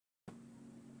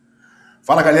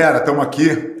Fala galera, estamos aqui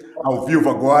ao vivo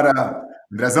agora.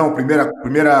 Andrezão,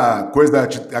 primeira coisa,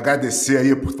 te agradecer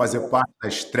aí por fazer parte da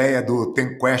estreia do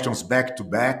Ten Questions Back to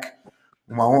Back.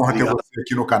 Uma honra ter Obrigado. você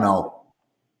aqui no canal.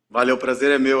 Valeu, o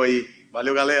prazer é meu aí.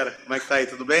 Valeu, galera. Como é que tá aí?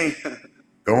 Tudo bem?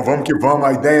 Então vamos que vamos.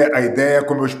 A ideia,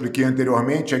 como eu expliquei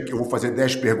anteriormente, é que eu vou fazer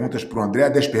 10 perguntas para o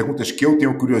André, 10 perguntas que eu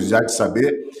tenho curiosidade de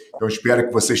saber. Então espero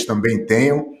que vocês também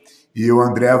tenham. E o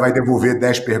André vai devolver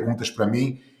 10 perguntas para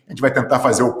mim. A gente vai tentar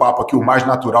fazer o papo aqui o mais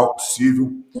natural possível,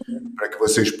 para que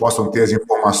vocês possam ter as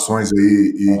informações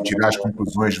aí e tirar as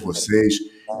conclusões de vocês,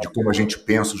 de como a gente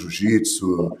pensa o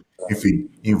jiu-jitsu, enfim,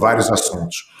 em vários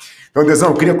assuntos. Então,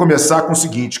 Dezão, eu queria começar com o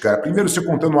seguinte, cara. Primeiro, você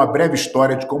contando uma breve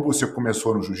história de como você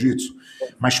começou no jiu-jitsu,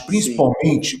 mas Sim.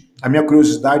 principalmente a minha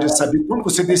curiosidade é saber quando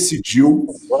você decidiu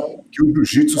que o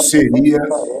jiu-jitsu seria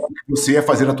o que você ia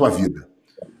fazer na tua vida.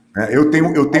 Eu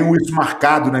tenho isso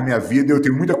marcado na minha vida e eu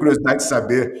tenho muita curiosidade de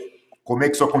saber como é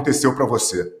que isso aconteceu para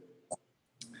você.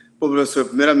 Pô, professor,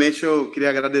 primeiramente eu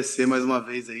queria agradecer mais uma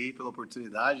vez aí pela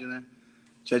oportunidade, né?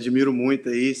 Te admiro muito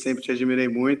aí, sempre te admirei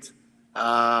muito.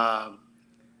 Ah,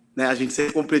 né, a gente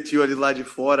sempre competiu ali lá de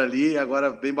fora ali, agora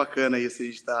bem bacana isso, a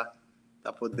gente tá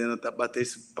podendo bater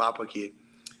esse papo aqui.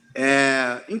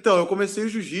 Então, eu comecei o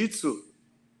jiu-jitsu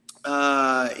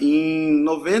em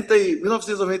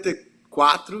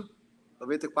 1994,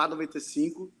 94,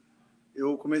 95.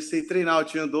 Eu comecei a treinar, eu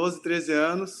tinha 12, 13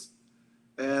 anos.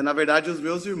 Na verdade, os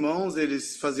meus irmãos,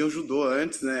 eles faziam judô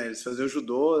antes, né? Eles faziam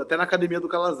judô até na academia do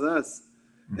Calazans.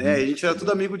 Né? A Uhum. gente era tudo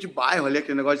amigo de bairro ali,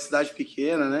 aquele negócio de cidade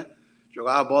pequena, né?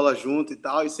 Jogava bola junto e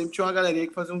tal. E sempre tinha uma galerinha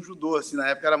que fazia um judô, assim. Na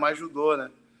época era mais judô, né?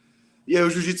 E aí o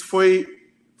jiu-jitsu foi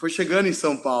chegando em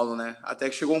São Paulo, né? Até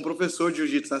que chegou um professor de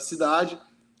jiu-jitsu na cidade.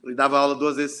 Ele dava aula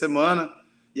 2 vezes por semana.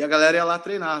 E a galera ia lá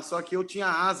treinar. Só que eu tinha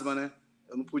asma, né?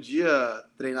 Eu não podia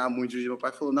treinar muito jiu-jitsu. Meu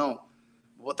pai falou, não,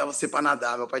 vou botar você para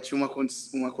nadar. Meu pai tinha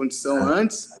uma condição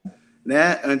antes,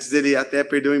 né? Antes ele até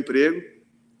perdeu o emprego.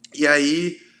 E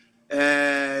aí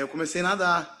eu comecei a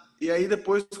nadar. E aí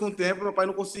depois, com o tempo, meu pai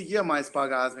não conseguia mais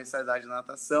pagar as mensalidades de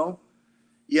natação.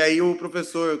 E aí o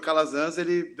professor Calazans,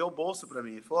 ele deu bolsa para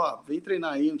mim. Ele falou, ó, vem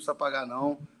treinar aí, não precisa pagar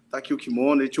não. Tá aqui o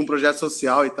kimono. Ele tinha um projeto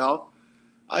social e tal.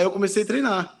 Aí eu comecei a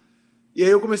treinar. E aí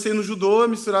eu comecei no judô,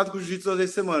 misturado com o jiu-jitsu 2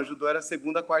 vezes por semana. O judô era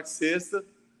segunda, quarta e sexta.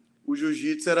 O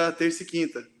jiu-jitsu era terça e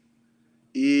quinta.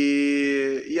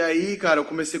 E aí, cara, eu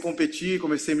comecei a competir,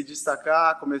 comecei a me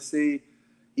destacar, comecei a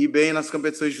ir bem nas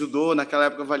competições de judô. Naquela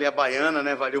época valia a baiana,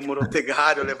 né? Valia o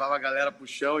morotegário, eu levava a galera pro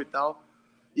chão e tal.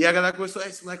 E a galera começou,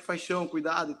 esse moleque faz chão,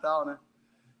 cuidado e tal, né?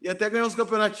 E até ganhei uns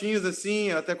campeonatinhos,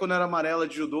 assim, até quando eu era amarela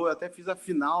de judô, eu até fiz a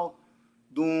final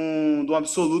de um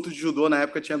absoluto de judô, na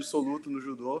época tinha absoluto no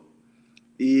judô.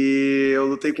 E eu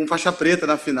lutei com faixa preta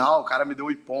na final, o cara me deu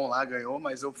um ipom lá, ganhou,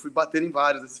 mas eu fui bater em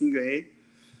vários, assim, ganhei.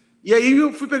 E aí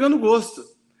eu fui pegando gosto.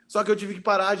 Só que eu tive que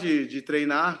parar de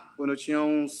treinar. Quando eu tinha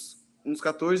uns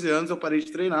 14 anos, eu parei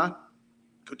de treinar.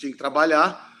 Eu tinha que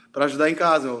trabalhar para ajudar em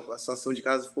casa. A situação de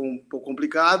casa ficou um pouco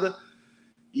complicada.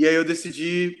 E aí eu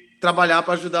decidi trabalhar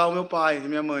para ajudar o meu pai e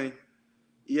minha mãe.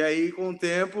 E aí, com o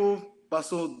tempo,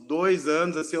 passou 2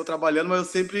 anos assim, eu trabalhando, mas eu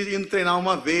sempre indo treinar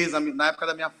uma vez, na época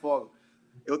da minha folga.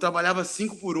 Eu trabalhava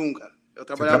 5 por 1, cara. Eu Você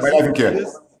trabalhava trabalhava em cinco quê?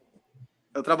 dias.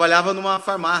 Eu trabalhava numa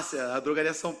farmácia, a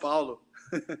Drogaria São Paulo.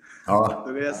 Ó,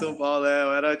 Drogaria São Paulo,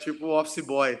 eu era tipo office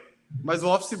boy. Mas o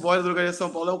office boy da Drogaria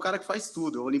São Paulo é o cara que faz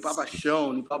tudo. Eu limpava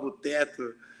chão, limpava o teto.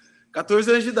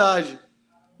 14 anos de idade.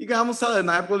 E ganhava um salário.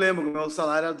 Na época eu lembro, meu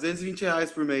salário era R$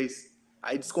 220 por mês.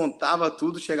 Aí descontava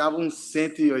tudo, chegava uns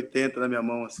 180 na minha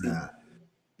mão, assim.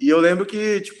 E eu lembro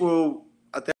que, tipo, eu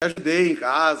até ajudei em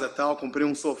casa tal. Comprei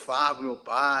um sofá pro meu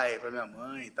pai, pra minha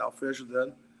mãe e tal. Fui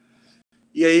ajudando.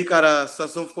 E aí, cara, a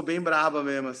situação ficou bem braba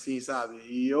mesmo, assim, sabe?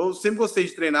 E eu sempre gostei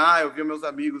de treinar, eu via meus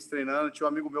amigos treinando. Tinha um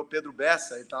amigo meu, Pedro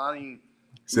Bessa, ele tá lá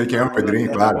sei quem é o na Pedrinho,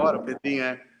 Inglaterra claro. agora, o Pedrinho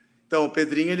é. Então, o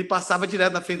Pedrinho, ele passava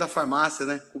direto na frente da farmácia,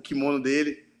 né? Com o kimono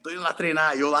dele. Tô indo lá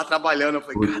treinar. E eu lá trabalhando, eu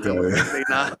falei, Puta, caramba, eu quero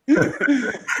treinar.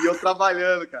 E eu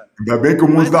trabalhando, cara. ainda bem que o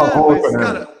mundo dá volta, Mas, né?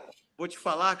 cara, vou te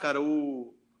falar, cara,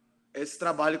 esse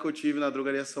trabalho que eu tive na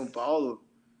Drogaria São Paulo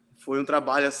foi um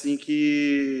trabalho assim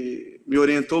que me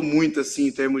orientou muito assim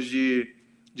em termos de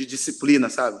disciplina,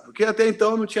 sabe? Porque até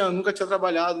então eu nunca tinha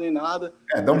trabalhado nem nada.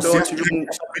 Dá um Então eu senso tive de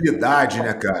responsabilidade,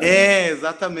 né, cara?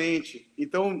 exatamente.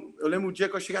 Então eu lembro o dia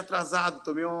que eu cheguei atrasado,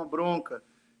 tomei uma bronca,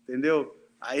 entendeu?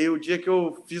 Aí o dia que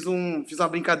eu fiz uma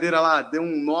brincadeira lá, dei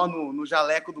um nó no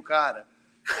jaleco do cara.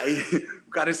 Aí o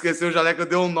cara esqueceu o jaleco, eu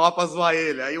dei um nó pra zoar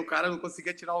ele. Aí o cara não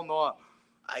conseguia tirar o nó.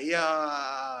 Aí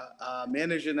a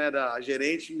manager, né, da a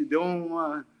gerente, me deu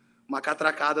uma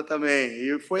catracada também.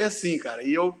 E foi assim, cara.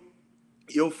 E eu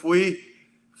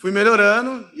fui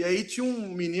melhorando, e aí tinha um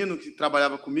menino que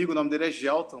trabalhava comigo, o nome dele é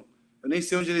Gelton. Eu nem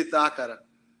sei onde ele tá, cara.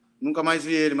 Nunca mais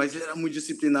vi ele, mas ele era muito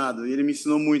disciplinado. E ele me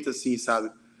ensinou muito, assim, sabe?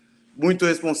 Muito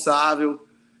responsável.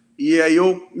 E aí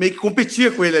eu meio que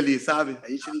competia com ele ali, sabe? A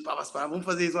gente limpava as paradas, vamos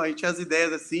fazer isso. A gente tinha as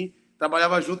ideias assim,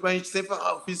 trabalhava junto, mas a gente sempre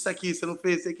falava, eu fiz isso aqui, você não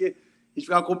fez isso aqui. A gente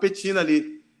ficava competindo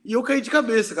ali. E eu caí de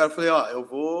cabeça, cara. Eu falei, eu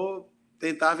vou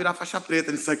tentar virar faixa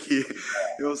preta nisso aqui.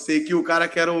 Eu sei que o cara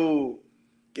que era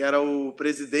o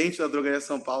presidente da Drogaria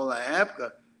São Paulo na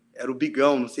época, era o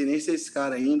Bigão, não sei nem se é esse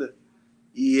cara ainda.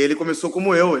 E ele começou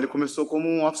como eu, ele começou como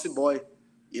um office boy.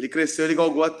 E ele cresceu, ele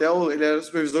galgou ele era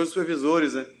supervisor dos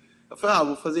supervisores, né? Eu falei,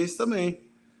 vou fazer isso também.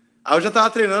 Aí eu já tava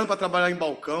treinando para trabalhar em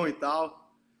balcão e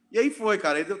tal. E aí foi,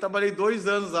 cara. Aí eu trabalhei 2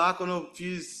 anos lá, quando eu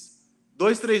fiz...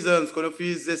 2, 3 anos. Quando eu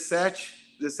fiz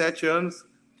 17 anos,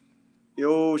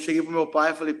 eu cheguei pro meu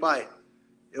pai e falei, pai,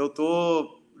 eu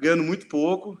tô ganhando muito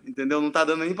pouco, entendeu? Não tá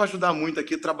dando nem para ajudar muito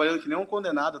aqui, trabalhando que nem um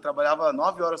condenado. Eu trabalhava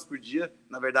 9 horas por dia.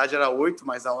 Na verdade, era 8,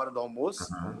 mais a hora do almoço.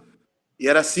 E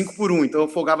era 5 por 1. Então eu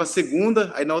folgava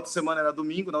segunda, aí na outra semana era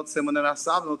domingo, na outra semana era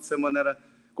sábado, na outra semana era...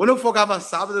 Quando eu folgava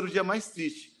sábado, era o dia mais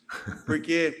triste.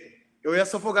 Porque eu ia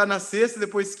só folgar na sexta,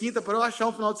 depois quinta, para eu achar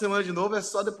um final de semana de novo, é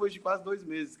só depois de quase 2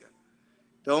 meses, cara.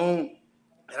 Então,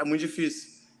 era muito difícil.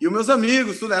 E os meus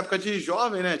amigos, tudo na época de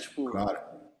jovem, né? Tipo, Claro.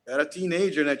 era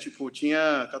teenager, né? Tipo,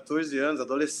 tinha 14 anos,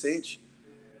 adolescente.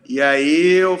 E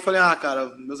aí eu falei,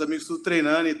 cara, meus amigos tudo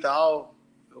treinando e tal,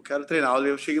 eu quero treinar.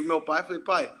 Eu cheguei pro meu pai e falei,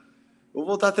 pai, eu vou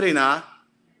voltar a treinar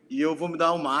e eu vou me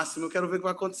dar o máximo, eu quero ver o que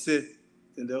vai acontecer,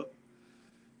 entendeu?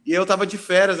 E eu tava de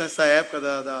férias nessa época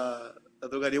da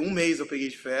drogaria, 1 mês eu peguei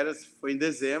de férias, foi em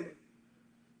dezembro.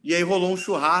 E aí rolou um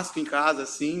churrasco em casa,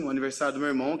 assim, o aniversário do meu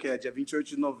irmão, que é dia 28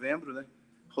 de novembro, né?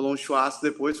 Rolou um churrasco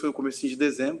depois, foi o comecinho de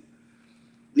dezembro.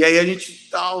 E aí a gente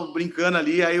tava brincando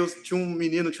ali, aí eu tinha um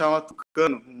menino que chamava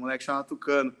Tucano, um moleque que chamava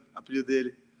Tucano, apelido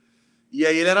dele. E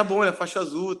aí ele era bom, ele era faixa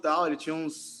azul e tal, ele tinha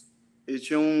uns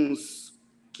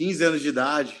 15 anos de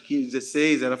idade, 15,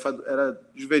 16, era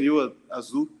juvenil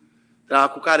azul,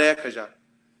 treinava com careca já.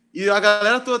 E a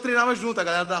galera toda treinava junto, a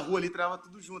galera da rua ali treinava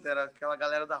tudo junto, era aquela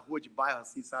galera da rua, de bairro,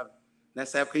 assim, sabe?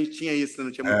 Nessa época a gente tinha isso,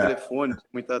 não tinha muito telefone,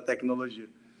 muita tecnologia.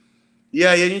 E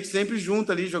aí a gente sempre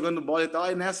junto ali, jogando bola e tal,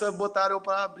 aí nessa botaram eu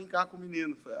pra brincar com o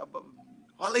menino. Falei,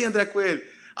 rola aí, André Coelho.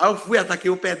 Aí eu fui, ataquei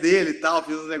o pé dele e tal,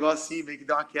 fiz uns negócios assim, meio que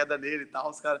deu uma queda nele e tal,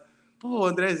 os caras, pô, o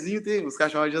Andrezinho tem... Os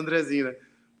caras chamavam de Andrezinho, né?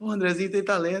 Pô, o Andrezinho tem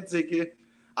talento, sei o quê.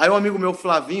 Aí um amigo meu,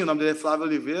 Flavinho, o nome dele é Flávio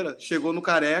Oliveira, chegou no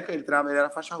Careca, ele era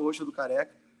faixa roxa do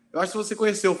Careca. Eu acho que você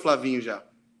conheceu o Flavinho já.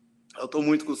 Eu tô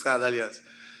muito com os caras da Aliança.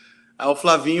 Aí o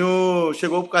Flavinho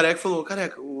chegou pro Careca e falou,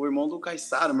 Careca, o irmão do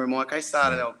Caissara, meu irmão é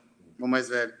Caissara, né? O irmão mais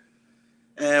velho.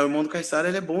 O irmão do Caissara,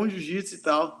 ele é bom de jiu-jitsu e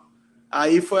tal.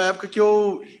 Aí foi a época que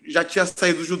eu já tinha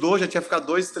saído do judô, já tinha ficado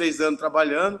 2, 3 anos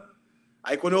trabalhando.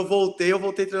 Aí quando eu voltei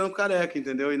treinando com o Careca,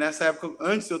 entendeu? E nessa época,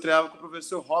 antes eu treinava com o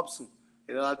professor Robson,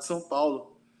 ele é lá de São Paulo.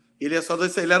 Ele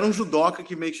era um judoca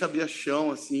que meio que sabia chão,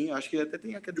 assim. Acho que ele até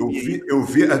tem academia. Eu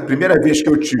vi, a primeira vez que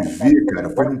eu te vi, cara,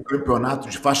 foi num campeonato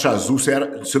de faixa azul. Se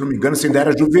eu não me engano, você ainda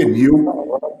era juvenil.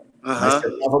 Mas você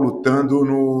estava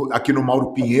lutando aqui no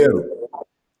Mauro Pinheiro.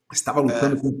 Você estava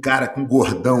lutando com um cara, com um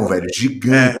gordão, velho,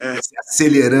 gigante,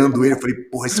 acelerando ele. Eu falei,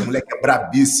 porra, esse moleque é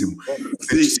brabíssimo.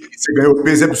 Você ganhou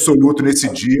peso absoluto nesse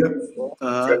dia.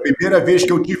 Foi a primeira vez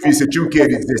que eu te vi. Você tinha o quê?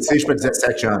 16 para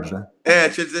 17 anos, né?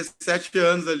 Tinha 17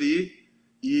 anos ali.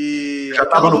 E já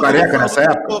estava no Careca nessa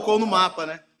época? Colocou no mapa,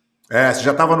 né? Você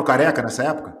já estava no Careca nessa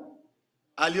época?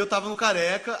 Ali eu estava no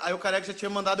Careca, aí o Careca já tinha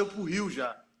mandado eu pro Rio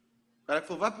já. O Careca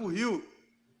falou, vai pro Rio,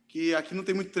 que aqui não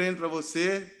tem muito treino para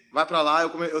você, vai para lá.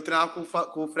 Eu treinava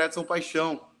com o Fredson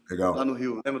Paixão. Legal. Lá no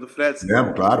Rio. Lembra do Fredson?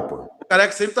 Lembro, claro, pô. O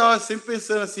Careca sempre tava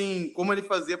pensando assim, como ele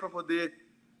fazia para poder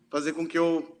fazer com que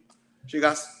eu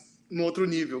chegasse no outro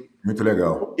nível. Muito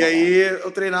legal. E aí eu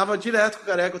treinava direto com o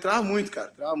Careca, eu treinava muito,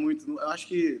 cara, Eu acho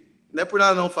que, não é por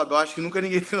nada não, Fábio, eu acho que nunca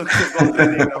ninguém treinou com igual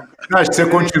treinei, não. Acho que você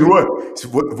continua,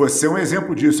 você é um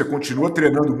exemplo disso, você continua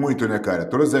treinando muito, né, cara?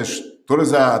 Toda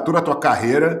a tua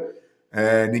carreira,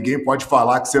 ninguém pode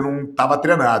falar que você não estava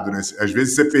treinado, né? Às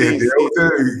vezes você perdeu,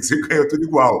 você ganhou tudo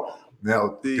igual, né? O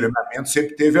treinamento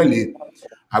sempre teve ali.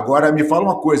 Agora, me fala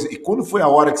uma coisa, e quando foi a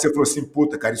hora que você falou assim,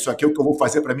 puta, cara, isso aqui é o que eu vou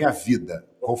fazer para minha vida?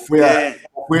 Qual foi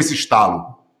esse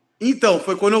estalo? Então,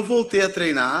 foi quando eu voltei a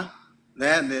treinar,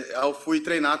 né? Eu fui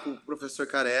treinar com o professor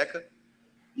Careca,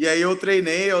 e aí eu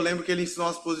treinei, eu lembro que ele ensinou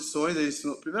as posições,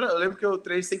 primeiro eu lembro que eu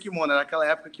treinei sem kimono, era aquela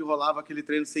época que rolava aquele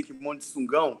treino sem kimono de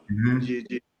sungão,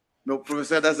 meu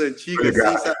professor é das antigas,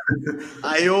 assim, sabe?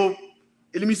 Aí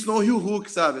ele me ensinou o heel hook,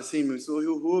 sabe? Assim, me ensinou o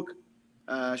heel hook,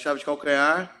 a chave de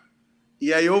calcanhar.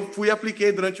 E aí eu fui e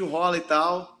apliquei durante o rola e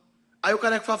tal. Aí o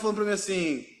careca ficava falando pra mim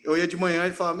assim, eu ia de manhã,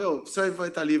 ele falava, meu, você vai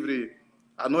estar livre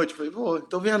à noite? Eu falei, vou,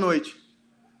 então vem à noite.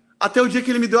 Até o dia que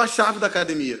ele me deu a chave da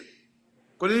academia.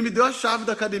 Quando ele me deu a chave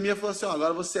da academia, falou assim, ó,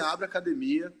 agora você abre a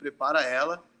academia, prepara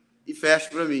ela e fecha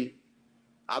pra mim.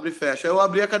 Abre e fecha. Aí eu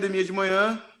abri a academia de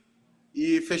manhã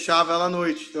e fechava ela à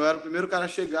noite. Então eu era o primeiro cara a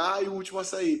chegar e o último a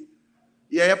sair.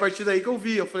 E aí a partir daí que eu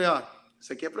vi, eu falei, ah,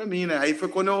 isso aqui é pra mim, né? Aí foi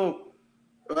quando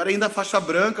eu era ainda faixa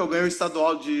branca, eu ganhei o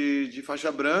estadual de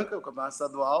faixa branca, o campeonato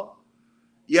estadual.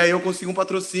 E aí eu consegui um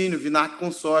patrocínio, Vinac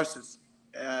Consórcios.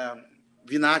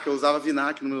 Vinac, eu usava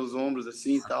Vinac nos meus ombros,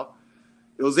 assim e tal.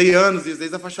 Eu usei anos,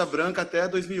 desde a faixa branca até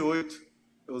 2008.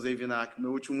 Eu usei Vinac.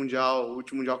 Meu último mundial, o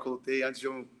último mundial que eu lutei, antes de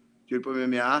eu ir para o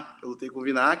MMA, eu lutei com o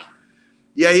Vinac.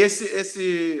 E aí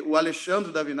o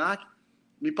Alexandre da Vinac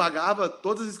me pagava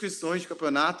todas as inscrições de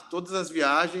campeonato, todas as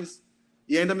viagens,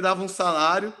 e ainda me dava um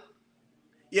salário.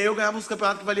 E aí eu ganhava uns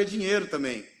campeonatos que valia dinheiro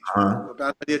também. O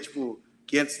campeonato valia, tipo,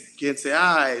 500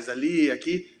 reais ali,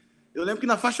 aqui. Eu lembro que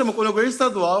na faixa, quando eu ganhei o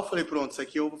estadual, eu falei, pronto, isso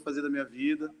aqui eu vou fazer da minha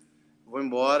vida, vou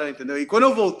embora, entendeu? E quando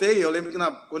eu voltei, eu lembro que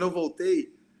quando eu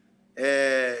voltei,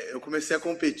 eu comecei a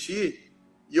competir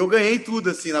e eu ganhei tudo,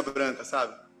 assim, na branca,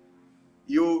 sabe?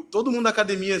 E todo mundo da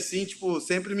academia, assim, tipo,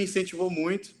 sempre me incentivou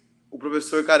muito. O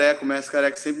professor Careca, o mestre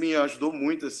Careca, sempre me ajudou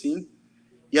muito, assim.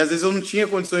 E às vezes eu não tinha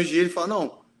condições de ir, ele falava,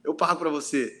 não, eu pago pra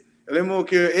você. Eu lembro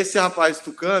que esse rapaz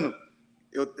tucano,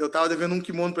 eu tava devendo um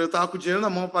kimono pra ele, eu tava com o dinheiro na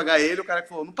mão pra pagar ele, o Careca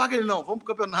falou, não paga ele não, vamos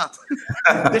pro campeonato.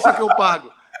 Deixa que eu pago.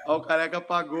 Aí o Careca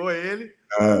pagou ele,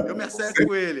 eu me acerto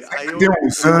com ele. Aí Tem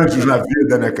uns anjos na campeonato.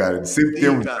 vida, né, cara? Sempre tem Sim,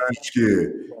 uns cara. anjos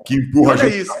que E empurram a olha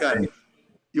gente isso, pra cara. frente.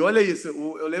 E olha isso,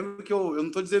 eu lembro que eu não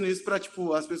tô dizendo isso pra,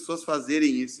 tipo, as pessoas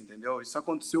fazerem isso, entendeu? Isso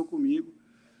aconteceu comigo.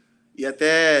 E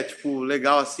até, tipo,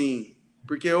 legal, assim,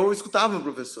 porque eu escutava meu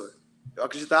professor. Eu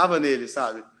acreditava nele,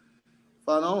 sabe?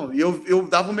 Falava, não, e eu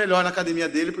dava o melhor na academia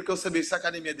dele, porque eu sabia que se a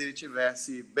academia dele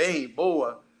tivesse bem,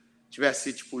 boa,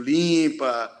 tivesse, tipo,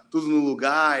 limpa, tudo no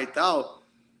lugar e tal.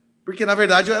 Porque, na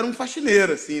verdade, eu era um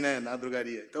faxineiro, assim, né, na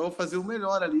drogaria. Então, eu fazia o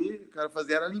melhor ali, o que eu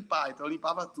fazia era limpar. Então, eu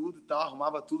limpava tudo e tal,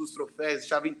 arrumava tudo, os troféus,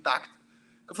 deixava intacto.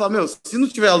 Eu falava, meu, se não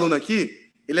tiver aluno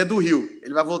aqui, ele é do Rio,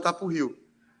 ele vai voltar pro Rio.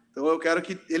 Então, eu quero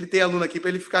que ele tenha aluno aqui para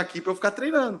ele ficar aqui, para eu ficar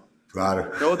treinando.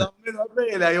 Claro. Então, eu dava o melhor para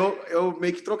ele. Aí, eu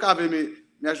meio que trocava, ele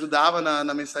me ajudava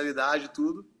na mensalidade e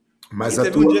tudo. Mas E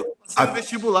teve um dia que eu passei no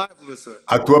vestibular, professor.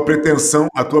 a tua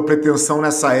pretensão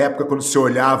nessa época, quando você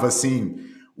olhava assim,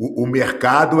 o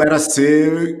mercado era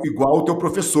ser igual ao teu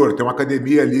professor, ter uma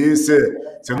academia ali, você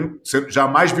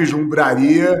jamais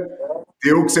vislumbraria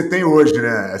ter o que você tem hoje,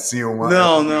 né? Assim,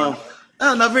 Não, não.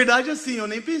 Ah, na verdade, assim, eu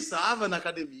nem pensava na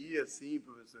academia, assim,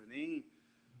 professor. Nem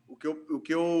o que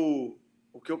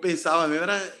eu pensava mesmo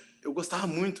era, eu gostava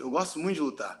muito, eu gosto muito de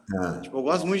lutar. Tipo, eu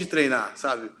gosto muito de treinar,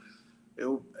 sabe?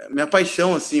 Minha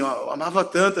paixão, assim, eu amava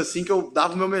tanto, assim, que eu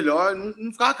dava o meu melhor,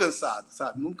 não ficava cansado,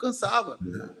 sabe? Não cansava.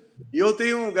 E eu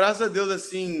tenho, graças a Deus,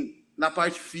 assim, na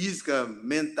parte física,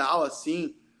 mental,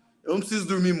 assim, eu não preciso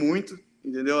dormir muito,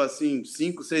 entendeu? Assim,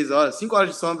 5, 6 horas. 5 horas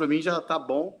de sono pra mim já tá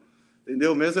bom,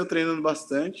 entendeu? Mesmo eu treinando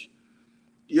bastante.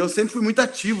 E eu sempre fui muito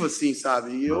ativo, assim,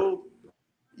 sabe?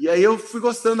 E aí eu fui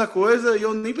gostando da coisa e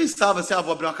eu nem pensava assim,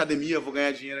 vou abrir uma academia, vou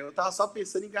ganhar dinheiro. Eu tava só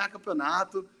pensando em ganhar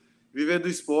campeonato, viver do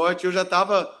esporte. Eu já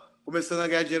tava começando a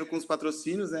ganhar dinheiro com os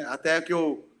patrocínios, né? Até que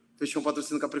eu fechei um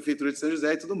patrocínio com a Prefeitura de São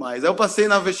José e tudo mais. Aí eu passei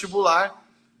na vestibular,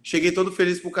 cheguei todo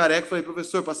feliz pro Careca, falei,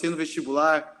 professor, passei no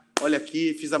vestibular, olha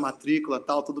aqui, fiz a matrícula,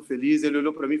 tal, todo feliz. Ele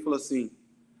olhou para mim e falou assim,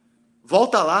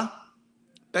 volta lá,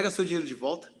 pega seu dinheiro de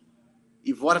volta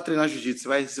e bora treinar jiu-jitsu.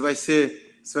 Você vai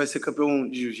ser campeão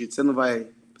de jiu-jitsu, você não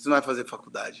vai fazer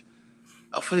faculdade.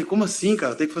 Aí eu falei, como assim,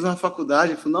 cara? Tem que fazer uma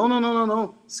faculdade. Ele falou,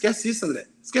 não. Esquece isso, André.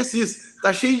 Esquece isso.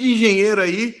 Tá cheio de engenheiro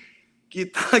aí que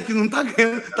não tá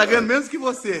ganhando menos que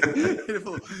você. Ele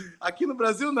falou, aqui no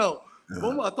Brasil, não.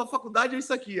 Vamos, a tua faculdade é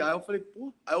isso aqui. Aí eu falei,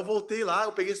 pô. Aí eu voltei lá,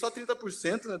 eu peguei só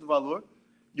 30%, né, do valor.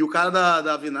 E o cara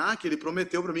da Vinac, ele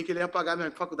prometeu pra mim que ele ia pagar a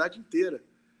minha faculdade inteira.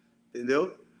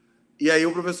 Entendeu? E aí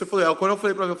o professor falou, quando eu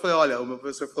falei pra ele, eu falei, olha, o meu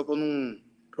professor falou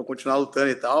pra eu continuar lutando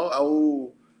e tal. Aí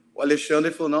o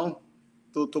Alexandre falou, não,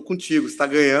 tô contigo, você tá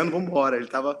ganhando, vambora. Ele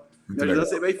tava me ajudando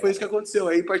sempre. Aí foi isso que aconteceu.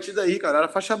 Aí a partir daí, cara, era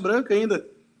faixa branca ainda.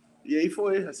 E aí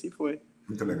foi, assim foi.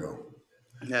 Muito legal.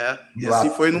 E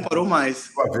assim foi e não parou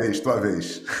mais. Tua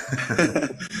vez.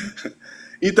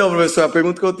 Então, professor, a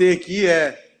pergunta que eu tenho aqui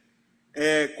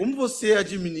é como você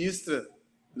administra,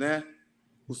 né,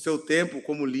 o seu tempo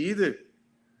como líder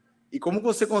e como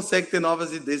você consegue ter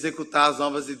executar as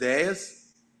novas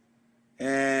ideias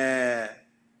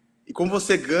e como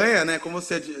você ganha, né, como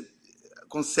você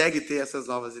consegue ter essas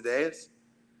novas ideias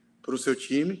para o seu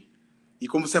time e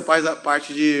como você faz a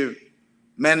parte de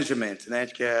management, né?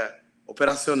 Que é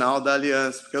operacional da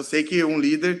aliança. Porque eu sei que um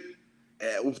líder,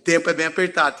 o tempo é bem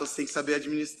apertado, então você tem que saber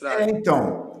administrar.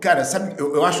 Então, cara, sabe,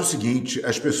 eu acho o seguinte,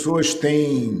 as pessoas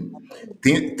têm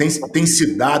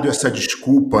se dado essa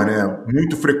desculpa, né,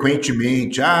 muito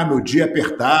frequentemente. Ah, meu dia é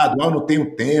apertado, ah, eu não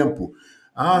tenho tempo,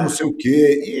 ah, não sei o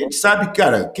quê. E a gente sabe,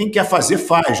 cara, quem quer fazer,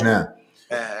 faz, né?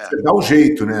 Você dá o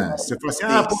jeito, né? Você fala assim,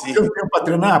 ah, Sim, pô, sim. tem tempo para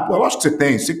treinar? Pô, eu acho que você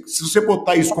tem. Se você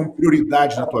botar isso como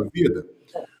prioridade na tua vida,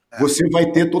 você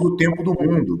vai ter todo o tempo do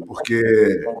mundo, porque,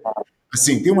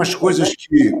 assim, tem umas coisas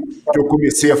que eu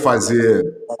comecei a fazer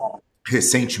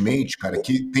recentemente, cara,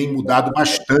 que tem mudado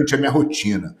bastante a minha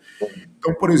rotina.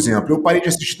 Então, por exemplo, eu parei de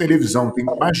assistir televisão, tem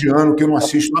mais de ano que eu não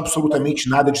assisto absolutamente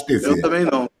nada de Eu TV. também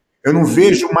não. Eu não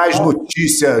vejo mais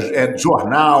notícias,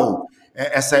 jornal,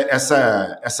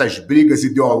 essas brigas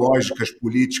ideológicas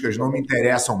políticas não me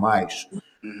interessam mais.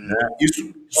 Né?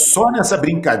 Isso, só nessa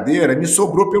brincadeira me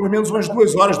sobrou pelo menos umas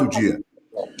 2 horas do dia.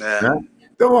 Né?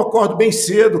 Então eu acordo bem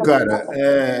cedo, cara.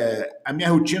 A minha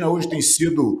rotina hoje tem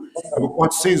sido: eu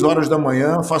acordo 6 horas da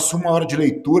manhã, faço 1 hora de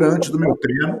leitura antes do meu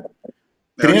treino.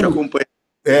 Eu te acompanho.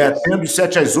 Treino de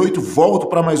 7 às 8, volto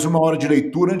para mais 1 hora de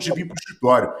leitura antes de vir para o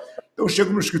escritório. Então eu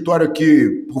chego no escritório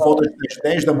aqui por volta das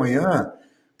 10 da manhã,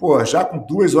 pô, já com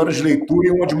 2 horas de leitura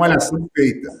e uma de malhação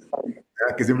feita. Né?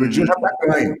 Quer dizer, meu dia já está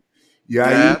ganho. E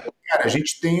aí, cara, a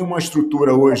gente tem uma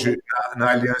estrutura hoje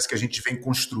na Aliança que a gente vem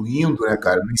construindo, né,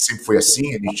 cara? Nem sempre foi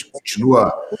assim, a gente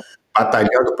continua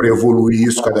batalhando para evoluir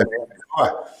isso cada vez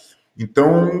melhor.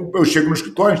 Então, eu chego no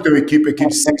escritório, a gente tem uma equipe aqui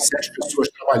de 6, 7 pessoas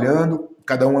trabalhando,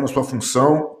 cada uma na sua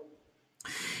função,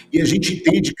 e a gente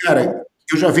entende, cara,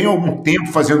 eu já venho há algum tempo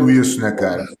fazendo isso, né,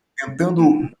 cara?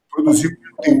 Tentando produzir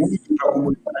conteúdo para a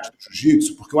comunidade do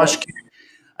jiu-jitsu, porque eu acho que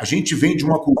a gente vem de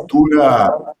uma cultura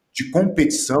de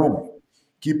competição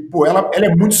que, pô, ela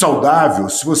é muito saudável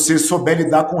se você souber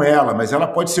lidar com ela, mas ela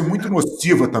pode ser muito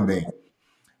nociva também.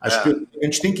 Acho que a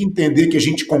gente tem que entender que a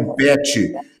gente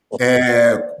compete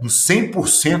no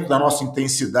 100% da nossa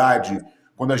intensidade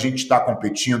quando a gente está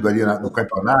competindo ali no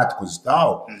campeonato, coisa e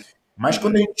tal, mas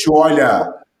quando a gente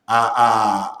olha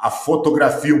a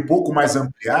fotografia um pouco mais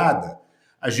ampliada,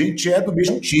 a gente é do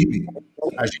mesmo time.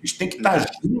 A gente tem que estar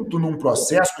junto num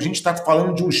processo, a gente está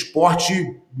falando de um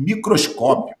esporte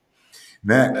microscópio.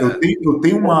 Né? Eu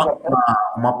tenho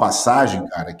uma passagem,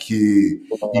 cara, que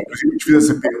inclusive eu te fiz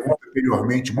essa pergunta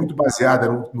anteriormente, muito baseada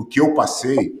no que eu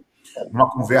passei, numa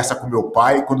conversa com meu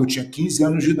pai quando eu tinha 15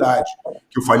 anos de idade,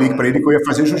 que eu falei para ele que eu ia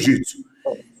fazer jiu-jitsu.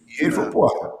 E ele falou,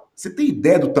 porra, você tem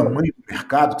ideia do tamanho do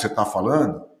mercado que você está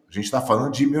falando? A gente está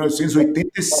falando de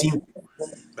 1985.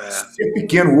 Se é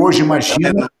pequeno hoje,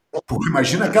 imagina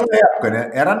aquela época,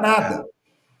 né? Era nada.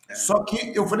 Só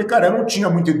que eu falei, cara, eu não tinha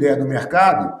muita ideia do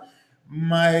mercado,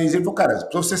 mas ele falou, cara,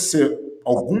 para você ser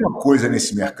alguma coisa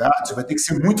nesse mercado, você vai ter que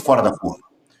ser muito fora da curva.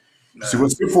 Se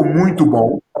você for muito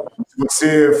bom, se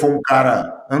você for um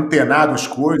cara antenado às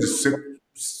coisas,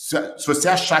 se você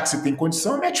achar que você tem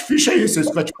condição, mete ficha aí,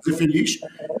 isso vai te fazer feliz.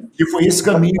 E foi esse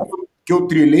caminho que eu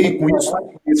trilhei com isso.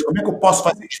 Como é que eu posso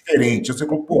fazer diferente? Você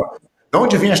falou, pô, de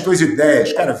onde vêm as tuas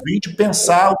ideias? Cara, vem de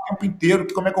pensar o tempo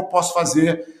inteiro como é que eu posso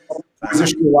fazer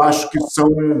coisas que eu acho que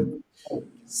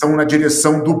são na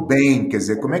direção do bem, quer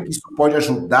dizer, como é que isso pode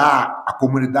ajudar a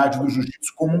comunidade do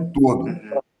jiu-jitsu como um todo.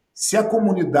 Se a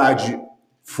comunidade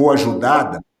for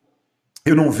ajudada,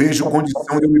 eu não vejo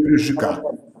condição de eu me prejudicar,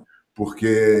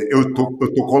 porque eu tô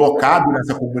colocado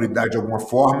nessa comunidade de alguma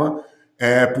forma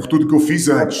por tudo que eu fiz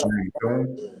antes. Né?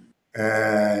 Então,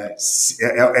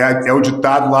 é o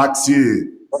ditado lá que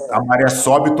se a maré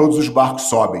sobe, todos os barcos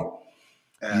sobem.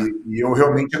 E eu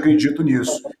realmente acredito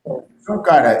nisso. Então,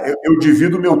 cara, eu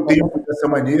divido o meu tempo dessa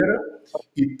maneira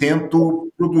e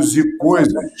tento produzir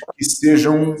coisas que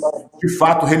sejam, de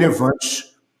fato,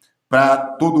 relevantes para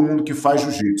todo mundo que faz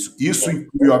jiu-jitsu. Isso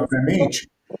inclui, obviamente,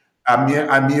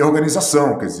 a minha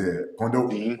organização. Quer dizer, quando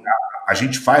a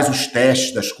gente faz os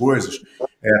testes das coisas,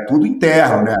 é tudo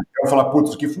interno, né? Eu falo, putz,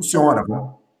 isso aqui funciona,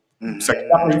 vamos. Isso aqui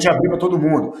dá para a gente abrir para todo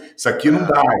mundo. Isso aqui não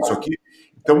dá, isso aqui...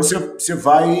 Então, você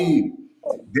vai,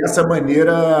 dessa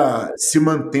maneira, se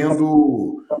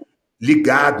mantendo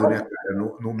ligado, né, cara,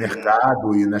 no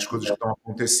mercado e nas coisas que estão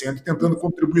acontecendo e tentando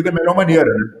contribuir da melhor maneira,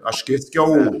 né? Acho que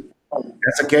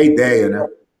essa que é a ideia, né?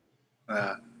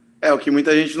 O que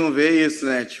muita gente não vê é isso,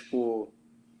 né? Tipo,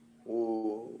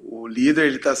 o líder,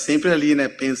 ele tá sempre ali, né?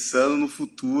 Pensando no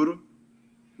futuro,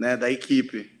 né, da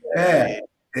equipe.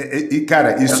 E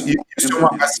cara, isso é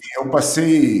assim, eu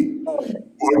passei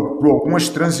por algumas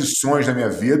transições na minha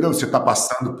vida. Você está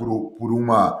passando por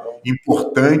uma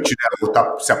importante, né? Ou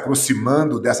está se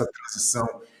aproximando dessa transição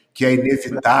que é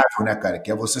inevitável, né, cara?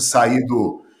 Que é você sair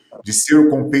de ser o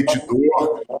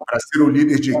competidor para ser o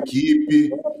líder de equipe,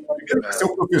 primeiro para ser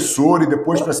o professor e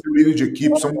depois para ser o líder de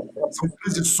equipe. São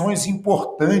transições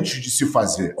importantes de se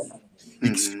fazer. E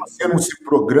que se você não se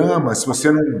programa, se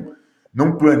você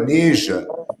não planeja,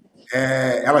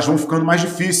 elas vão ficando mais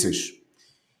difíceis.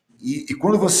 E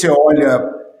quando você olha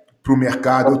para o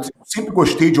mercado, eu sempre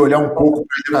gostei de olhar um pouco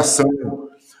para a geração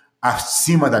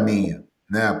acima da minha.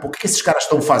 Né? Por que esses caras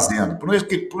estão fazendo? Por onde é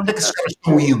que esses caras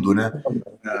estão indo? Né?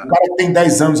 O cara que tem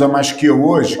 10 anos a mais que eu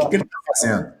hoje, o que ele está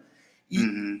fazendo? E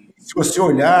se você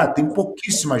olhar, tem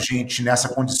pouquíssima gente nessa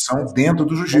condição dentro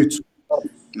do jiu-jitsu.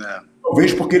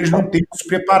 Talvez porque eles não tenham se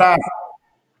preparado.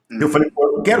 Eu falei, pô,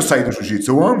 eu não quero sair do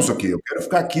jiu-jitsu, eu amo isso aqui, eu quero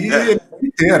ficar aqui a vida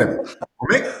inteira.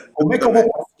 Como é que eu vou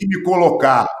conseguir me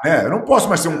colocar? Né? Eu não posso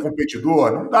mais ser um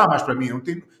competidor, não dá mais para mim,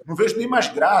 não vejo nem mais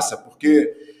graça,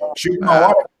 porque chega uma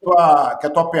hora que a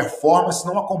tua performance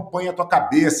não acompanha a tua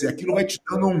cabeça, e aquilo vai te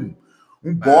dando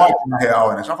um bode, na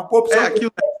real. Né? Você fala, pô,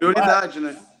 aquilo é prioridade,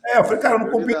 né? Eu falei, cara, eu não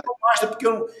compito mais, porque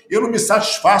eu não me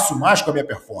satisfaço mais com a minha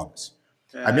performance.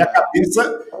 A minha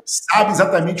cabeça sabe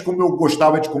exatamente como eu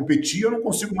gostava de competir, eu não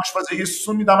consigo mais fazer isso, isso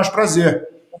não me dá mais prazer.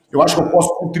 Eu acho que eu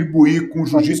posso contribuir com o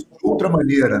jiu-jitsu de outra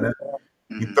maneira, né?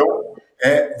 Então,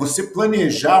 você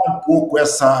planejar um pouco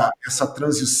essa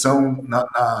transição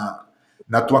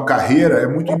na tua carreira é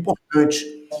muito importante.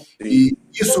 E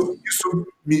isso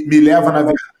me leva, na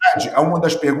verdade, a uma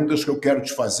das perguntas que eu quero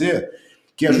te fazer,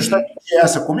 que é justamente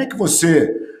essa. Como é que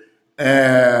você...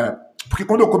 Porque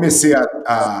quando eu comecei a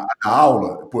dar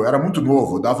aula, pô, eu era muito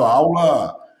novo, eu dava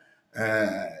aula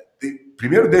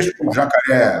primeiro desde o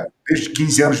Jacaré, desde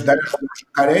 15 anos de idade, eu estudei no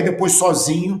Jacaré, e depois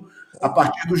sozinho a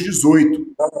partir dos 18.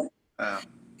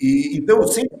 Então eu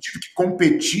sempre tive que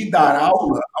competir e dar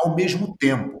aula ao mesmo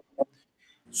tempo.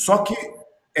 Só que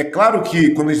é claro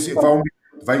que quando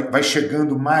vai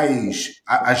chegando mais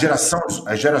as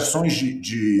gerações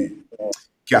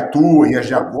que atuam e as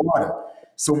de agora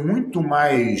são muito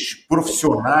mais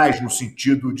profissionais no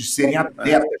sentido de serem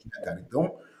atletas, né, cara?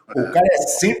 Então, o cara é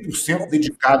 100%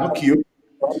 dedicado àquilo.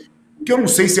 Que eu não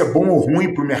sei se é bom ou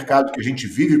ruim para o mercado que a gente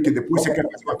vive, porque depois você quer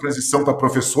fazer uma transição para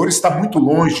professor, está muito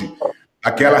longe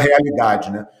daquela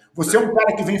realidade, né? Você é um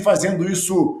cara que vem fazendo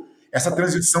isso, essa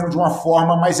transição de uma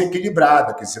forma mais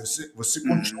equilibrada, quer dizer, você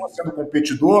continua sendo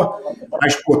competidor,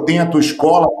 mas pô, tem a tua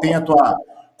escola, tem a tua...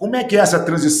 Como é que é essa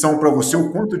transição para você?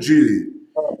 O quanto de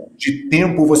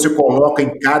tempo você coloca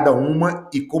em cada uma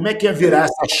e como é que é virar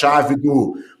essa chave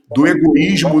do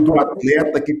egoísmo do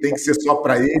atleta que tem que ser só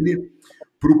para ele,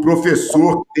 para o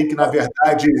professor que tem que, na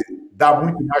verdade, dar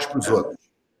muito mais para os outros?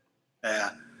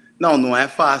 Não é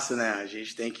fácil, né? A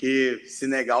gente tem que se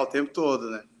negar o tempo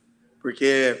todo, né?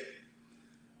 Porque,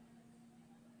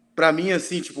 para mim,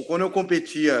 assim, tipo, quando eu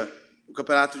competia no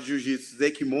campeonato de jiu-jitsu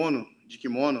de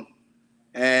kimono,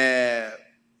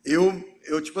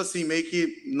 eu, tipo assim, meio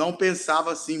que não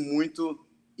pensava, assim, muito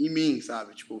em mim,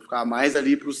 sabe? Tipo, ficava mais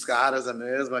ali pros caras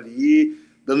mesmo, ali,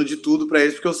 dando de tudo para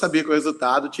eles, porque eu sabia que o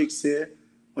resultado tinha que ser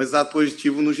um resultado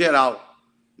positivo no geral.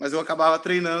 Mas eu acabava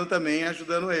treinando também,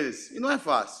 ajudando eles. E não é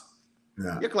fácil.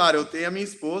 E é claro, eu tenho a minha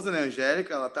esposa, né,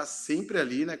 Angélica, ela tá sempre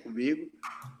ali, né, comigo.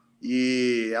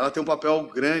 E ela tem um papel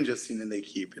grande, assim, né, na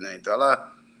equipe, né? Então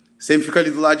ela sempre fica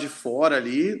ali do lado de fora,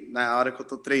 ali, na hora que eu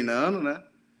tô treinando, né?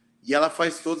 E ela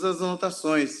faz todas as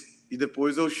anotações. E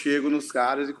depois eu chego nos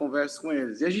caras e converso com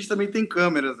eles. E a gente também tem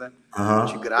câmeras, né? A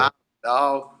gente grava e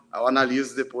tal. Eu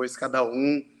analiso depois cada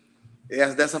um. É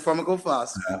dessa forma que eu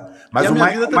faço. Mas e a minha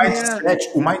vida também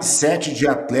o mindset de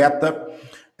atleta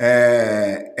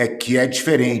é que é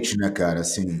diferente, né, cara?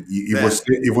 Assim,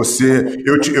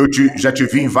 já te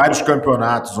vi em vários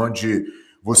campeonatos onde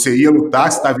você ia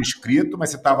lutar, você estava inscrito, mas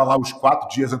você estava lá os 4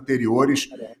 dias anteriores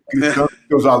gritando com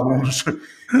seus alunos.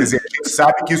 Quer dizer, a gente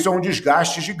sabe que isso é um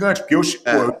desgaste gigante, porque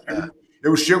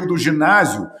eu chego do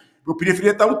ginásio, eu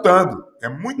preferia estar lutando. É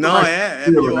muito mais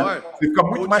tranquilo, pior. né? Você fica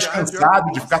muito mais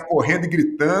cansado de ficar correndo e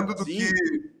gritando do que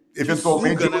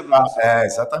eventualmente suga, lutar. Né,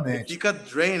 exatamente. Fica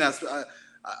drain.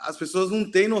 As pessoas não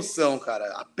têm noção, cara.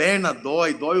 A perna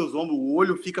dói os ombros, o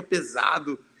olho fica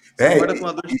pesado. Você acorda com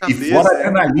uma dor de cabeça. E fora a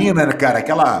adrenalina, né, cara?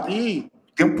 Aquela... Sim.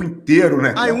 O tempo inteiro,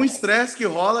 né, cara? Um estresse que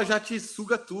rola já te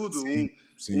suga tudo. Sim.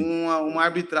 Uma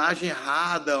arbitragem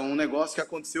errada, um negócio que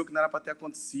aconteceu que não era para ter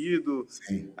acontecido.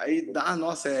 Sim. Aí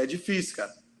nossa, é difícil,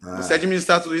 cara. Você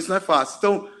administrar tudo isso não é fácil.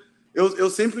 Então, eu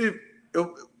sempre...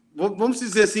 vamos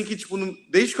dizer assim que, tipo,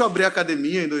 desde que eu abri a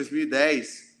academia em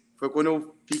 2010, foi quando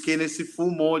eu fiquei nesse full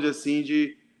mode, assim,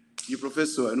 de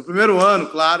professor. No primeiro ano,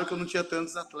 claro que eu não tinha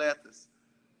tantos atletas.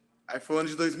 Aí foi o ano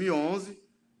de 2011,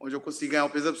 onde eu consegui ganhar o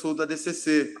peso absoluto da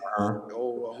DCC.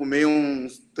 Eu arrumei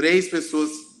uns 3 pessoas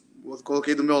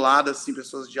coloquei do meu lado, assim,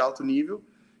 pessoas de alto nível,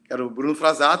 que era o Bruno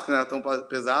Frasato, que não era tão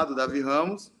pesado, o Davi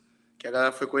Ramos, que a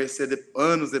galera foi conhecer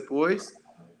anos depois,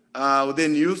 o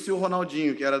Denilson e o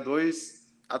Ronaldinho, que eram 2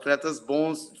 atletas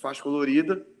bons de faixa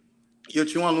colorida, e eu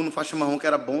tinha um aluno faixa marrom que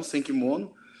era bom, sem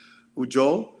kimono, o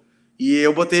Joe, e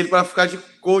eu botei ele para ficar de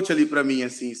coach ali para mim,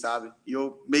 assim, sabe? E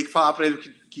eu meio que falava para ele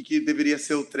que deveria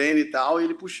ser o treino e tal, e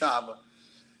ele puxava.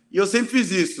 E eu sempre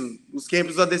fiz isso, nos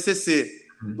camps do ADCC.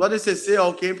 Do ADCC é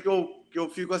o camp que eu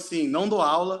fico assim, não dou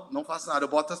aula, não faço nada, eu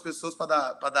boto as pessoas para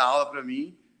dar aula para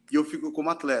mim e eu fico como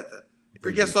atleta.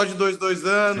 Porque é só de 2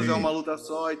 anos, sim, é uma luta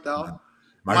só e tal.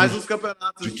 Mas os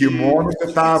campeonatos de kimono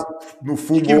você tá no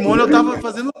full. De kimono eu tava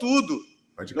fazendo tudo.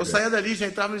 Eu saía dali, já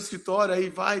entrava no escritório, aí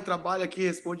vai, trabalha aqui,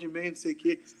 responde e-mail, não sei o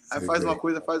quê. Aí faz uma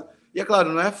coisa, faz... E é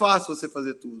claro, não é fácil você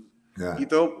fazer tudo.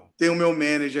 Então eu tenho o meu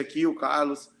manager aqui, o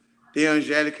Carlos, tem a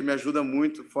Angélica, que me ajuda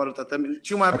muito, fora o tatame.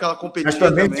 Tinha uma época que ela competia. Mas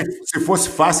também. Se fosse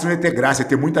fácil, não ia ter graça, ia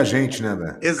ter muita gente, né,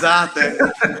 velho? Exato,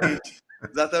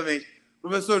 exatamente.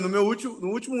 Professor, no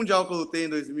último Mundial que eu lutei em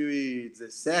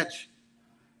 2017,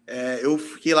 eu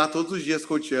fiquei lá todos os dias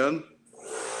coachando.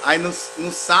 Aí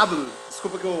no sábado,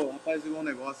 desculpa que o rapaz viu um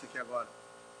negócio aqui agora.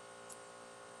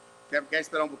 Quer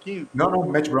esperar um pouquinho? Não,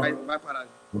 mete bronca. Vai parar.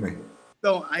 Tudo bem.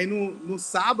 Então, aí no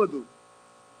sábado,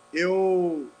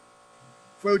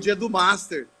 foi o dia do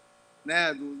Master,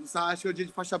 né? Acho que é o dia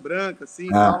de faixa branca, assim,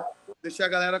 e tal. Deixei a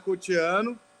galera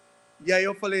coachando. E aí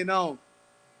eu falei, não,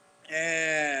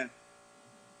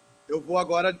 eu vou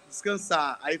agora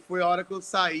descansar. Aí foi a hora que eu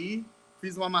saí,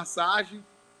 fiz uma massagem,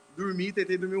 dormi,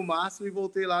 tentei dormir o máximo e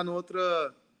voltei lá no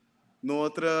outro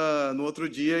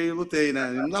dia e lutei,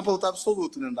 né? Não dá pra lutar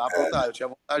absoluto, né? Não dava pra lutar. Eu tinha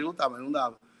vontade de lutar, mas não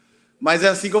dava. Mas é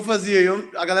assim que eu fazia.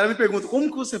 A galera me pergunta,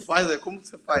 como que você faz, né? Como que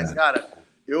você faz? Cara,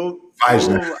 eu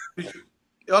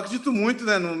acredito muito,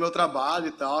 né, no meu trabalho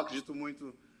e tal, acredito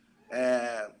muito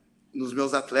nos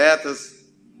meus atletas,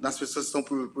 nas pessoas que estão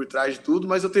por trás de tudo,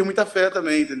 mas eu tenho muita fé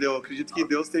também, entendeu? Eu acredito que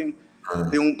Deus tem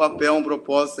um papel, um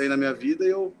propósito aí na minha vida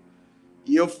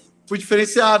e eu fui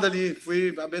diferenciado ali,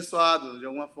 fui abençoado de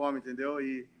alguma forma, entendeu?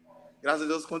 E graças a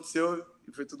Deus aconteceu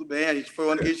e foi tudo bem. Foi o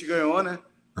ano que a gente ganhou, né?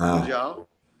 O Mundial.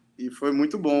 E foi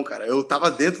muito bom, cara. Eu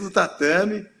tava dentro do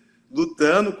tatame,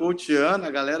 lutando, coachando, a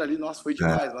galera ali, nossa, foi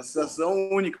demais. Uma sensação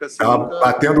única. Assim, tava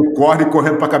batendo corda e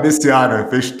correndo para cabecear, né?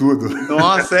 Fez tudo.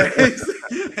 Nossa,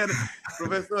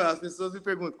 Professor, as pessoas me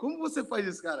perguntam, como você faz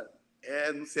isso, cara?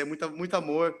 Não sei, muito amor.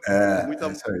 Muito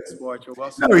amor no esporte. Eu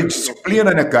gosto e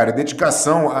disciplina, né, cara?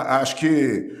 Dedicação. Acho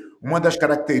que uma das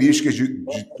características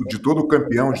de todo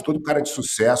campeão, de todo cara de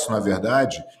sucesso, na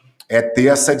verdade, é ter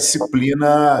essa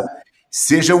disciplina,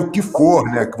 seja o que for,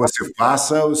 né, que você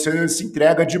faça, você se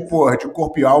entrega de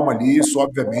corpo e alma ali, isso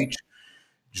obviamente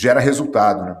gera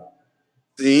resultado, né?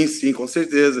 Sim, com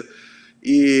certeza.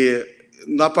 E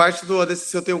na parte do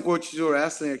ADCC eu tenho um coach de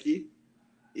wrestling aqui,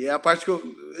 e é a parte que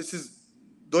esses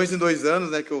 2 em 2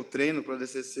 anos, né, que eu treino para o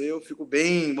ADCC, eu fico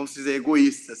bem, vamos dizer,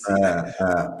 egoísta, assim, né?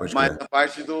 Mas a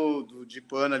parte de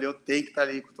pano ali, eu tenho que estar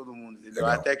ali com todo mundo, entendeu?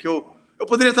 Até que eu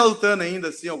poderia estar lutando ainda,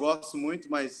 assim, eu gosto muito,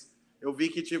 mas eu vi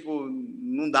que, tipo,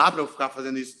 não dá para eu ficar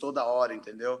fazendo isso toda hora,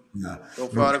 entendeu? Então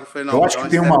foi a hora que eu falei, não. Eu acho que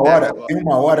tem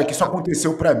uma hora que isso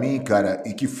aconteceu para mim, cara,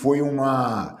 e que foi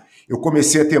eu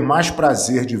comecei a ter mais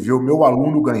prazer de ver o meu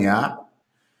aluno ganhar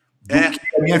do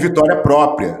que a minha vitória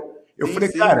própria. Eu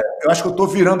falei, cara, eu acho que eu estou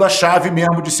virando a chave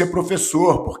mesmo de ser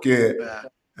professor, porque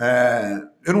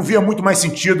eu não via muito mais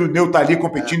sentido eu estar ali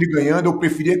competindo e ganhando, eu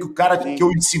preferia que o cara que eu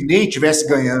ensinei estivesse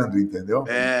ganhando, entendeu?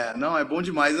 Não, é bom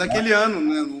demais. Naquele ano,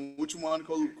 né, no último ano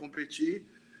que eu competi,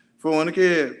 foi um ano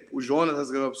que o Jonas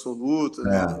ganhou absoluto,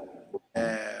 né?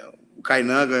 O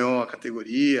Kainan ganhou a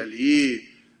categoria ali,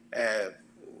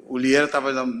 o Lieira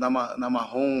estava na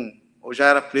marrom, ou já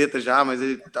era preta já, mas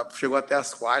ele chegou até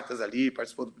as quartas ali,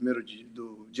 participou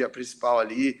do dia principal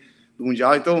ali, do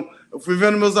Mundial. Então, eu fui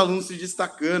vendo meus alunos se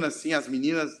destacando, assim, as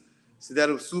meninas se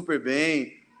deram super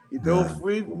bem. Então, eu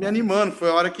fui me animando. Foi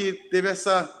a hora que teve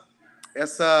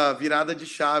essa virada de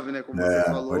chave, né, como você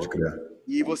falou. Pode crer.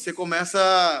 E você começa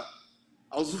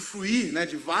a usufruir, né,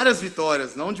 de várias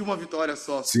vitórias, não de uma vitória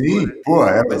só. Sim,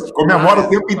 comemora o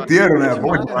tempo inteiro, né?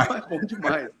 Bom demais. É bom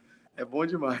demais. É bom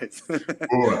demais.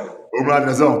 Boa. Vamos lá,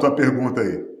 Andrezão, tua pergunta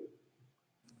aí.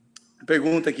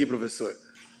 Pergunta aqui, professor.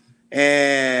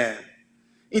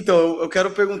 Então, eu quero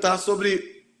perguntar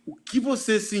sobre o que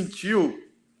você sentiu.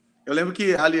 Eu lembro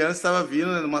que a Aliança estava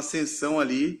vindo, né, numa ascensão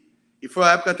ali, e foi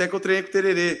a época até que eu treinei com o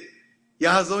Tererê. E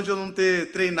a razão de eu não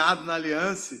ter treinado na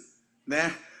Aliança,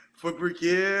 né, foi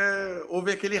porque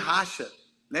houve aquele racha.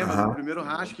 Lembra? O primeiro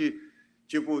racha que,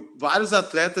 tipo, vários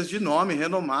atletas de nome,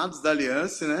 renomados da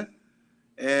Aliança, né?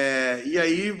 E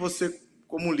aí você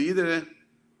como líder, né,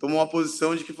 tomou uma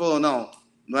posição de que falou, não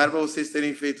era para vocês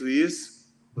terem feito isso,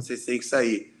 vocês têm que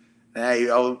sair. E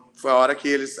foi a hora que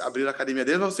eles abriram a academia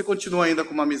deles, mas você continua ainda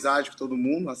com uma amizade com todo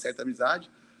mundo, uma certa amizade.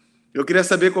 Eu queria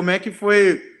saber como é que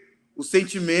foi o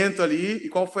sentimento ali e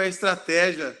qual foi a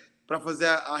estratégia para fazer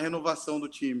a renovação do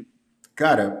time.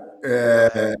 Cara,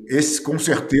 esse com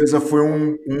certeza foi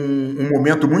um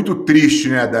momento muito triste,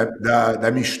 né,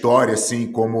 da minha história,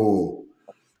 assim, como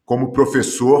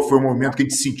professor. Foi um momento que a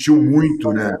gente sentiu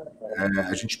muito, né?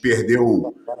 A gente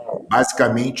perdeu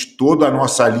basicamente toda a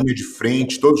nossa linha de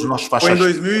frente, todos os nossos faixas.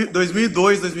 Foi em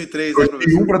 2002, 2003,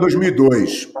 2001 para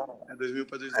 2002. 2001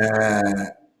 para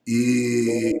 2002.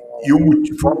 E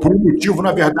por um motivo,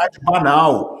 na verdade,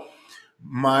 banal,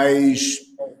 mas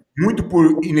muito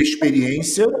por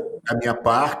inexperiência da minha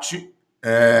parte,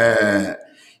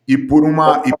 e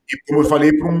como eu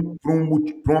falei, por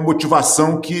uma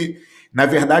motivação que, na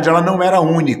verdade, ela não era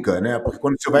única, né? Porque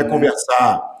quando você vai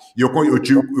conversar, e eu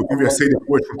conversei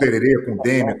depois com o Tererê, com o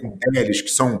Demian, com o Teles, que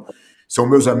são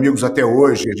meus amigos até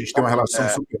hoje, a gente tem uma relação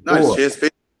super boa. Não, te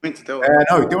respeito muito até hoje.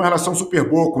 Eu tenho uma relação super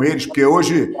boa com eles, porque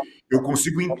hoje eu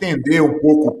consigo entender um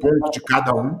pouco o ponto de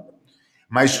cada um,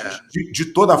 mas de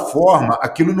toda forma,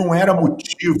 aquilo não era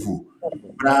motivo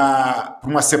para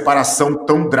uma separação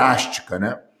tão drástica,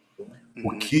 né?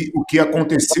 O que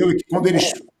aconteceu é que quando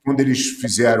eles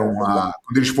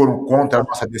foram contra a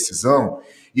nossa decisão,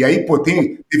 e aí,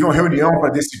 teve uma reunião para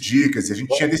decidir, quer dizer, a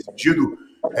gente tinha decidido,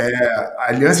 a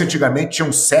Aliança antigamente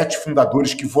tinham 7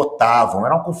 fundadores que votavam,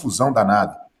 era uma confusão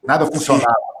danada, nada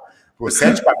funcionava.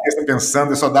 7 cabeças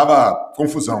pensando, só dava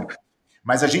confusão.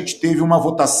 Mas a gente teve uma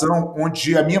votação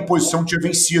onde a minha posição tinha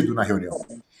vencido na reunião.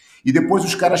 E depois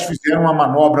os caras fizeram uma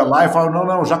manobra lá e falaram,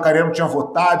 não, o Jacaré não tinha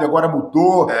votado, e agora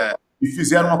mudou. E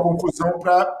fizeram uma confusão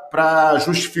para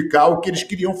justificar o que eles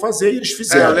queriam fazer, e eles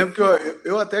fizeram. Eu lembro que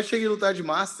eu até cheguei a lutar de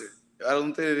Master. Eu era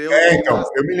no Tererê. Então,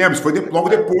 eu me lembro, isso foi logo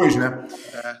depois, né?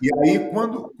 E aí,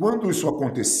 quando isso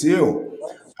aconteceu,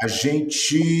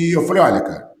 eu falei, olha,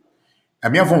 cara, a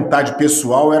minha vontade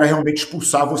pessoal era realmente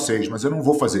expulsar vocês, mas eu não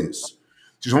vou fazer isso.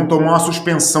 Vocês vão tomar uma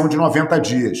suspensão de 90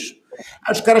 dias.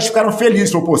 Aí os caras ficaram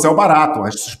felizes, falaram, saiu barato,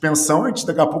 a suspensão, a gente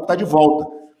daqui a pouco tá de volta.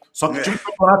 Só que tinha um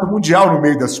campeonato mundial no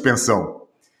meio da suspensão.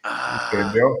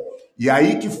 Entendeu? E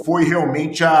aí que foi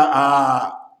realmente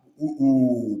a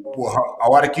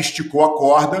hora que esticou a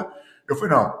corda. Eu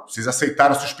falei, não, vocês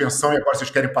aceitaram a suspensão e agora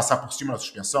vocês querem passar por cima da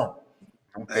suspensão?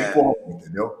 Não tem como,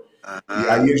 entendeu? E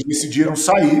aí eles decidiram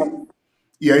sair.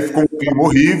 E aí ficou um clima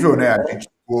horrível, né? A gente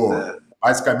ficou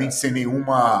basicamente sem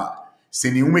nenhuma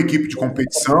equipe de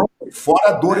competição, fora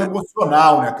a dor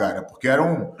emocional, né, cara? Porque era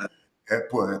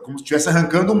como se estivesse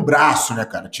arrancando um braço, né,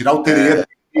 cara? Tirar o Tererê,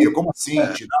 como assim?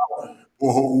 Tirar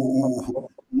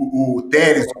o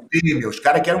Teles, o Demian, os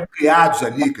caras que eram criados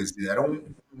ali, quer dizer,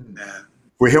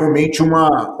 foi realmente um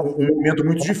momento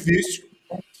muito difícil.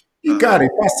 E, cara,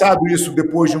 passado isso,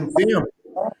 depois de um tempo,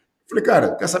 falei,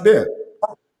 cara, quer saber?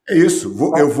 É isso,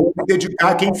 eu vou me dedicar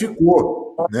a quem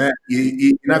ficou, né?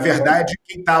 E na verdade,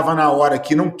 quem estava na hora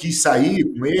que não quis sair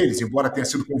com eles, embora tenha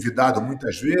sido convidado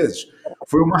muitas vezes,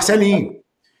 foi o Marcelinho.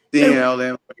 Sim, eu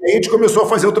lembro. E aí a gente começou a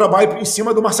fazer o trabalho em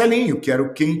cima do Marcelinho, que era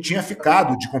quem tinha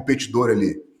ficado de competidor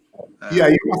ali. E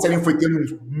aí o Marcelinho foi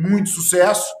tendo muito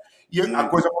sucesso e a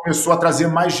coisa começou a trazer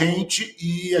mais gente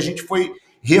e a gente foi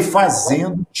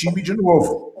refazendo o time de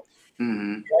novo.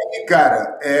 E aí,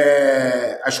 cara,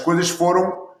 as coisas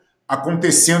foram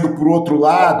acontecendo por outro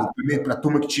lado, também para a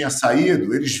turma que tinha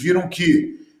saído, eles viram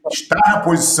que estar na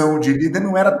posição de líder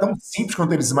não era tão simples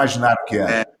quanto eles imaginaram que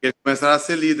era. Eles começaram a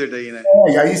ser líder daí, né?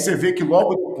 E aí você vê que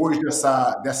logo depois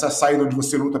dessa saída onde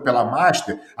você luta pela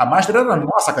Master, a Master era a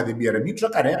nossa academia, era minha do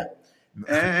Jacaré.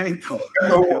 Então.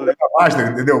 A Master,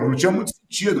 entendeu? Não tinha muito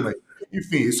sentido, mas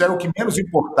enfim, isso era o que menos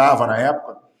importava na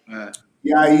época.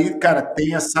 E aí, cara,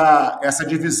 tem essa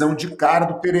divisão de cara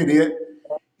do Tererê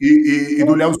e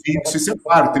do Leozinho que se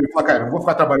separam. O Tererê fala, cara, não vou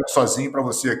ficar trabalhando sozinho para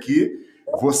você aqui,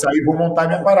 vou sair, vou montar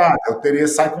minha parada. O Tererê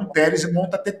sai com o Teles e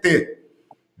monta a TT.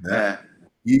 Né?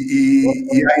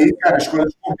 E aí, cara, as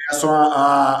coisas começam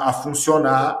a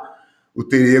funcionar. O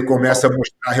Tererê começa a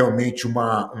mostrar realmente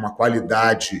uma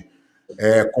qualidade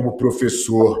como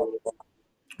professor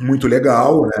muito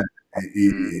legal, né?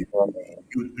 E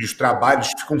os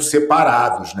trabalhos ficam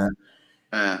separados, né?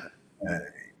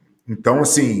 Então,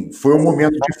 assim, foi um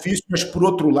momento difícil, mas por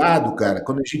outro lado, cara,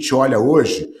 quando a gente olha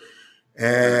hoje,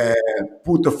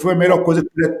 foi a melhor coisa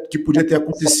que podia ter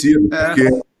acontecido,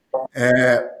 porque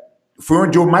foi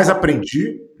onde eu mais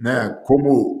aprendi, né?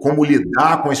 Como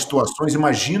lidar com as situações.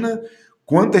 Imagina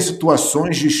quantas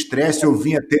situações de estresse eu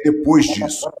vim a ter depois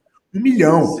disso. 1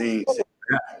 milhão. Sim.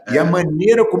 E a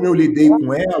maneira como eu lidei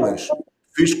com elas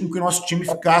fez com que o nosso time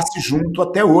ficasse junto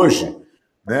até hoje,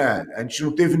 né? A gente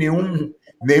não teve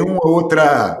nenhuma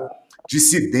outra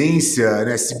dissidência,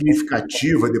 né,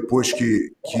 significativa depois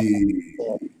que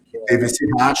teve esse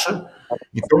racha.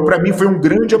 Então, para mim, foi um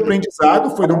grande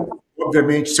aprendizado.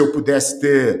 Obviamente, se eu pudesse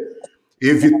ter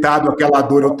evitado aquela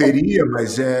dor, eu teria,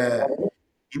 mas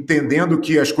entendendo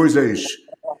que as coisas,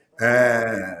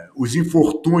 os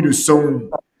infortúnios são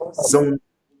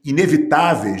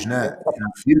inevitáveis, né, na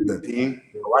vida. Sim.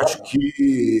 Eu acho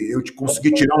que eu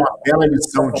consegui tirar uma bela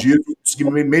lição disso, consegui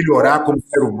me melhorar como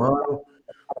ser humano,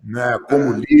 né,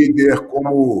 como líder,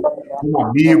 como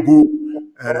amigo.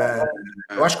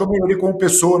 Eu acho que eu melhorei como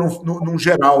pessoa num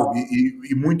geral,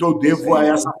 e muito eu devo a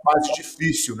essa fase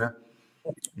difícil, né?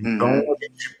 Então, a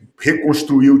gente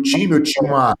reconstruiu o time.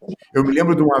 Eu me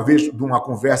lembro de uma vez, de uma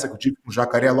conversa que eu tive com o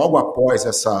Jacaré logo após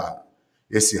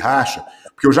esse racha,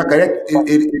 porque o Jacaré,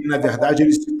 ele, na verdade,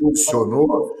 ele se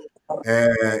posicionou,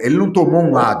 ele não tomou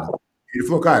um lado. Ele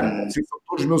falou, cara, vocês são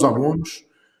todos meus alunos,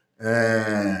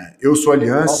 eu sou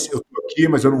Aliança, eu estou aqui,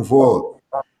 mas eu não vou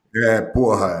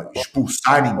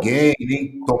expulsar ninguém,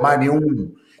 nem tomar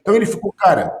nenhum. Então ele ficou,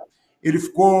 cara,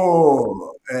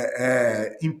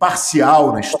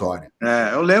 imparcial na história.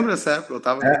 Eu lembro dessa época, eu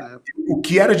estava ali na época. O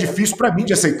que era difícil para mim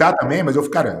de aceitar também, mas eu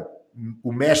falei, cara,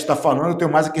 o mestre está falando, eu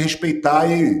tenho mais a que respeitar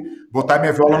e botar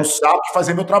minha viola no saco e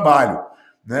fazer meu trabalho.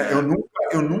 Né?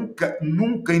 Eu nunca,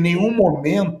 em nenhum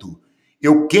momento,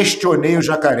 eu questionei o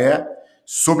Jacaré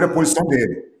sobre a posição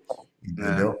dele.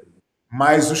 Entendeu?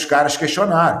 Mas os caras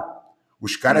questionaram.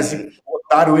 Os caras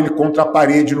botaram ele contra a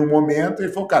parede no momento e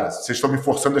ele falou, cara, vocês estão me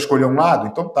forçando a escolher um lado?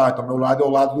 Então tá, então meu lado é o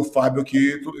lado do Fábio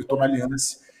aqui, eu estou na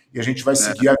Aliança e a gente vai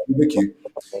seguir a vida aqui.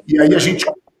 E aí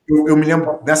eu me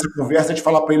lembro dessa conversa de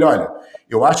falar para ele, olha,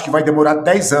 eu acho que vai demorar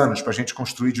 10 anos para a gente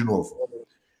construir de novo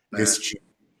esse time.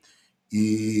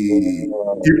 E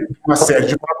uma série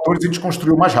de fatores a gente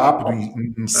construiu mais rápido,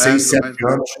 em 6, 7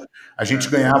 anos a gente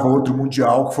ganhava outro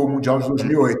Mundial, que foi o Mundial de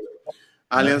 2008.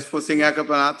 A Aliança fosse ganhar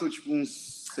campeonato, tipo,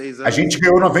 uns 6 anos. A gente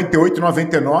ganhou 98 e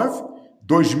 99,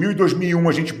 2000 e 2001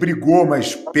 a gente brigou,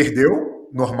 mas perdeu,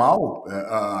 normal.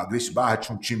 A Gracie Barra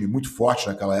tinha um time muito forte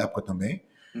naquela época também.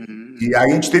 E aí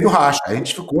a gente teve o racha, a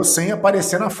gente ficou sem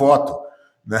aparecer na foto,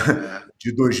 né?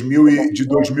 De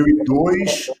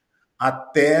 2002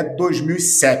 até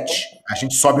 2007. A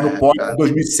gente sobe no pódio em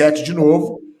 2007 de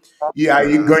novo, e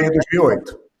aí ganha em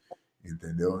 2008.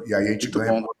 Entendeu? E aí a gente muito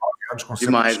ganha bom. por 9 anos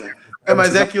consecutivos. Demais, né?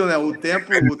 Mas é aquilo, né? O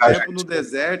tempo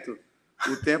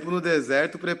no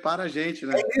deserto, prepara a gente,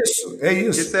 né? É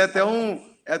isso. Isso é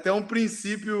até um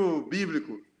princípio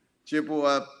bíblico. Tipo,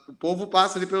 o povo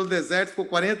passa ali pelo deserto, ficou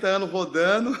 40 anos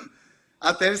rodando,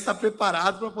 até ele estar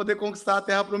preparado para poder conquistar a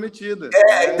Terra Prometida.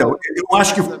 Então, eu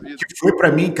acho que foi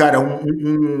para mim, cara,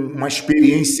 uma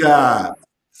experiência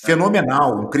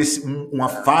fenomenal, uma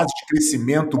fase de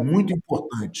crescimento muito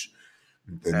importante,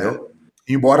 entendeu?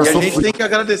 Embora a gente tem que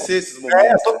agradecer esses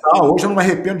momentos. Total. Hoje eu não me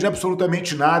arrependo de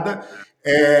absolutamente nada.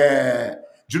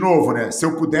 De novo, né? Se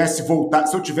eu pudesse voltar,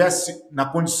 se eu tivesse na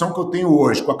condição que eu tenho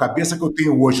hoje, com a cabeça que eu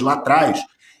tenho hoje lá atrás,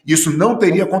 isso não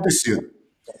teria acontecido.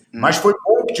 Mas foi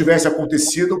bom que tivesse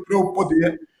acontecido para eu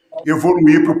poder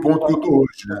evoluir para o ponto que eu estou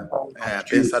hoje, né?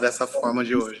 Pensar dessa forma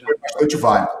de hoje. Foi bastante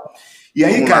válido. E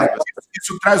aí, cara,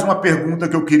 isso traz uma pergunta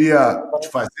que eu queria te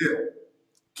fazer,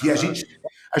 que a gente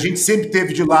sempre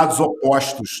teve de lados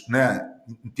opostos, né?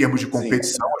 Em termos de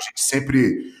competição, a gente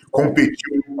sempre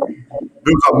competiu,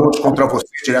 meus alunos contra você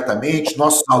diretamente,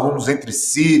 nossos alunos entre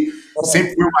si,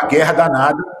 sempre foi uma guerra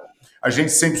danada. A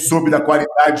gente sempre soube da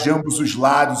qualidade de ambos os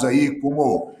lados aí,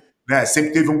 como, né,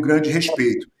 sempre teve um grande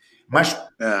respeito. Mas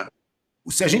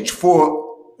se a gente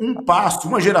for um passo,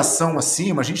 uma geração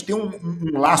acima, a gente tem um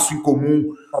laço em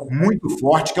comum muito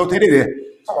forte, que é o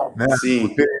tererê. Né? Sim.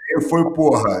 O tererê foi,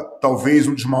 talvez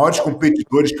um dos maiores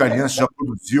competidores que a Aliança já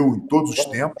produziu em todos os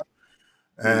tempos.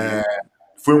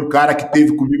 Foi um cara que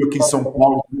teve comigo aqui em São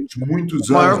Paulo durante muitos anos.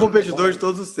 O maior competidor de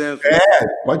todos os tempos.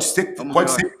 Pode ser que tenha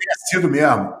sido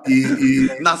mesmo.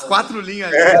 Nas 4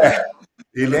 linhas.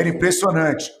 Ele era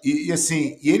impressionante. E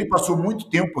ele passou muito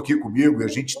tempo aqui comigo, e a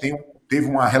gente teve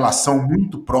uma relação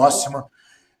muito próxima.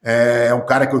 É um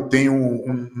cara que eu tenho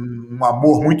um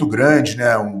amor muito grande,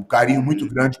 né? Um carinho muito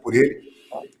grande por ele.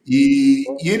 E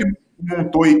ele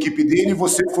montou a equipe dele e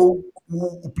você foi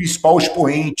o principal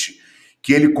expoente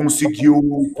que ele conseguiu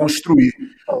construir.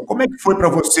 Como é que foi para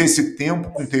você esse tempo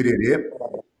com o tererê?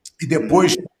 E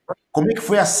depois, como é que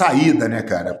foi a saída, né,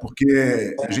 cara?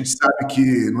 Porque a gente sabe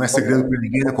que não é segredo para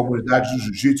ninguém na comunidade do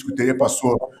jiu-jitsu que o tererê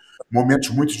passou momentos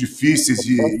muito difíceis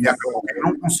e acabou que ele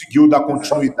não conseguiu dar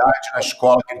continuidade na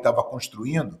escola que ele estava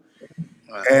construindo.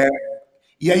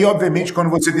 E aí, obviamente, quando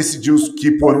você decidiu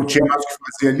que, pô, não tinha mais o que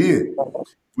fazer ali,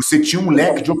 você tinha um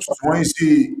leque de opções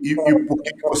e por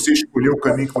que você escolheu o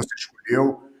caminho que você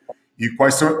escolheu e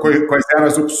quais eram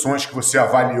as opções que você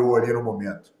avaliou ali no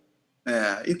momento?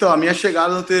 Então, a minha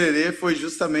chegada no Tererê foi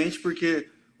justamente porque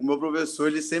o meu professor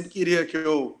ele sempre queria que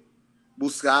eu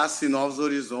buscasse novos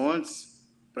horizontes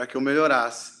para que eu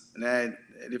melhorasse, né?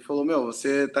 Ele falou, meu,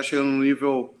 você tá chegando no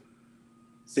nível,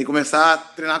 você tem que começar a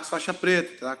treinar com faixa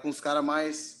preta, treinar com os caras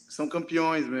mais que são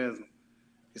campeões mesmo.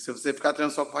 E se você ficar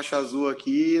treinando só com faixa azul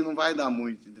aqui, não vai dar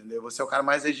muito, entendeu? Você é o cara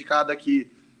mais dedicado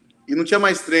aqui. E não tinha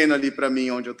mais treino ali para mim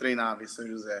onde eu treinava em São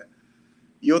José.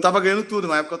 E eu tava ganhando tudo,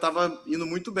 na época eu tava indo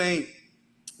muito bem.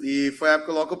 E foi a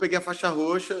época logo que eu peguei a faixa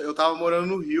roxa. Eu tava morando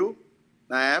no Rio,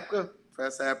 na época. Foi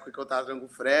essa época que eu tava treinando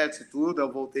com fretes e tudo.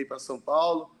 Eu voltei para São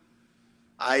Paulo.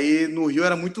 Aí no Rio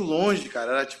era muito longe,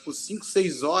 cara. Era tipo 5,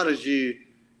 6 horas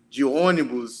de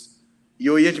ônibus. E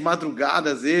eu ia de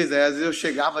madrugada às vezes. Aí às vezes eu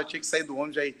chegava, tinha que sair do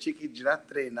ônibus, aí tinha que ir direto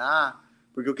treinar.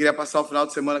 Porque eu queria passar o final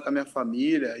de semana com a minha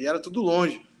família. E era tudo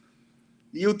longe.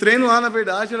 E o treino lá, na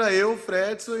verdade, era eu, o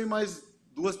Fredson e mais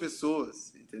 2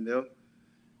 pessoas, entendeu?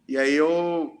 E aí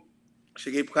eu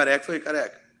cheguei pro Careca e falei,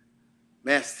 Careca,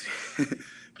 mestre,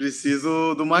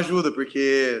 preciso de uma ajuda,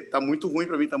 porque tá muito ruim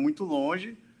para mim, tá muito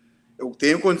longe. Eu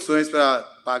tenho condições para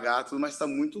pagar tudo, mas tá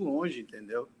muito longe,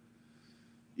 entendeu?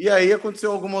 E aí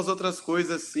aconteceu algumas outras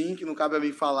coisas assim, que não cabe a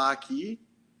mim falar aqui.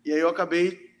 E aí eu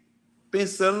acabei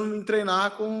pensando em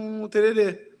treinar com o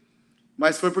Tererê.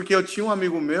 Mas foi porque eu tinha um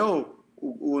amigo meu,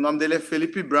 o nome dele é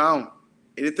Felipe Brown.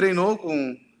 Ele treinou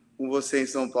com você em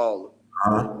São Paulo.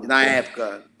 E na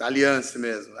época, da Aliança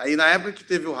mesmo. Aí na época que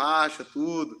teve o racha,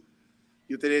 tudo,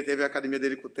 e o Tererê teve a academia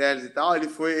dele com o Teles e tal,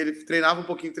 ele treinava um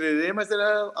pouquinho Tererê, mas ele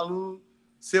era aluno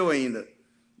seu ainda.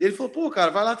 E ele falou, pô,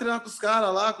 cara, vai lá treinar com os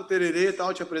caras lá, com o Tererê e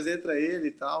tal, te apresenta ele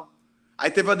e tal. Aí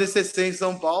teve a DCC em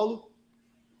São Paulo,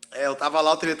 eu tava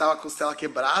lá, o Tererê tava com a costela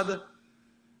quebrada.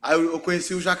 Aí eu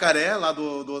conheci o Jacaré, lá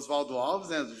do Oswaldo Alves,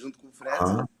 né, junto com o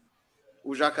Fredson.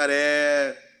 O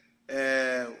Jacaré,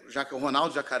 o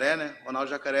Ronaldo Jacaré, né? Ronaldo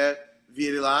Jacaré, vi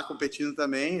ele lá competindo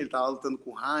também. Ele tava lutando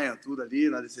com o Ryan, tudo ali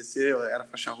na DCC, era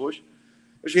faixa roxa.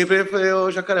 Eu cheguei pra ele e falei, ô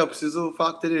Jacaré, eu preciso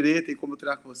falar com o Tererê, tem como eu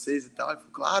treinar com vocês e tal. Ele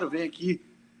falou, claro, vem aqui.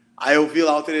 Aí eu vi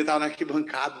lá, o Tererê tava na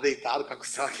arquibancada, deitado, com a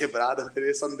costela quebrada. O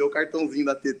Tererê só me deu o cartãozinho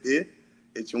da TT,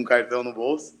 ele tinha um cartão no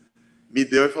bolso. Me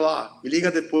deu e falou, me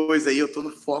liga depois aí, eu tô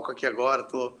no foco aqui agora,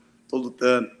 tô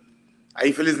lutando. Aí,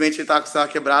 infelizmente, ele tava com a costela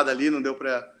quebrada ali, não deu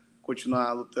pra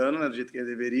continuar lutando, né, do jeito que ele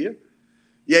deveria.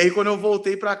 E aí, quando eu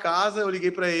voltei para casa, eu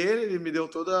liguei para ele me deu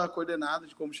toda a coordenada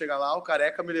de como chegar lá. O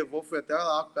Careca me levou, fui até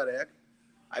lá com o Careca.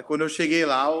 Aí, quando eu cheguei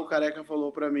lá, o Careca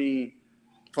falou para mim,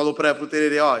 falou pro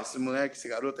Tererê, esse moleque, esse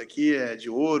garoto aqui é de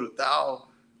ouro e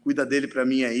tal, cuida dele para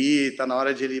mim aí, tá na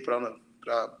hora de ele ir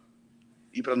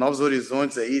para novos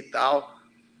horizontes aí e tal.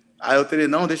 Aí o Tererê,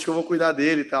 não, deixa que eu vou cuidar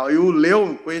dele e tal. E o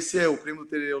Leo, conhecia o primo do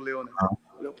Tererê, o Leo, né?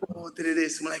 O Leo, pô, Tererê,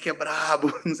 esse moleque é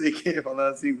brabo, não sei o que,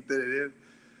 falando assim com o Tererê. Aí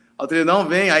o Tererê, não,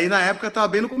 vem. Aí na época tava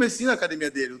bem no comecinho da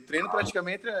academia dele. O treino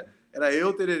praticamente era eu,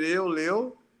 o Tererê, o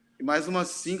Leo e mais umas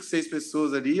 5, 6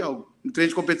 pessoas ali. No treino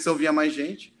de competição vinha mais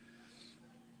gente.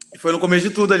 E foi no começo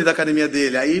de tudo ali da academia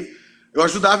dele. Aí eu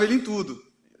ajudava ele em tudo,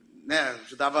 né?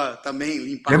 Ajudava também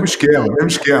limpar. Mesmo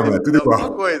esquema, tudo igual.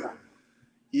 Mesma coisa.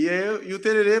 E o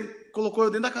Tererê colocou eu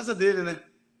dentro da casa dele, né?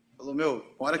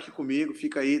 Falou, mora aqui comigo,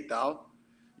 fica aí e tal.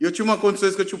 E eu tinha uma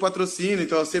condições que eu tinha um patrocínio,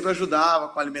 então eu sempre ajudava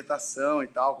com a alimentação e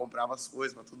tal, comprava as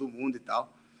coisas para todo mundo e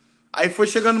tal. Aí foi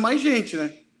chegando mais gente,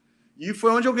 né? E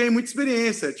foi onde eu ganhei muita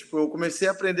experiência. Tipo, eu comecei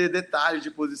a aprender detalhes de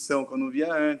posição que eu não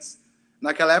via antes.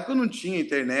 Naquela época não tinha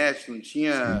internet, não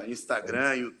tinha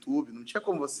Instagram, YouTube, não tinha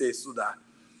como você estudar.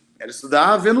 Era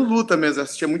estudar vendo luta mesmo. Eu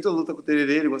assistia muita luta com o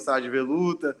Tererê, ele gostava de ver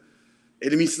luta.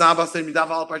 Ele me ensinava bastante, me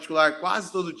dava aula particular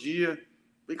quase todo dia.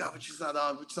 Falei, vou te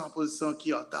ensinar uma posição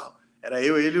aqui, tal. Era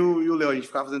eu, ele e o Léo. A gente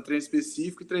ficava fazendo treino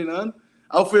específico e treinando.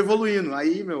 Aí eu fui evoluindo.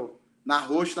 Aí, na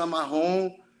roxa, na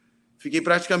marrom, fiquei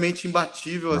praticamente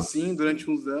imbatível, assim, durante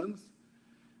uns anos.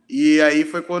 E aí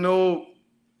foi quando eu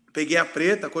peguei a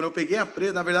preta. Quando eu peguei a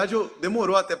preta, na verdade,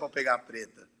 demorou até para pegar a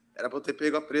preta. Era para eu ter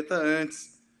pego a preta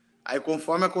antes. Aí,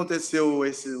 conforme aconteceu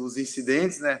os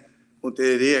incidentes, né, com o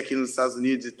Tererê aqui nos Estados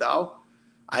Unidos e tal,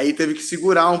 aí teve que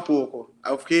segurar um pouco.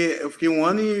 Aí eu fiquei 1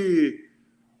 ano e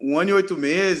 8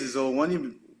 meses, ou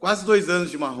quase 2 anos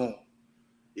de marrom.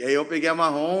 E aí eu peguei a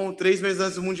marrom 3 meses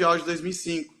antes do Mundial de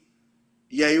 2005.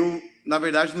 E aí, na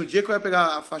verdade, no dia que eu ia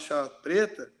pegar a faixa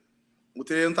preta, o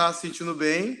Tererê não estava se sentindo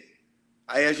bem.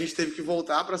 Aí a gente teve que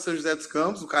voltar para São José dos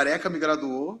Campos. O Careca me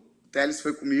graduou, o Teles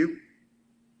foi comigo.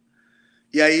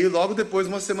 E aí, logo depois,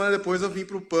 uma semana depois, eu vim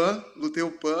pro PAN, lutei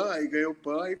o PAN, aí ganhei o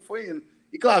PAN e foi indo.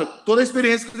 E claro, toda a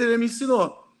experiência que o TDD me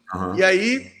ensinou. E Aham.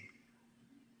 aí,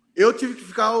 eu tive que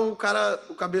ficar o cara,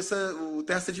 o cabeça, o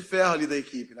testa de ferro ali da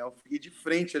equipe, né? Eu fiquei de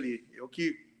frente ali. Eu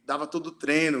que dava todo o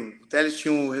treino. O Teles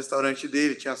tinha um restaurante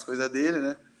dele, tinha as coisas dele,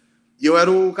 né? E eu era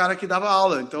o cara que dava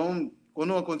aula. Então,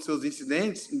 quando aconteceu os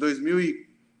incidentes,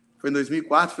 foi em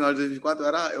 2004, final de 2004,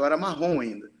 eu era marrom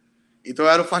ainda. Então,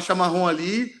 eu era o faixa marrom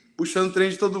ali, puxando o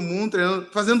treino de todo mundo, treinando,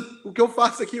 fazendo o que eu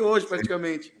faço aqui hoje,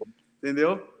 praticamente.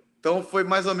 Entendeu? Então, foi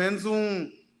mais ou menos um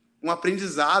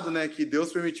aprendizado, né, que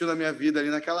Deus permitiu na minha vida ali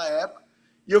naquela época.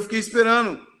 E eu fiquei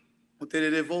esperando o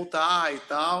Tererê voltar e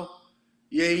tal.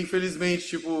 E aí, infelizmente,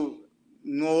 tipo,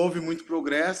 não houve muito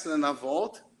progresso, né, na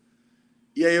volta.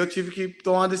 E aí eu tive que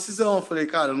tomar uma decisão. Eu falei,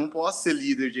 cara, eu não posso ser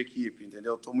líder de equipe,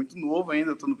 entendeu? Eu tô muito novo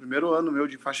ainda, eu tô no primeiro ano meu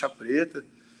de faixa preta.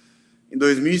 Em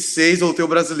 2006, eu lutei o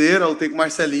brasileiro, eu lutei com o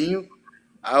Marcelinho.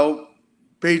 Aí eu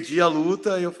perdi a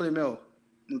luta e eu falei, meu,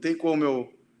 não tem como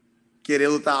eu querer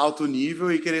lutar alto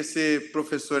nível e querer ser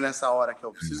professor nessa hora que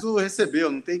eu preciso receber,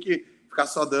 eu não tenho que ficar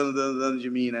só dando de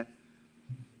mim, né?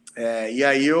 E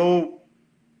aí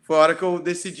foi a hora que eu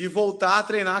decidi voltar a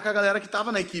treinar com a galera que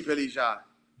tava na equipe ali já,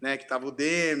 né? Que tava o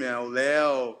Demian, o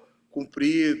Léo,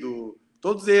 Cumprido,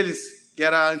 todos eles, que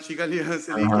era a antiga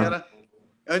aliança ali, que Aham. era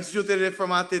antes de eu ter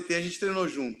formado a TT, a gente treinou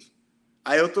junto.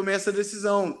 Aí eu tomei essa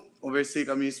decisão, conversei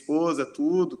com a minha esposa,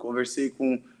 tudo, conversei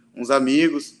com uns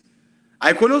amigos.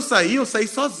 Aí quando eu saí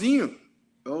sozinho.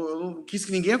 Eu não quis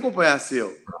que ninguém acompanhasse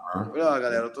eu. Falei, ó,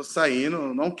 galera, eu tô saindo,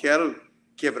 eu não quero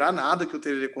quebrar nada que o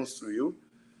Tererê construiu.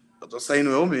 Eu tô saindo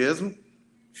eu mesmo.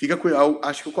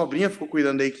 Acho que o Cobrinha ficou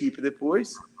cuidando da equipe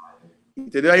depois.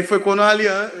 Entendeu? Aí foi quando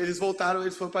eles voltaram,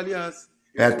 eles foram pra Aliança.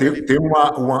 Eu fiquei ali. Tem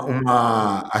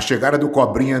a chegada do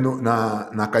Cobrinha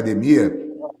na academia.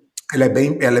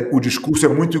 O discurso é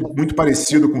muito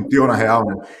parecido com o teu, na real,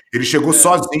 né? Ele chegou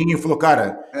sozinho e falou,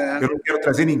 cara, eu É, não quero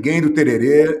trazer ninguém do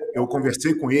Tererê. Eu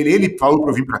conversei com ele falou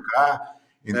para eu vir para cá,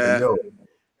 é, entendeu?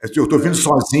 Eu estou vindo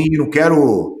sozinho, não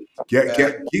quero.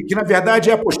 Que, na verdade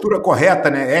é a postura correta,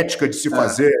 né? Ética de se é,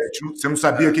 fazer. Você não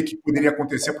sabia o que poderia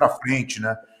acontecer para frente,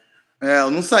 né? eu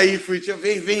não saí, fui,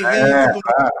 vem É, todo mundo.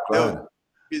 claro, Eu claro.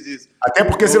 fiz isso. Até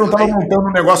porque você Eu, não estava aí, montando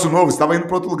um negócio novo, você estava indo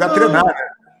para outro lugar treinar, não,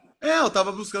 né? eu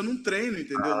tava buscando um treino,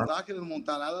 entendeu? Não tava querendo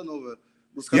montar nada novo. E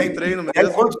Buscando aí, um treino e aí,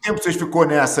 mesmo. quanto tempo vocês ficou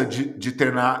nessa de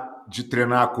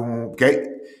treinar com. Porque aí,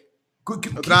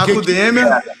 Eu treinava com o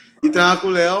Demian e treinava com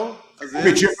o Léo, às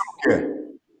competia vezes. pelo quê?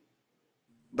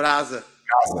 Brasa.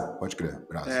 Brasa, pode crer,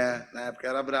 brasa. Na época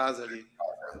era Brasa ali.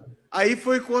 Aí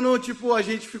foi quando, tipo, a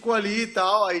gente ficou ali e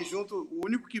tal. Aí junto, o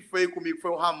único que foi comigo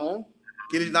foi o Ramon.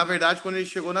 Que ele, na verdade, quando ele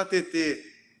chegou na TT,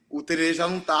 o Terê já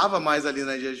não tava mais ali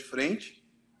na linha de frente.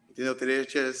 Entendeu? O Terê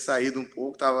tinha saído um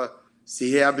pouco, tava se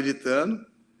reabilitando.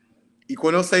 E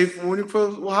quando eu saí, o único foi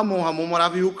o Ramon. O Ramon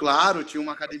morava em Rio Claro, tinha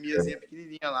uma academiazinha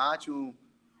pequenininha lá, tinha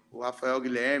o Rafael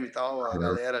Guilherme e tal, a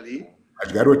galera ali. As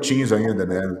garotinhos ainda,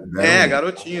 né? Eram.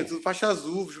 Garotinho, tudo faixa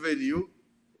azul, juvenil.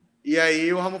 E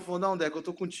aí o Ramon falou, não, Deco, eu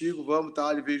tô contigo, vamos,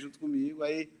 tal. Ele veio junto comigo.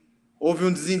 Aí houve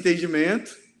um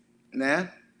desentendimento,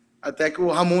 né? Até que o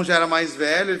Ramon já era mais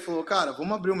velho, ele falou, cara,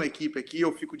 vamos abrir uma equipe aqui,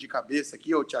 eu fico de cabeça aqui,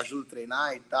 eu te ajudo a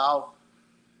treinar e tal.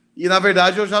 E na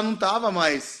verdade eu já não tava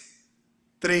mais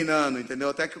treinando, entendeu?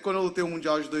 Até que quando eu lutei o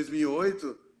Mundial de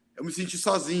 2008, eu me senti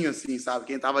sozinho, assim, sabe?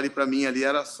 Quem tava ali pra mim ali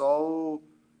era só o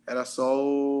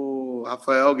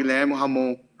Rafael, o Guilherme, o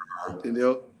Ramon,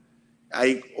 entendeu?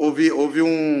 Aí houve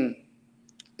um,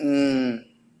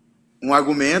 um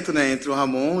argumento, né, entre o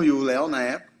Ramon e o Léo na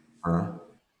época. Ah,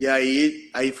 E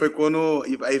aí foi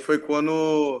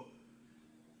quando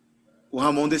o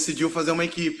Ramon decidiu fazer uma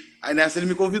equipe. Aí nessa ele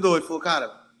me convidou, ele falou,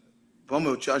 cara, vamos,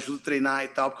 eu te ajudo a treinar e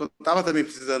tal, porque eu tava também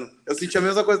precisando. Eu senti a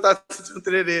mesma coisa que eu tava sentindo no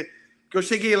treinê. Porque eu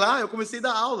cheguei lá, eu comecei a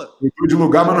dar aula. mudou de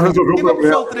lugar, mas não resolveu o Quem vai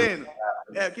puxar o problema.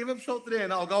 treino? Quem vai puxar o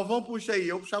treino? Ah, o Galvão puxa aí.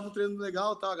 Eu puxava um treino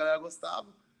legal, tal, a galera gostava.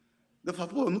 Eu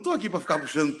falava, pô, eu não tô aqui pra ficar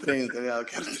puxando treino, tá ligado? Eu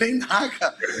quero treinar,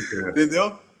 cara.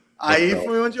 Entendeu? Aí Total.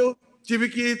 foi onde eu tive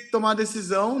que tomar a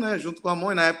decisão, né, junto com a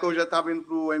mãe. Na época eu já tava indo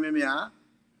pro MMA.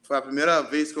 Foi a primeira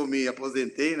vez que eu me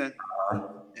aposentei, né,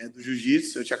 do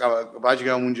jiu-jitsu. Eu tinha acabado de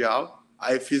ganhar o Mundial.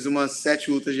 Aí fiz umas 7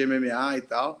 lutas de MMA e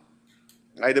tal.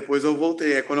 Aí depois eu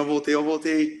voltei. Aí quando eu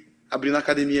voltei abrindo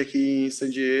academia aqui em San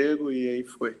Diego e aí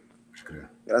foi. Pode crer.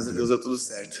 Graças a Deus deu tudo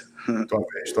certo.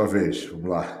 Tua vez. Vamos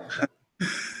lá.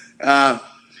 Ah,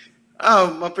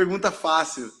 uma pergunta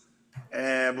fácil.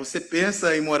 Você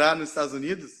pensa em morar nos Estados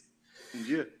Unidos um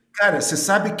dia? Cara, você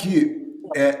sabe que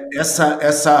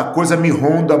essa coisa me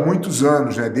ronda há muitos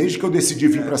anos, né? Desde que eu decidi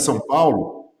vir para São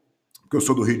Paulo, porque eu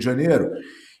sou do Rio de Janeiro,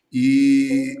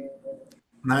 e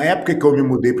na época que eu me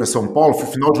mudei para São Paulo, foi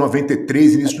final de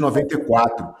 93, início de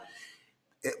 94.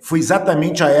 Foi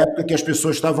exatamente a época que as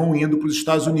pessoas estavam indo para os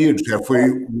Estados Unidos.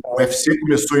 O UFC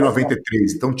começou em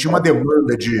 93, então tinha uma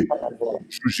demanda de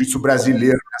jiu-jitsu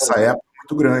brasileiro nessa época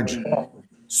muito grande.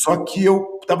 Só que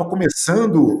eu estava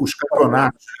começando os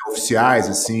campeonatos oficiais,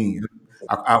 assim,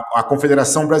 a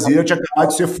Confederação Brasileira tinha acabado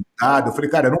de ser fundada. Eu falei,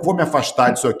 cara, eu não vou me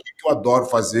afastar disso aqui, que eu adoro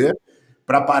fazer,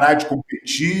 para parar de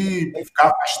competir e ficar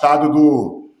afastado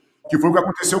do... Que foi o que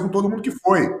aconteceu com todo mundo que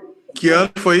foi. Que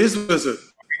ano foi isso, professor?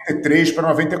 93 para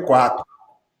 94.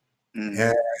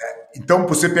 Então,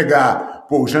 você pegar,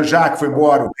 o Jean-Jacques foi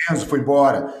embora, o Renzo foi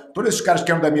embora, todos esses caras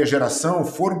que eram da minha geração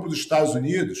foram para os Estados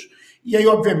Unidos, e aí,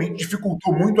 obviamente,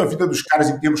 dificultou muito a vida dos caras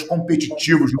em termos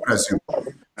competitivos no Brasil.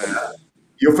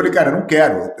 E eu falei, cara, eu não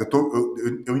quero.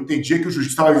 Eu entendia que o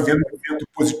jiu-jitsu estava vivendo um momento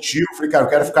positivo. Eu falei, cara, eu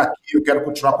quero ficar aqui, eu quero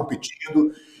continuar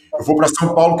competindo. Eu vou para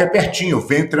São Paulo, que é pertinho. Eu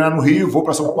venho treinar no Rio, vou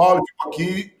para São Paulo, fico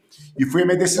aqui. E foi a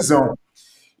minha decisão.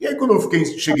 E aí, quando eu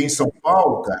cheguei em São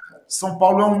Paulo, cara, São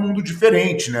Paulo é um mundo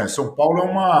diferente, né? São Paulo é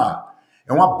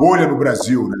uma bolha no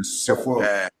Brasil, né? Se você for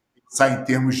pensar em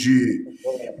termos de...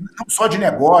 Não só de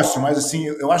negócio, mas assim,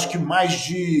 eu acho que mais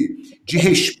de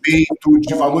respeito,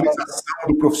 de valorização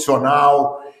do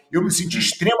profissional. Eu me senti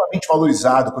extremamente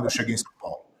valorizado quando eu cheguei em São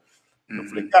Paulo. Eu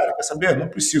falei, cara, quer saber? Eu não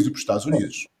preciso ir para os Estados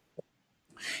Unidos.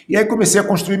 E aí comecei a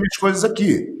construir minhas coisas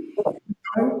aqui.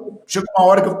 Então, chegou uma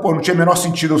hora que não tinha o menor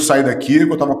sentido eu sair daqui, que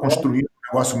eu estava construindo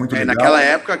um negócio muito legal. Naquela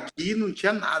época aqui não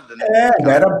tinha nada, né?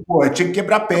 Eu tinha que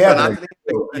quebrar pedra.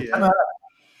 Não tinha nada.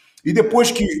 E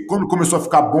depois quando começou a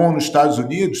ficar bom nos Estados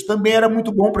Unidos, também era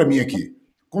muito bom para mim aqui.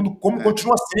 Como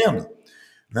continua sendo.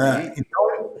 Né?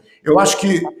 Então, eu acho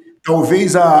que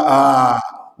talvez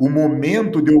o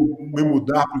momento de eu me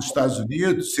mudar para os Estados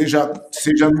Unidos seja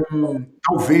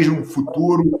talvez num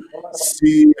futuro,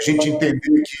 se a gente entender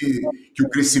que o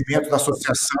crescimento da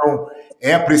associação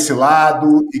é para esse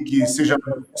lado e que seja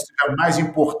mais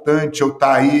importante eu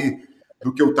estar aí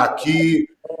do que eu estar aqui.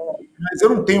 Mas eu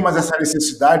não tenho mais essa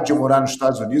necessidade de morar nos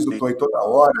Estados Unidos, eu estou aí toda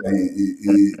hora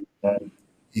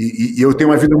e eu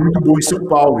tenho uma vida muito boa em São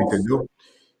Paulo, entendeu?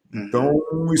 Então,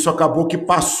 isso acabou que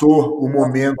passou o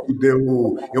momento de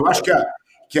eu... Eu acho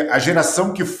que a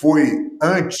geração que foi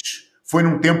antes foi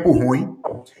num tempo ruim,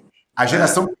 a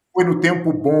geração que foi no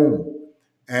tempo bom,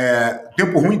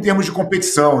 tempo ruim em termos de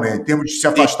competição, né? Em termos de se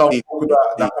afastar um pouco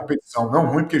da competição. Não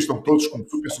ruim, porque eles estão todos com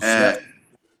super sucesso,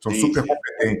 são super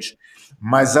competentes.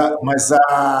 Mas a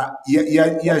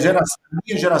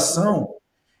minha geração,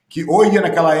 que ou ia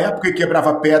naquela época e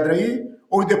quebrava pedra aí,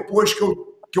 ou depois que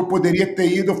eu poderia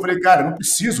ter ido, eu falei, cara, não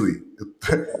preciso ir.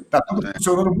 Tá tudo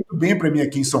funcionando muito bem para mim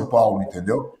aqui em São Paulo,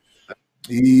 entendeu?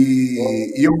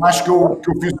 E eu acho que eu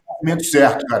fiz o movimento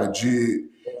certo, cara,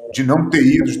 de não ter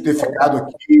ido, de ter ficado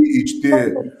aqui e de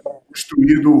ter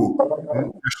construído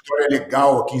uma história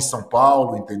legal aqui em São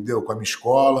Paulo, entendeu? Com a minha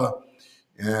escola.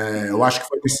 Eu acho que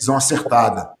foi a decisão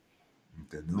acertada.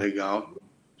 Entendeu? Legal.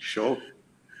 Show.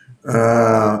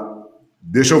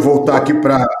 Deixa eu voltar aqui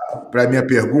para a minha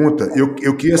pergunta.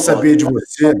 Eu queria saber de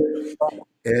você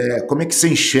como é que você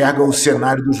enxerga o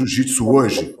cenário do jiu-jitsu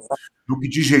hoje, no que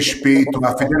diz respeito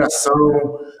à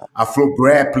federação, à Flow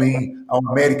Grappling, ao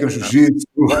American Jiu-Jitsu,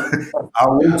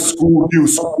 ao Old School, New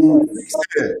School.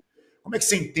 Como é que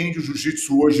você entende o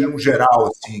jiu-jitsu hoje, no geral?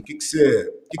 Assim? O que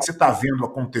você está vendo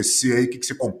acontecer aí? O que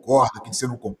você concorda? O que você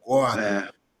não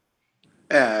concorda?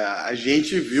 A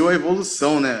gente viu a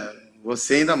evolução, né?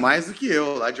 Você ainda mais do que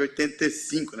eu, lá de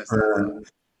 85, né?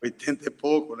 80 e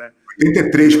pouco, né?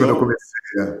 83 quando eu comecei.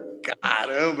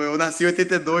 Caramba, eu nasci em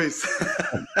 82.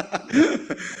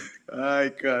 Ai,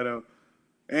 caramba.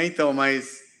 Então,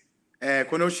 mas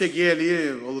quando eu cheguei ali,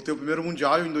 eu lutei o primeiro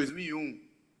Mundial em 2001.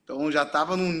 Então já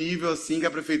estava num nível assim que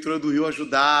a Prefeitura do Rio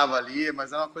ajudava ali,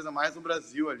 mas era uma coisa mais no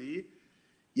Brasil ali.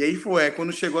 E aí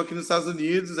quando chegou aqui nos Estados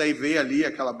Unidos, aí veio ali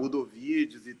aquela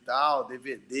Budovídeos e tal,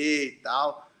 DVD e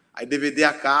tal. Aí DVD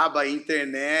acaba, aí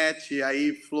internet,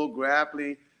 aí Flow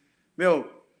Grappling. Meu,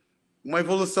 uma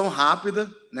evolução rápida,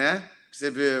 né?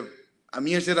 Você vê, a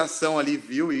minha geração ali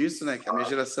viu isso, né? Que a minha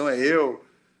geração é eu,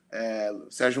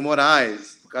 Sérgio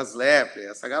Moraes, Lucas Lepre,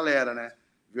 essa galera, né?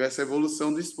 Viu essa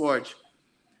evolução do esporte.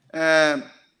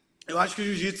 Eu acho que o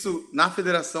jiu-jitsu na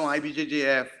federação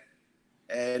IBJJF,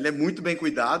 ele é muito bem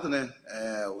cuidado, né?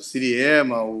 O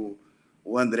Siriema,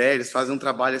 o André, eles fazem um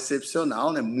trabalho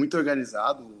excepcional, né? Muito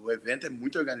organizado, o evento é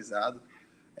muito organizado.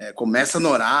 Começa no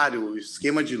horário,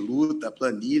 esquema de luta,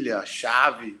 planilha,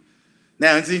 chave.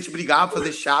 Né? Antes a gente brigava pra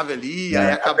fazer chave ali,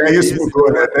 aí acabou até isso.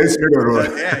 Mudou, né? Até isso melhorou.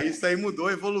 Isso aí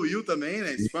mudou, evoluiu também,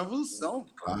 né? Isso foi uma evolução.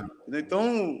 Claro.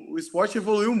 Então, o esporte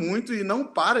evoluiu muito e não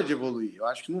para de evoluir. Eu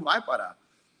acho que não vai parar.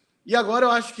 E agora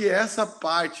eu acho que essa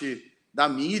parte da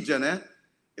mídia, né?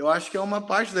 Eu acho que é uma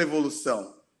parte da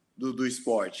evolução do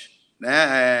esporte,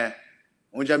 né?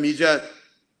 Onde a mídia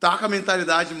tá com a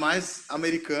mentalidade mais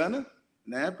americana,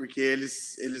 né? Porque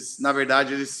eles na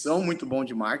verdade, eles são muito bons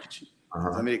de marketing. Os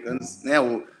Aham. americanos, né?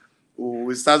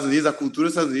 Os Estados Unidos, a cultura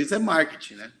dos Estados Unidos é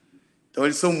marketing, né? Então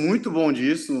eles são muito bons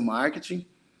disso no marketing.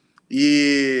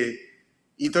 E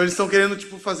então eles estão querendo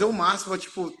tipo fazer o máximo para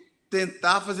tipo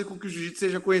tentar fazer com que o jiu-jitsu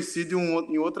seja conhecido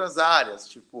em outras áreas,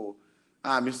 tipo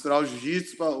misturar o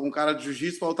jiu-jitsu, um cara de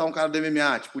jiu-jitsu para lutar um cara do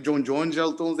MMA, tipo o John Jones já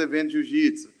lutou uns eventos de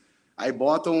jiu-jitsu. Aí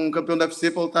bota um campeão da UFC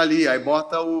para lutar ali, aí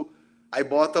bota o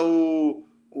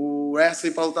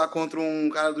wrestling para lutar contra um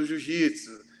cara do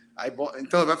jiu-jitsu.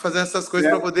 Então vai fazer essas coisas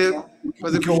para poder O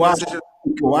fazer com que que o eu jiu-jitsu acho, seja.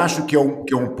 o que eu acho que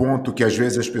é um ponto que às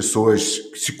vezes as pessoas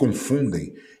se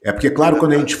confundem é porque, claro,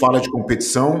 quando a gente fala de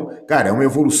competição, cara, é uma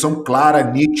evolução clara,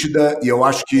 nítida, e eu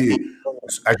acho que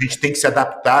a gente tem que se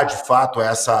adaptar de fato a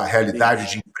essa Sim,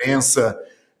 realidade de imprensa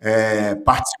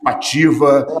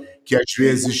participativa, que às sim.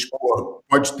 vezes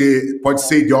pode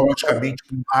ser ideologicamente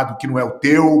para um lado que não é o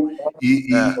teu, e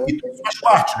tudo isso faz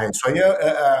parte, né? Isso aí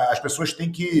as pessoas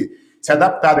têm que se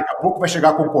adaptar. Daqui a pouco vai chegar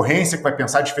a concorrência que vai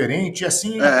pensar diferente, e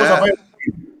assim a coisa vai.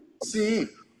 Sim.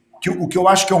 O que eu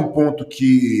acho que é um ponto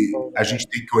que a gente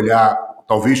tem que olhar,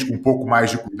 talvez com um pouco mais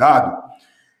de cuidado,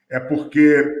 é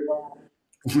porque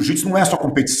o jiu-jitsu não é só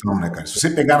competição, né, cara? Se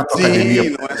você pegar na tua academia,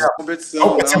 Sim, por não é só exemplo, qual o competição,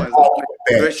 não, percentual que exatamente.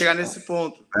 Eu ia compete? chegar nesse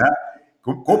ponto.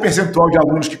 Qual o percentual de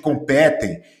alunos que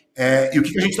competem? E o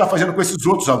que a gente está fazendo com esses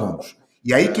outros alunos?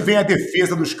 E aí que vem a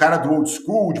defesa dos caras do old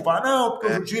school, de falar, não, porque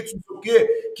o jiu-jitsu não sei o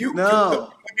quê, que eu Não,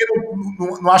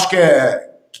 também não acho que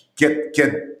é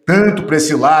tanto para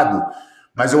esse lado,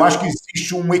 mas eu acho que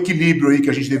existe um equilíbrio aí que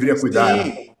a gente deveria cuidar, né?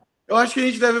 sim. Eu acho que a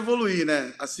gente deve evoluir,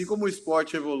 né? Assim como o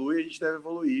esporte evolui, a gente deve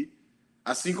evoluir.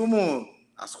 Assim como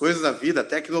as coisas da vida, a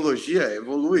tecnologia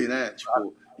evolui, né?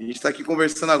 Tipo, a gente está aqui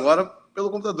conversando agora pelo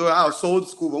computador. Eu sou old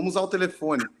school, vamos usar o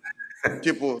telefone.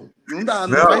 Tipo, não dá,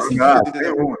 não faz Não, não, sentido,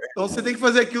 entendeu? nenhum. Então você tem que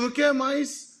fazer aquilo que é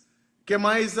mais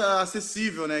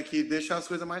acessível, né? Que deixa as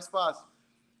coisas mais fáceis.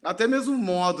 Até mesmo o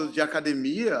modo de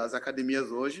academia, as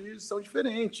academias hoje são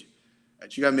diferentes.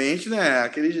 Antigamente, né,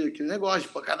 aquele negócio de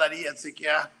pancadaria, não sei o que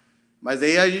é. Mas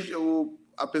aí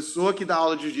a pessoa que dá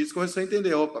aula de jiu-jitsu começou a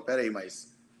entender, opa, peraí,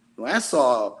 mas não é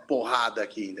só porrada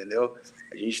aqui, entendeu?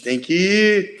 A gente tem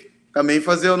que também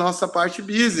fazer a nossa parte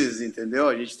business, entendeu?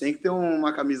 A gente tem que ter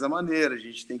uma camisa maneira, a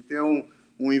gente tem que ter um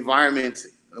environment,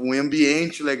 um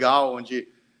ambiente legal, onde,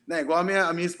 né, igual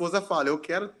a minha esposa fala, eu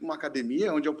quero uma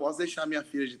academia onde eu posso deixar minha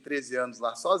filha de 13 anos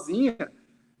lá sozinha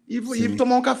e ir Sim.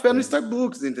 tomar um café no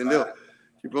Starbucks, entendeu?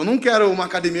 Tipo, eu não quero uma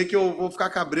academia que eu vou ficar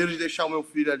cabreiro de deixar o meu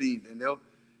filho ali, entendeu?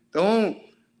 Então,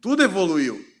 tudo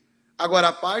evoluiu. Agora,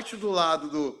 a parte do lado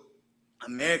do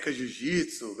América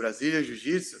Jiu-Jitsu, Brasília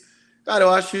Jiu-Jitsu, cara,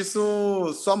 eu acho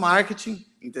isso só marketing,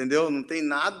 entendeu? Não tem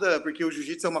nada, porque o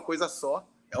Jiu-Jitsu é uma coisa só,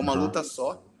 é uma luta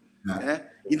só, né?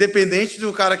 Independente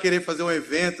do cara querer fazer um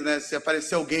evento, né? Se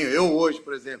aparecer alguém, eu hoje,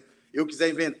 por exemplo, eu quiser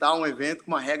inventar um evento com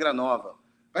uma regra nova,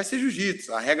 vai ser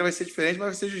Jiu-Jitsu, a regra vai ser diferente, mas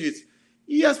vai ser Jiu-Jitsu.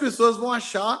 E as pessoas vão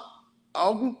achar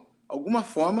alguma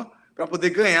forma, para poder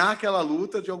ganhar aquela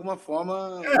luta de alguma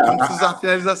forma que não precisa usar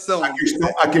finalização, vamos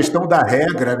dizer. A questão da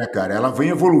regra, né, cara, ela vem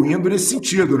evoluindo nesse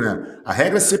sentido, né? A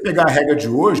regra, se você pegar a regra de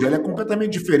hoje, ela é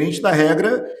completamente diferente da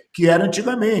regra que era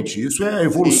antigamente. Isso é a Sim,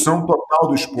 evolução total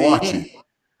do esporte. sim,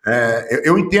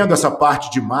 Eu entendo essa parte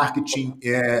de marketing.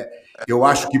 Eu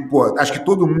acho que, pô, acho que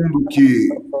todo mundo que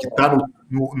está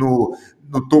no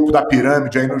topo da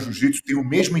pirâmide aí no jiu-jitsu tem o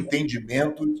mesmo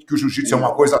entendimento de que o jiu-jitsu é sim,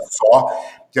 uma coisa só,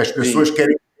 que as pessoas sim.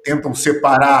 tentam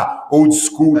separar old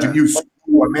school de new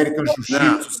school, American Não,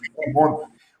 Jiu-Jitsu, sem kimono,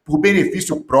 por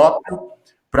benefício próprio,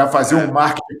 para fazer um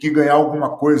marketing aqui, ganhar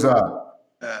alguma coisa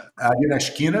ali na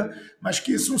esquina, mas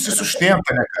que isso não se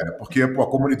sustenta, né, cara? Porque pô, a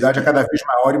comunidade é cada vez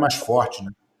maior e mais forte,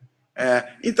 né?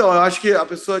 então, eu acho que a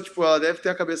pessoa, tipo, ela deve ter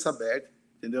a cabeça aberta,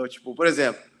 entendeu? Tipo, por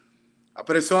exemplo,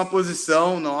 apareceu uma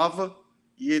posição nova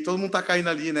e aí todo mundo tá caindo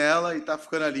ali nela e tá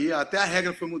ficando ali. Até a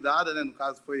regra foi mudada, né? No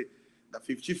caso foi da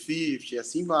 50-50 e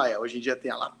assim vai. Hoje em dia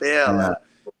tem a lapela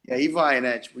e aí vai,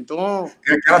 né? Tipo, então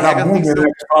Tem a aquela da regra tem que múmia, ser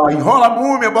né? Que fala, enrola a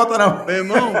múmia, bota na. Meu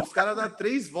irmão, os caras dão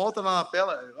 3 voltas na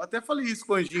lapela. Eu até falei isso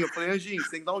com o Anjinho. Eu falei, Anjinho, você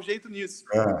tem que dar um jeito nisso.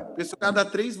 Porque se o cara dá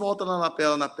 3 voltas na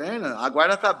lapela na perna, a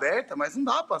guarda tá aberta, mas não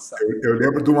dá pra passar. Eu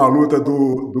lembro de uma luta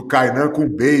do Kainan com o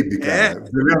Baby, É, cara.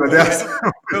 Você lembra eu dessa?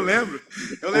 lembro, eu lembro.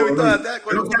 Eu lembro, Pô, então, não, até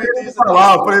quando eu eu não sei nem comentei como isso, até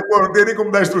falar. falei, Eu falei, pô, não tem nem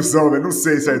como dar instrução, velho. Não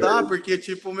sei isso não aí. dá, porque,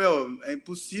 tipo, meu, é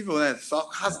impossível, né? Só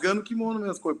rasgando o kimono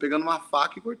mesmo, pegando uma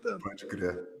faca e cortando. Pode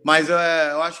crer. Mas eu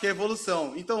acho que é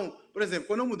evolução. Então, por exemplo,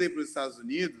 quando eu mudei para os Estados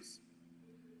Unidos,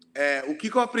 o que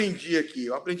eu aprendi aqui?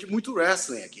 Eu aprendi muito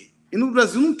wrestling aqui. E no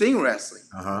Brasil não tem wrestling.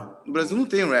 No Brasil não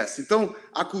tem wrestling. Então,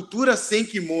 a cultura sem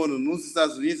kimono nos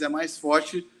Estados Unidos é mais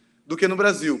forte do que no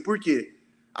Brasil. Por quê?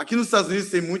 Aqui nos Estados Unidos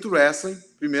tem muito wrestling,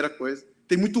 primeira coisa.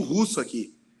 Tem muito russo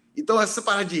aqui. Então, essa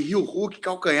parada de heel hook,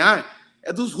 calcanhar,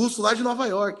 é dos russos lá de Nova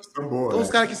York. Sambo, então, os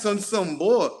caras que são de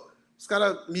sambo, os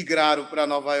caras migraram para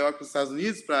Nova York, para os Estados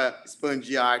Unidos, para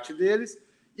expandir a arte deles.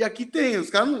 E aqui tem.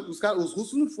 Os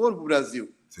russos não foram para o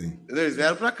Brasil. Sim. Eles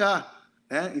vieram para cá.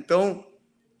 Né? Então,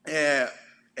 é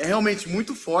realmente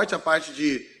muito forte a parte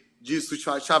de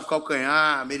chave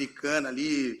calcanhar, americana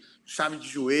ali, chave de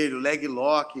joelho, leg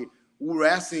lock, o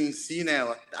wrestling em si, né?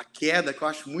 A queda, que eu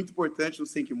acho muito importante no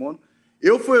sem kimono.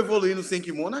 Eu fui evoluindo no sem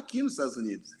kimono aqui nos Estados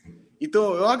Unidos.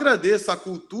 Então, eu agradeço a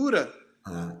cultura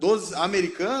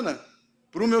americana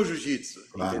para o meu jiu-jitsu,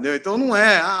 entendeu? Então, não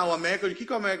é, o American... O que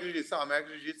é o American Jiu-Jitsu? O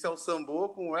American Jiu-Jitsu é o sambo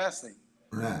com o wrestling.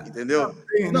 Entendeu?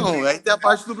 Não, aí tem a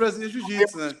parte do Brasília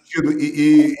Jiu-Jitsu, né?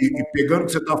 E pegando o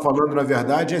que você está falando, na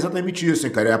verdade, é exatamente isso,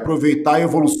 hein, cara? É aproveitar a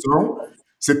evolução,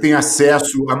 você tem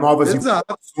acesso a novas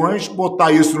informações,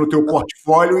 botar isso no teu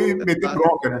portfólio e meter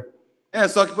bronca, né?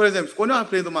 Só que, por exemplo, quando eu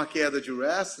aprendo uma queda de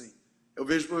wrestling, eu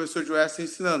vejo o professor de wrestling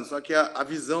ensinando, só que a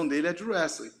visão dele é de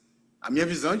wrestling. A minha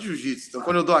visão é de jiu-jitsu. Então,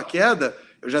 quando eu dou a queda,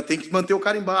 eu já tenho que manter o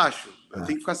cara embaixo. Eu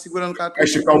tenho que ficar segurando o cara. É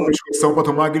esticar o pescoção para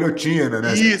tomar uma guilhotina,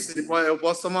 né? Isso, eu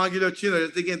posso tomar uma guilhotina,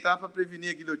 eu tenho que entrar para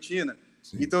prevenir a guilhotina.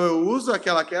 Sim. Então, eu uso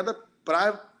aquela queda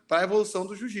para a evolução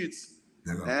do jiu-jitsu.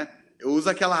 Né? Eu uso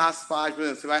aquela raspagem, por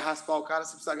exemplo, você vai raspar o cara,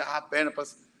 você precisa agarrar a perna,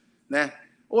 né?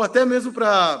 Ou até mesmo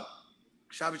para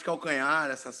chave de calcanhar,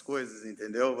 essas coisas,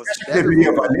 entendeu? Você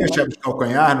deveria valer a chave de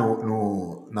calcanhar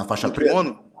na faixa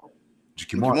preta? De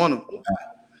kimono?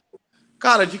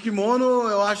 Cara, de kimono,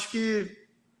 eu acho que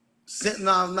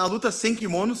na luta sem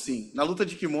kimono, sim. Na luta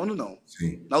de kimono, não.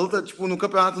 Sim. Na luta, tipo, no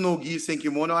campeonato no-gi sem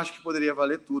kimono, eu acho que poderia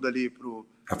valer tudo ali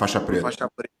a faixa preta. Faixa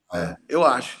preta. Eu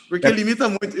acho. Porque limita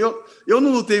muito. Eu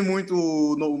não lutei muito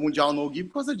no Mundial no-gi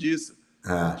por causa disso.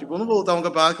 Tipo, eu não vou lutar um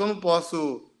campeonato que eu não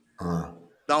posso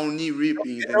dar um knee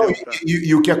ripping, entendeu?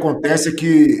 E o que acontece é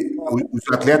que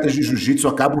os atletas de jiu-jitsu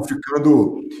acabam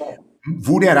ficando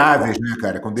vulneráveis, né,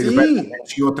 cara? Quando ele vai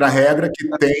competir outra regra que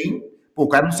tem... Pô, o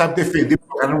cara não sabe defender,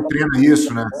 o cara não treina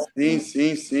isso, né?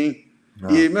 Sim.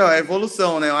 E, é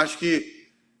evolução, né? Eu acho que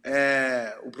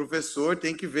o professor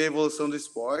tem que ver a evolução do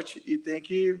esporte e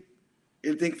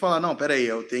ele tem que falar, não, peraí,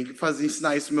 eu tenho que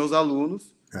ensinar isso aos meus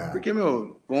alunos, porque,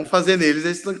 vamos fazer neles,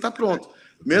 eles têm que estar prontos.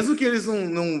 Mesmo que eles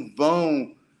não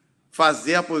vão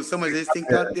fazer a posição, mas eles têm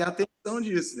que ter atenção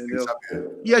disso, entendeu?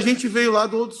 E a gente veio lá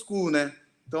do old school, né?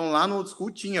 Então, lá no old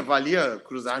school valia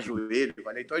cruzar joelho,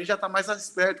 então a gente já tá mais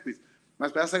esperto com isso.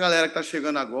 Mas para essa galera que tá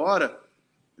chegando agora,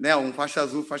 né, um faixa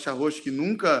azul, faixa roxa que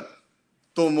nunca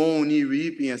tomou um knee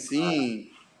ripping assim,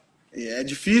 é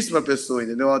difícil para a pessoa,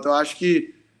 entendeu? Então eu acho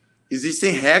que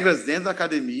existem regras dentro da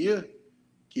academia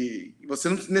que você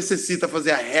não necessita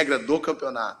fazer a regra do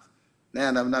campeonato,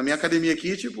 né? Na minha academia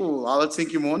aqui, tipo, aula de sem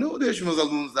kimono, eu deixo meus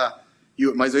alunos dar,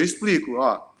 mas eu explico,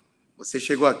 você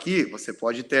chegou aqui, você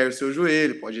pode ter o seu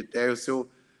joelho, pode ter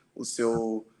o seu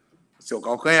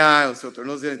calcanhar, o seu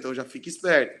tornozelo, então já fique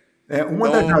esperto. Uma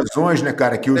das razões, né,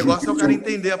 cara, que o negócio é o cara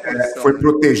entender a posição. Foi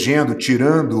protegendo,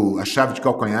 tirando a chave de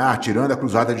calcanhar, tirando a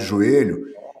cruzada de joelho,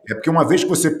 porque uma vez que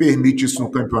você permite isso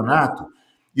no campeonato,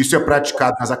 isso é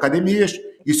praticado nas academias,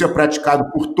 isso é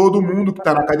praticado por todo mundo que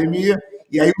está na academia,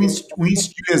 e aí o índice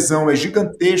de lesão é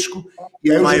gigantesco,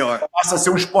 e aí passa a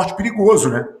ser um esporte perigoso,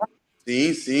 né?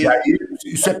 Sim. E aí,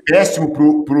 isso é péssimo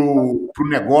pro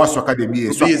negócio,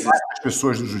 academia. Isso afasta as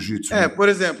pessoas do jiu-jitsu. Por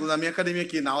exemplo, na minha academia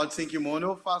aqui, na aula de sem kimono,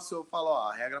 eu falo,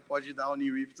 a regra pode dar o knee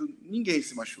rip, ninguém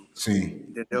se machuca. Sim.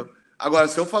 Entendeu? Agora,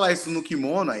 se eu falar isso no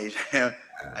kimono, aí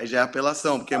já é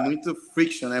apelação, porque é muito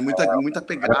friction, né? Muita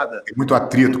pegada. É muito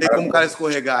atrito. Não tem como o cara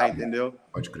escorregar, entendeu?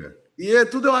 Pode crer. E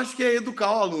tudo eu acho que é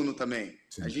educar o aluno também.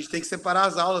 Sim. A gente tem que separar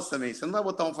as aulas também. Você não vai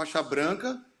botar uma faixa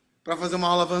branca para fazer uma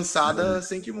aula avançada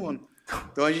sem kimono.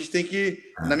 Então a gente tem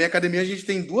que... Na minha academia a gente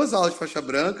tem 2 aulas de faixa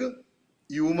branca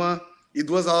e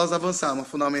 2 aulas avançadas, uma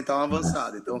fundamental e uma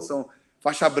avançada. Então são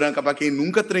faixa branca para quem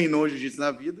nunca treinou jiu-jitsu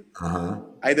na vida.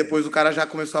 Aí depois o cara já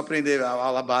começou a aprender a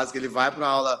aula básica, ele vai para uma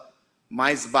aula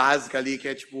mais básica ali, que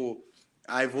é tipo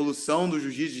a evolução do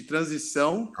jiu-jitsu de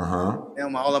transição. É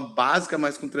uma aula básica,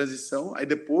 mas com transição. Aí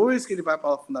depois que ele vai para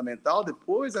a aula fundamental,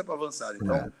 depois vai para avançada.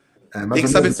 Então... tem que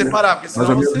saber separar, porque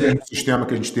senão o mesmo sistema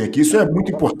que a gente tem aqui, isso é muito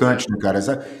importante, né, cara?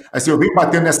 Assim, eu venho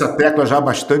batendo nessa tecla já há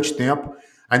bastante tempo,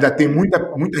 ainda tem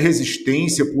muita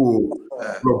resistência por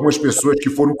algumas pessoas que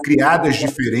foram criadas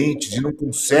diferentes e não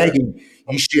conseguem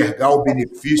enxergar o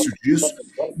benefício disso,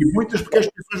 e muitas porque as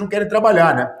pessoas não querem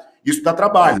trabalhar, né? isso dá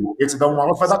trabalho. Porque você dá uma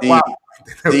aula, vai dar Sim, 4.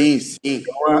 Entendeu? sim, sim.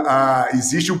 Então,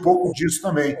 existe um pouco disso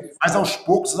também. Mas aos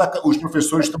poucos os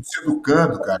professores estão se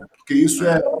educando, cara, porque isso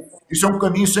é um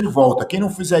caminho sem volta. Quem não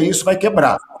fizer isso vai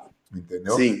quebrar.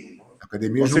 Entendeu? Sim, com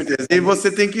Academias não. certeza. E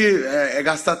você tem que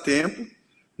gastar tempo,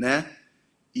 né?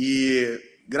 E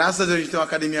graças a Deus a gente tem uma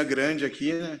academia grande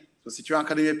aqui, né? Se você tiver uma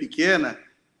academia pequena,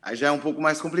 aí já é um pouco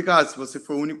mais complicado, se você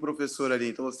for o único professor ali.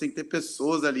 Então você tem que ter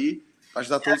pessoas ali para te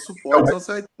dar todo o suporte, senão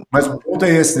você vai ter um Mas o problema. ponto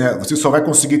é esse, né? Você só vai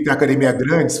conseguir ter academia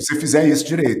grande se você fizer isso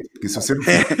direito. Porque se você não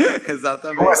fizer. Então,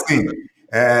 Exatamente. assim,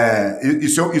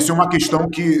 isso é uma questão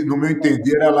que, no meu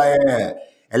entender, ela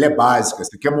é básica.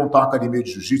 Você quer montar uma academia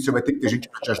de jiu-jitsu, você vai ter que ter gente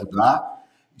para te ajudar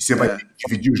e você vai ter que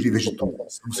dividir os níveis de tudo.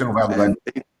 Senão você não vai a lugar nenhum.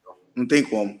 Não tem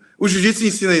como. O jiu-jitsu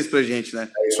ensina isso pra gente, né?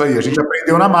 É isso aí, a gente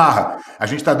aprendeu na marra. A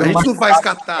gente está A dando gente mais. não faz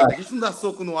catada, a gente não dá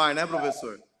soco no ar, né,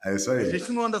 professor? É isso A aí.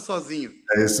 gente não anda sozinho.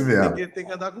 É isso mesmo. Tem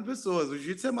que andar com pessoas. O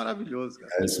jiu-jitsu é maravilhoso,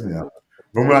 cara. É isso mesmo.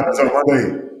 Vamos lá, pessoal, manda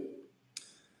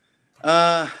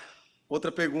aí.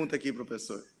 Outra pergunta aqui,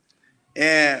 professor.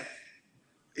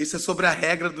 Isso é sobre a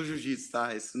regra do jiu-jitsu,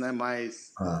 tá? Isso não é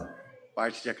mais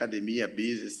parte de academia,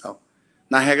 business e tal.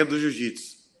 Na regra do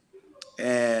jiu-jitsu,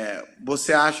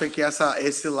 você acha que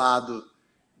esse lado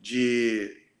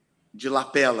de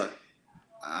lapela,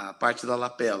 a parte da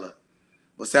lapela,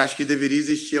 você acha que deveria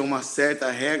existir uma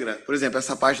certa regra? Por exemplo,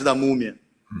 essa parte da múmia.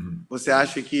 Você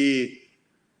acha que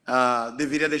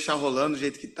deveria deixar rolando do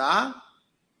jeito que tá?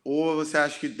 Ou você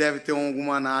acha que deve ter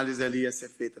alguma análise ali a ser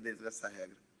feita dentro dessa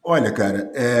regra? Olha,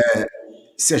 cara,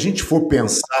 se a gente for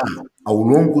pensar ao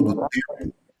longo do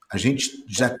tempo, a gente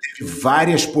já teve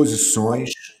várias posições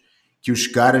que os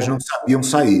caras não sabiam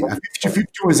sair. A 50-50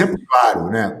 é um exemplo claro,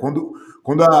 né?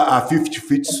 Quando a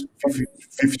 50-50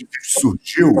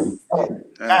 surgiu,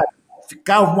 cara,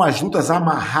 ficavam as lutas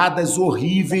amarradas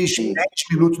horríveis, 10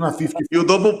 minutos na 50-50. E o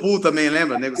double pull também,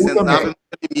 lembra? O nego sentava no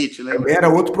limite, lembra? Também era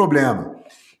outro problema.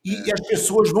 E as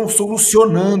pessoas vão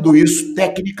solucionando isso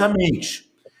tecnicamente,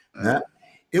 né?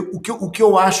 O que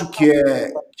eu acho que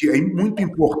é muito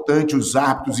importante os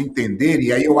árbitros entenderem,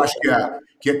 e aí eu acho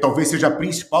que talvez seja a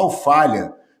principal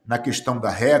falha na questão da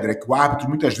regra, é que o árbitro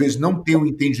muitas vezes não tem o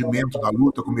entendimento da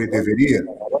luta como ele deveria.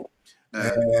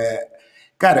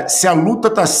 Cara, se a luta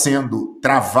está sendo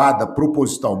travada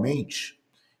propositalmente,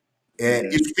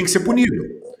 isso tem que ser punido,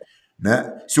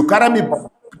 né? Se o cara me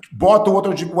bota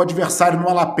o adversário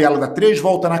numa lapela, dá 3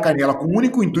 voltas na canela com o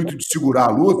único intuito de segurar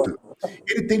a luta,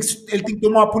 ele tem que ter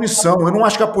uma punição. Eu não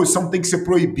acho que a posição tem que ser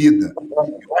proibida.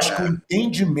 Eu acho que o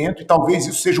entendimento, e talvez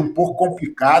isso seja um pouco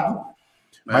complicado,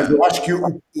 mas eu acho que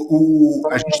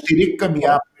a gente teria que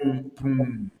caminhar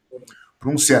para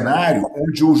um cenário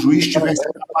onde o juiz tivesse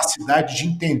a capacidade de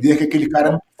entender que aquele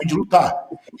cara não tem de lutar.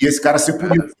 E esse cara ser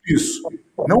punido por isso.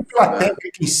 Não pela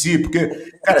técnica em si,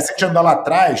 porque, cara, se a gente andar lá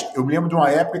atrás, eu me lembro de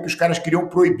uma época que os caras queriam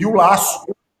proibir o laço.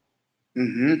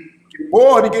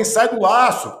 Pô, ninguém sai do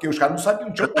laço, porque os caras não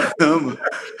sabiam. Caramba!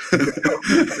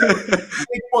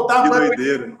 Tem que botar a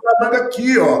manga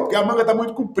aqui, ó, porque a manga tá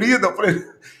muito comprida.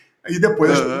 Aí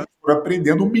depois foram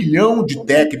aprendendo 1 milhão de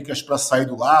técnicas para sair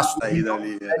do laço, sair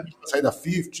dali, para sair da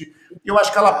 50. E eu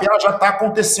acho que a lapela já está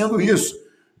acontecendo isso.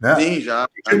 Né? Sim, já.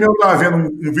 Eu estava vendo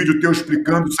um vídeo teu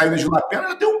explicando saídas de lapela,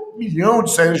 já tem 1 milhão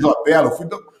de saídas de lapela.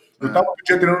 Eu estava um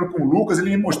dia treinando com o Lucas, ele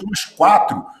me mostrou umas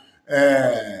 4.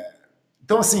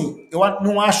 Então, assim, eu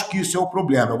não acho que isso é o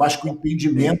problema. Eu acho que o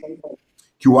entendimento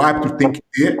que o árbitro tem que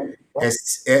ter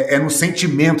é no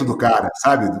sentimento do cara,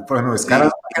 sabe? Não, esse cara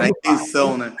é a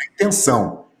intenção, né? A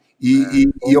intenção. E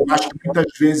eu acho que muitas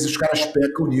vezes os caras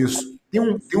pecam nisso. Tem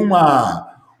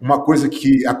uma coisa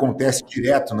que acontece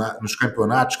direto nos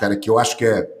campeonatos, cara, que eu acho que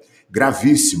é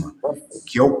gravíssima,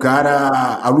 que é o cara...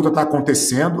 A luta está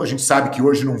acontecendo, a gente sabe que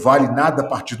hoje não vale nada a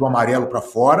partir do amarelo para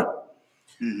fora.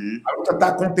 A luta está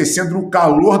acontecendo no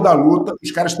calor da luta,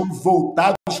 os caras estão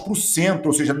voltados para o centro,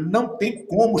 ou seja, não tem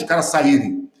como os caras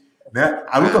saírem. Né?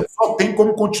 A luta só tem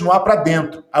como continuar para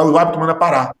dentro. Aí o árbitro manda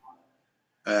parar.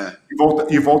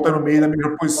 E volta no meio da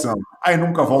mesma posição. Aí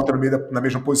nunca volta na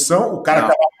mesma posição. O cara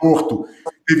estava morto,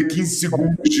 teve 15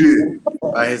 segundos de...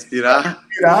 Vai respirar.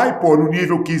 E, pô, no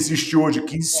nível que existe hoje,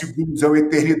 15 segundos é uma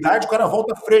eternidade, o cara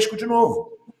volta fresco de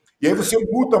novo. E aí você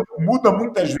muda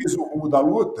muitas vezes o rumo da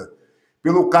luta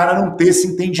pelo cara não ter esse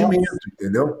entendimento,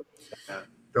 entendeu?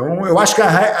 Então, eu acho que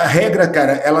a regra,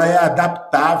 cara, ela é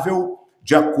adaptável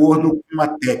de acordo com a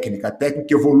técnica. A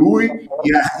técnica evolui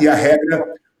e a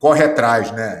regra corre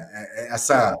atrás, né?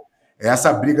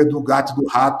 Essa briga do gato e do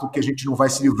rato que a gente não vai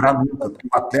se livrar nunca, porque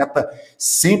o atleta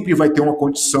sempre vai ter uma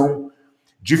condição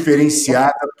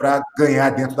diferenciada para ganhar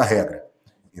dentro da regra.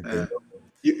 Entendeu?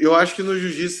 Eu acho que no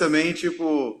jiu-jitsu também,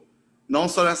 tipo, não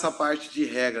só nessa parte de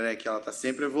regra, né, que ela tá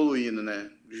sempre evoluindo,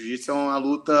 né? O jiu-jitsu é uma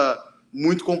luta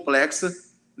muito complexa,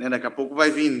 né? Daqui a pouco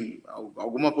vai vir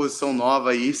alguma posição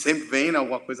nova aí, sempre vem, né,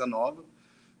 alguma coisa nova,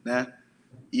 né?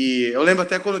 E eu lembro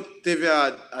até quando teve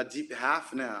a Deep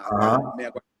Half, né? A guarda, Aham. meia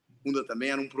guarda profunda também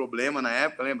era um problema na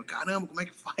época, lembra? Caramba, como é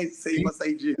que faz isso aí Sim. para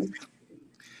sair disso?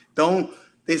 Então,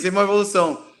 tem sempre uma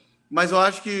evolução. Mas eu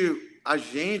acho que a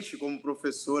gente, como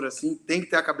professor, assim, tem que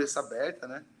ter a cabeça aberta,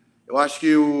 né? Eu acho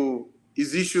que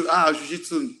existe o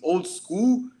jiu-jitsu old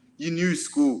school e new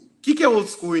school. O que é old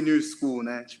school e new school,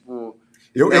 né? Tipo,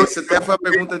 Eu, né, eu, isso até foi a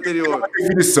pergunta tenho uma anterior.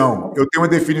 definição. Eu tenho uma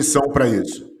definição para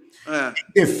isso. É,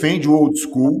 Quem defende o old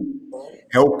school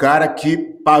é o cara que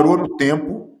parou no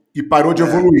tempo e parou de é,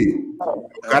 evoluir.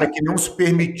 É o cara é. que não se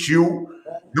permitiu,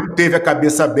 não teve a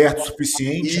cabeça aberta o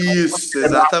suficiente, não Isso,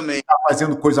 exatamente. está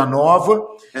fazendo coisa nova.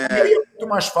 E aí É, é muito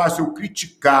mais fácil eu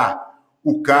criticar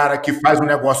o cara que faz um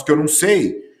negócio que eu não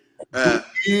sei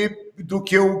é. do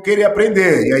que eu querer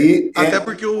aprender. E aí Até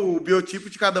porque o biotipo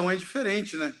de cada um é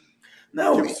diferente, né?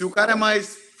 não, Tipo, se o cara é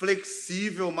mais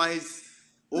flexível, mais.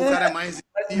 Ou o cara é mais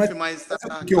mas stiff, mais.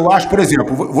 o que eu acho, por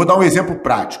exemplo, vou dar um exemplo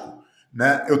prático.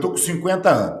 Né? Eu estou com 50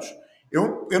 anos.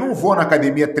 Eu não vou na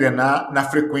academia treinar na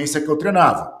frequência que eu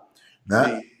treinava.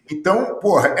 Né? Sim. Então,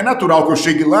 porra, é natural que eu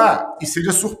chegue lá e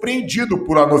seja surpreendido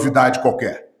por uma novidade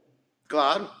qualquer.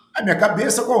 Claro. A minha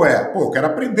cabeça qual é? Pô, eu quero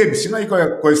aprender, me ensina aí qual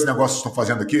é esse negócio que vocês estão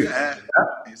fazendo aqui.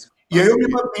 Isso E aí faz eu me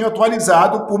sentido. mantenho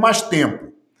atualizado por mais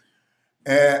tempo.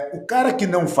 O cara que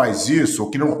não faz isso, ou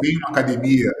que não tem uma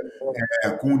academia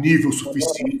com um nível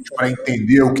suficiente para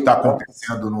entender o que está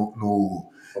acontecendo com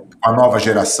a nova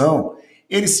geração,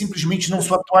 ele simplesmente não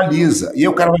se atualiza. E aí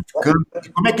o cara vai ficando. E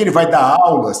como é que ele vai dar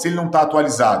aula se ele não está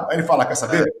atualizado? Aí ele fala: quer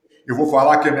saber? Eu vou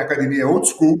falar que a minha academia é old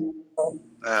school,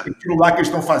 É, aquilo lá que eles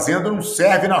estão fazendo não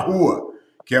serve na rua,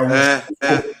 que é um. é.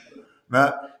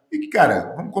 Né? E que,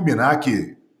 cara, vamos combinar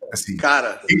que, assim,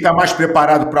 Cara, quem está mais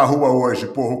preparado para a rua hoje?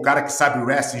 Pô, o cara que sabe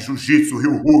wrestling, jiu-jitsu,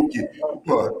 heel hook,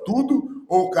 pô, tudo?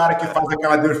 Ou o cara que faz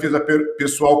aquela defesa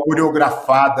pessoal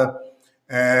coreografada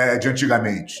de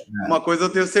antigamente? Né? uma coisa eu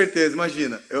tenho certeza,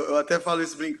 imagina. Eu até falo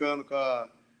isso brincando com a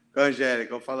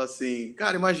Angélica. Eu falo assim,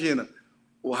 cara, imagina.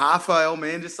 O Rafael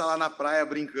Mendes está lá na praia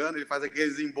brincando, ele faz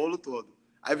aqueles embolo todo.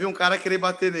 Aí vem um cara querer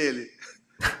bater nele.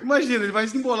 Imagina, ele vai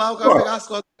se embolar, o cara Pô, vai pegar as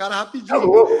costas do cara é rapidinho.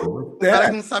 louco. O cara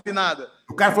que não sabe nada.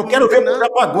 O cara falou, Tipo, não quero tem ver puxar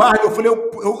nada. para guarda. Eu falei,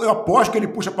 eu aposto que ele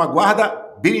puxa para guarda,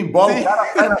 birimbola, o Sim, cara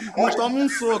sai na não costa. toma um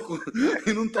soco.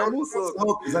 E não toma um soco.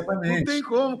 Não tem Exatamente.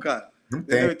 como, cara. Não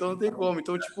tem. Entendeu? Então não tem como.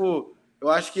 Então, tipo, eu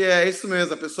acho que é isso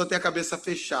mesmo. A pessoa tem a cabeça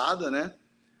fechada, né?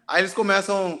 Aí eles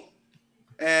começam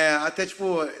até,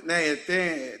 tipo, né?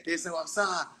 Tem esse negócio,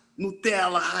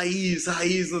 Nutella, raiz,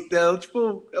 Nutella.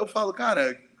 Tipo, eu falo,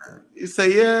 cara, isso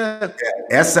aí é.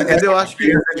 Essa Entendeu? Eu acho que.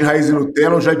 diferença de raiz e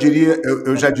Nutella,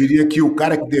 eu já diria que o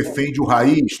cara que defende o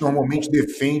raiz normalmente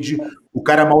defende o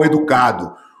cara mal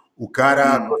educado, o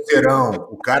cara grosseirão,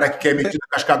 o cara que quer meter na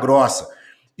casca grossa.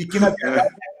 E que, na verdade,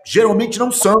 geralmente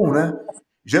não são, né?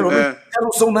 Geralmente É, os caras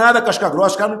não são nada casca grossa,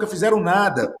 os caras nunca fizeram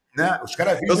nada. Né? Os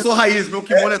caras eu vivem. sou raiz, meu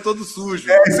kimono é todo sujo.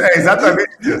 É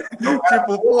exatamente isso.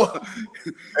 Tipo, pô,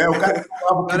 O cara que não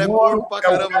lava o o cara é kimono, porco pra é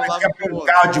o caramba, cara não que lava quer o kimono.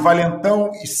 bancar de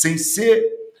valentão e sem ser,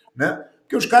 né?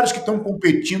 Porque os caras que estão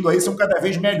competindo aí são cada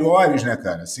vez melhores, né,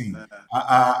 cara? Assim,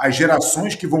 as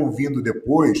gerações que vão vindo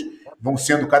depois vão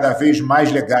sendo cada vez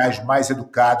mais legais, mais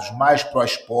educados, mais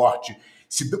pró-esporte.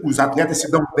 Os atletas se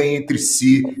dão bem entre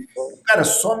si. Cara,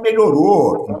 só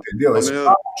melhorou, entendeu? Só Esse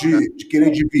melhorou. papo de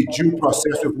querer dividir o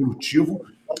processo evolutivo,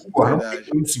 porra, não tem Verdade.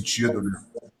 nenhum sentido, né?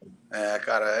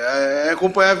 Cara, é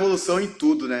acompanhar a evolução em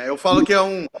tudo, né? Eu falo que é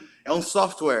um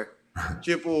software.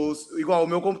 Tipo, igual o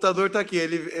meu computador tá aqui,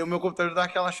 o meu computador dá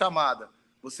aquela chamada.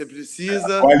 Você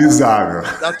precisa Atualizável.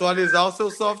 atualizar o seu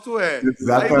software. Aí você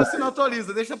Exatamente. não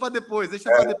atualiza, deixa para depois,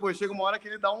 deixa para depois. Chega uma hora que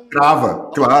ele dá Trava,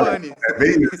 uma claro. pane. É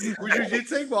bem isso. O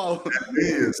jiu-jitsu é igual. É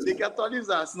bem isso. Tem que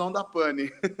atualizar, senão dá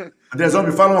pane. Andrezão,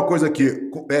 me fala uma coisa aqui.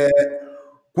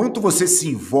 Quanto você se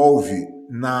envolve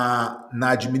na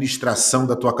administração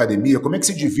da tua academia? Como é que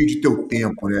se divide teu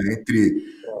tempo, né? Entre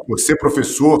você,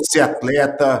 professor, ser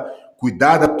atleta,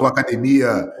 cuidar da tua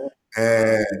academia,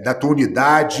 da tua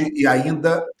unidade e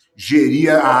ainda gerir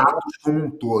a Atos como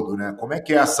um todo, né? Como é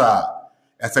que é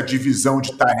essa divisão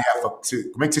de tarefa?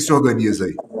 Como é que você se organiza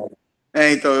aí?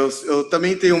 Então, eu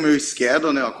também tenho o meu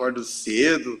schedule, né? Eu acordo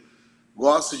cedo,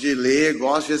 gosto de ler,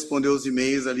 gosto de responder os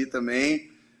e-mails ali também.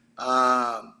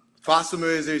 Faço o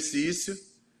meu exercício,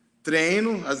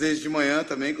 treino, às vezes de manhã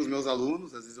também com os meus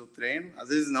alunos, às vezes eu treino, às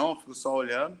vezes não, eu fico só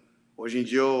olhando. Hoje em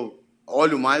dia eu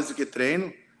olho mais do que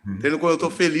treino. Treino quando eu tô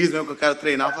feliz mesmo, que eu quero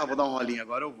treinar, eu falo, vou dar um rolinho,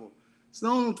 agora eu vou.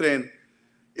 Senão eu não treino.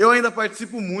 Eu ainda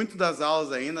participo muito das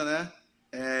aulas ainda, né?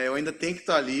 Eu ainda tenho que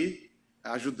estar ali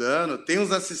ajudando. Tem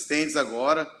os assistentes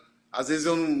agora. Às vezes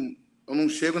eu não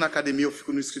chego na academia, eu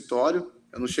fico no escritório.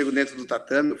 Eu não chego dentro do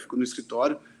tatame, eu fico no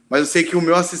escritório. Mas eu sei que o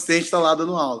meu assistente está lá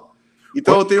dando aula.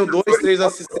 Então eu tenho 2, 3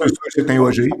 assistentes. Quantos professores você tem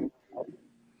hoje aí?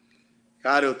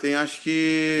 Cara, eu tenho acho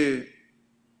que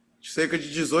cerca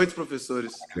de 18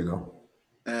 professores. Legal.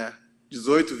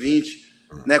 18, 20,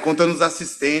 né? Contando os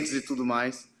assistentes e tudo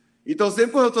mais. Então,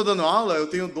 sempre quando eu estou dando aula, eu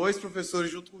tenho 2 professores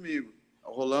junto comigo.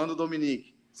 O Rolando e o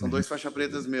Dominique. São 2 faixa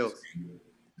pretas meus.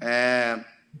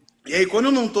 E aí, quando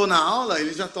eu não estou na aula,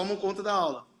 eles já tomam conta da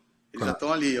aula. Eles já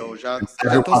estão ali, ó, já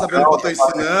estão sabendo o que eu estou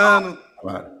ensinando.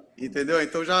 Claro. Entendeu?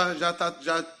 Então, já tá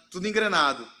tudo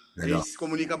engrenado. Legal. A gente se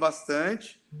comunica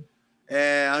bastante.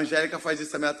 A Angélica faz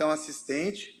isso também, até um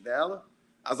assistente dela.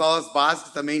 As aulas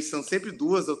básicas também são sempre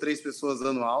 2 ou 3 pessoas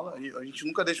dando aula. A gente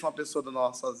nunca deixa uma pessoa dando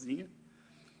aula sozinha,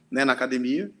 né, na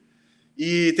academia.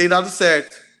 E tem dado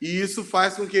certo. E isso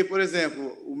faz com que, por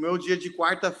exemplo, o meu dia de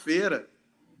quarta-feira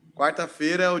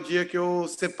é o dia que eu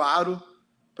separo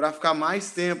para ficar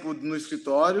mais tempo no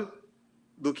escritório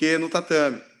do que no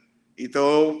tatame.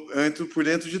 Então, eu entro por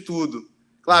dentro de tudo.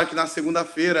 Claro que na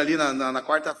segunda-feira, ali na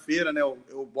quarta-feira, né,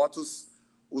 eu boto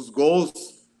os gols,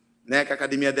 né, que a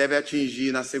academia deve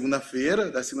atingir na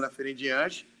segunda-feira, da segunda-feira em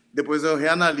diante. Depois eu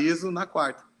reanaliso na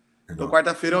quarta. Então,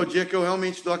 quarta-feira é o dia que eu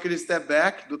realmente dou aquele step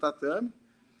back do tatame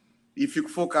e fico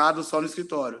focado só no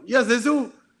escritório. E às vezes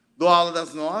eu dou aula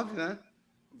das 9, né?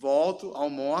 Volto,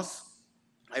 almoço,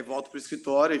 aí volto para o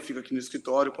escritório e fico aqui no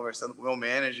escritório conversando com o meu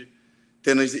manager,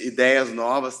 tendo ideias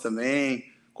novas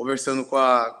também, conversando com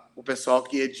o pessoal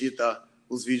que edita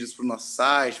os vídeos para o nosso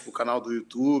site, para o canal do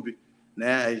YouTube,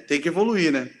 né? E tem que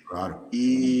evoluir, né? Claro.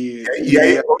 E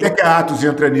aí, como é que a Atos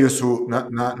entra nisso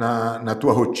na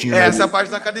tua rotina? Essa é a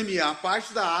parte da academia. A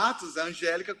parte da Atos, a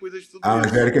Angélica cuida de tudo A isso.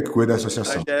 Angélica que cuida da A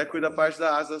associação. Angélica cuida da parte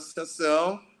da Atos da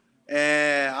associação.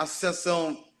 A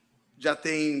associação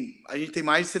a gente tem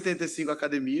mais de 75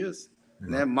 academias,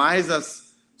 né? Mais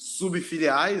as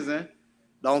subfiliais, né?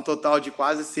 Dá um total de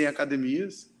quase 100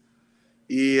 academias.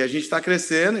 E a gente está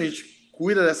crescendo, a gente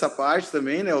cuida dessa parte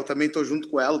também, né? Eu também estou junto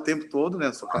com ela o tempo todo, né?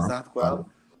 Eu sou casado com ela.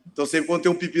 Então, sempre quando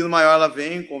tem um pepino maior, ela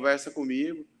vem, conversa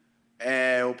comigo.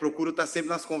 Eu procuro estar sempre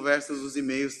nas conversas, os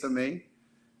e-mails também,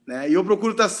 né? E eu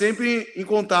procuro estar sempre em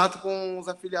contato com os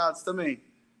afiliados também,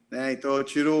 né? Então, eu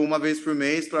tiro uma vez por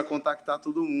mês para contactar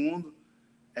todo mundo,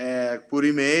 por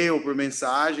e-mail, por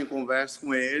mensagem, converso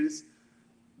com eles,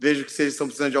 vejo que se eles estão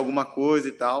precisando de alguma coisa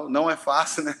e tal. Não é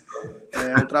fácil, né?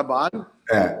 É um trabalho,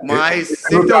 mas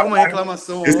sempre tem alguma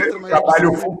reclamação ou outra. Mas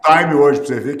trabalho full time hoje, para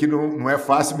você ver que não é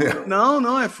fácil mesmo.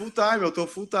 Não, é full time, eu estou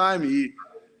full time.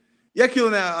 E aquilo,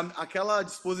 né? Aquela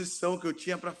disposição que eu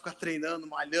tinha para ficar treinando,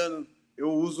 malhando, eu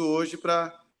uso hoje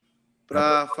para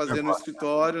fazer no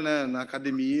escritório, né? Na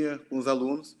academia, com os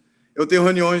alunos. Eu tenho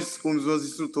reuniões com os meus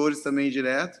instrutores também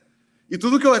direto. E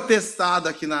tudo que eu é testado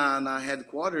aqui na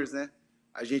Headquarters, né?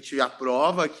 A gente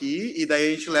aprova aqui e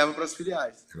daí a gente leva para as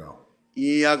filiais. Legal.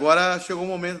 E agora chegou o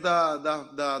momento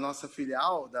da nossa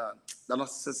filial, da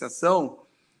nossa associação,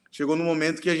 chegou no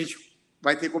momento que a gente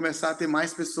vai ter que começar a ter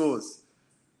mais pessoas,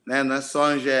 né? Não é só a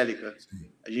Angélica. Sim.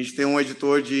 A gente tem um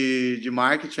editor de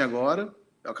marketing agora,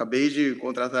 eu acabei de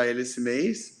contratar ele esse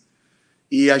mês,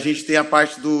 e a gente tem a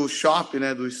parte do shop,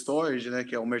 né? Do storage, né?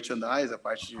 Que é o merchandise, a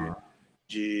parte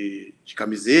de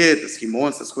camisetas,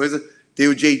 kimonos, essas coisas. Tem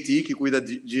o JT, que cuida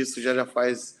disso já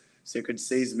faz cerca de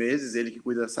 6 meses, ele que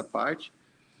cuida dessa parte.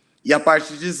 E a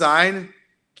parte de design,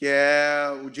 que é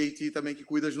o JT também que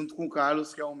cuida junto com o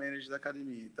Carlos, que é o manager da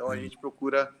academia. Então, a gente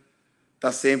procura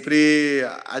estar sempre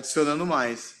adicionando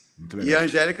mais. E a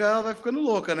Angélica, ela vai ficando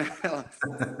louca, né? Ela,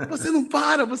 você não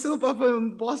para, eu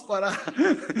não posso parar.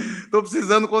 Estou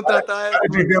precisando contratar... Para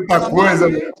de inventar coisa.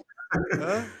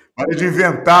 Para de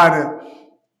inventar,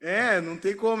 né? Não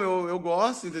tem como, eu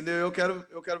gosto, entendeu? Eu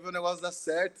quero ver o negócio dar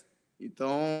certo.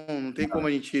 Então, não tem como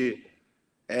a gente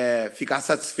ficar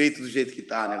satisfeito do jeito que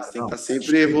tá, né? Você tem que estar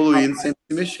sempre evoluindo, sempre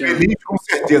se mexendo. Feliz, com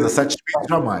certeza, satisfeito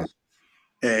jamais.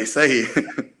 É isso aí.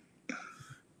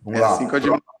 Vamos lá. Assim que eu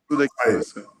admiro tudo aqui,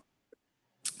 professor.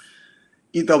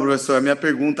 Então, professor, a minha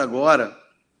pergunta agora,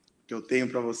 que eu tenho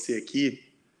para você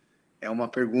aqui, é uma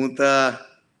pergunta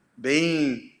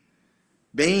bem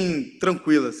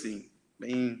tranquila, assim.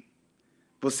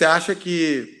 Você acha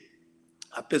que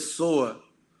a pessoa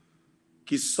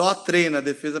que só treina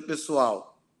defesa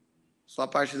pessoal, só a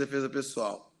parte de defesa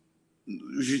pessoal,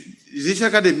 existem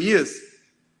academias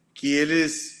que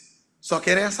eles só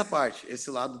querem essa parte, esse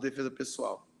lado de defesa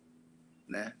pessoal,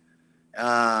 né?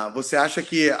 Você acha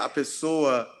que a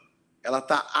pessoa ela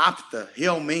tá apta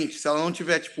realmente, se ela não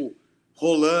tiver tipo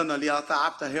rolando ali, ela está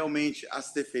apta realmente a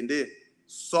se defender,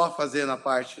 só fazendo a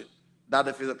parte da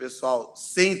defesa pessoal,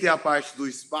 sem ter a parte do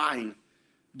sparring,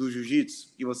 do jiu-jitsu?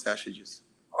 O que você acha disso?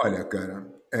 Olha, cara,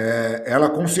 ela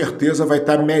com certeza vai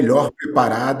estar melhor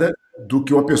preparada do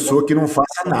que uma pessoa que não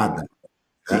faça nada,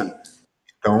 né? Sim.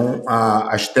 Então,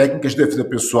 as técnicas de defesa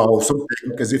pessoal são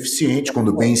técnicas eficientes,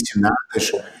 quando bem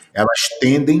ensinadas, elas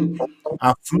tendem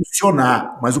a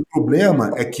funcionar. Mas o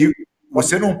problema é que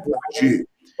você não pode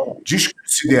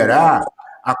desconsiderar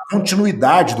a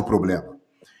continuidade do problema.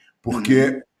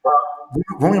 Porque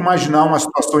vamos imaginar uma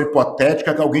situação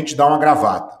hipotética que alguém te dá uma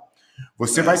gravata.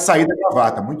 Você vai sair da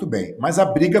gravata, muito bem, mas a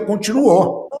briga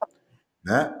continuou,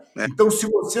 né? Então, se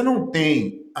você não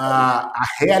tem a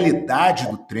realidade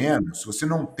do treino, se você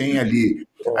não tem ali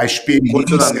a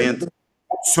experiência, o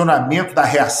condicionamento da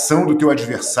reação do teu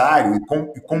adversário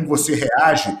e como você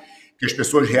reage, que as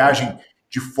pessoas reagem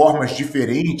de formas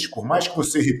diferentes, por mais que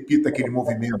você repita aquele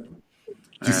movimento,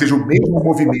 que seja o mesmo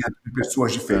movimento com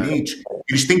pessoas diferentes,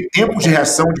 eles têm tempos de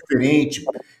reação diferentes,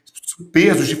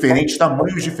 pesos diferentes,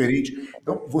 tamanhos diferentes.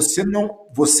 Então,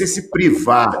 você se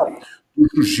privar do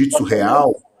jiu-jitsu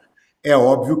real é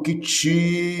óbvio que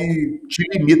te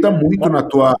limita muito na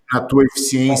tua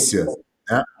eficiência,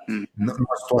 né?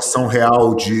 Numa situação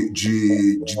real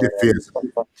de defesa.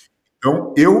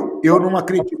 Então, eu não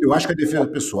acredito. Eu acho que a defesa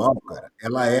pessoal, cara,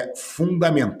 ela é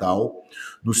fundamental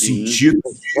no sentido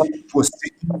de você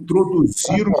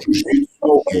introduzir o jiu-jitsu a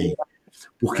alguém.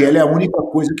 Porque ela é a única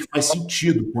coisa que faz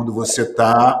sentido quando você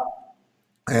está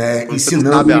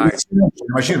ensinando.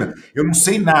 Imagina, eu não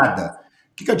sei nada.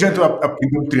 O que adianta eu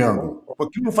aprender um triângulo?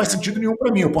 Aquilo não faz sentido nenhum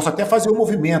para mim. Eu posso até fazer o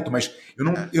movimento, mas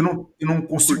eu não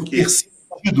consigo ter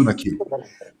sentido naquilo.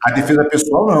 A defesa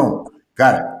pessoal, não.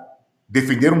 Cara,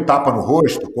 defender um tapa no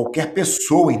rosto, qualquer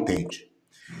pessoa entende.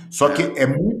 Só que é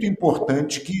muito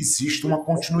importante que exista uma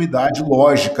continuidade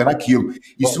lógica naquilo.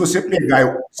 E se você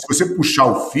pegar, se você puxar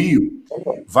o fio,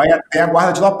 vai até a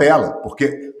guarda de lapela,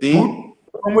 porque tudo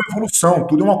é uma evolução,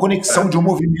 tudo é uma conexão de um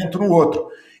movimento no outro.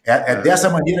 É dessa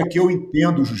maneira que eu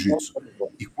entendo o jiu-jitsu.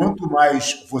 E quanto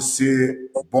mais você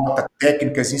bota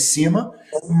técnicas em cima,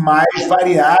 mais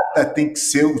variada tem que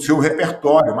ser o seu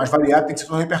repertório, mais variado tem que ser o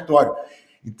seu repertório.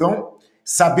 Então,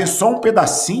 saber só um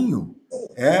pedacinho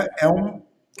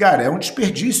cara, é um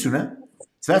desperdício, né?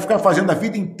 Você vai ficar fazendo a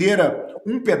vida inteira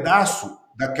um pedaço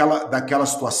daquela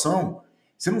situação,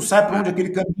 você não sabe para onde aquele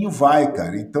caminho vai,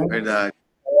 cara. Então, Verdade.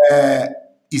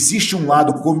 Existe um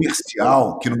lado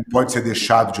comercial que não pode ser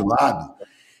deixado de lado,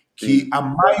 que a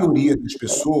maioria das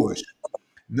pessoas...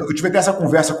 Eu tive até essa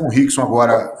conversa com o Rickson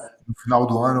agora, no final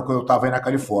do ano, quando eu estava aí na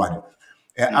Califórnia.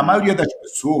 A maioria das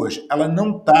pessoas, ela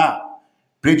não está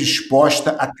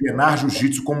predisposta a treinar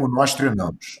jiu-jitsu como nós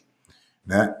treinamos,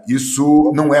 né?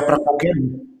 Isso não é para qualquer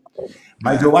um.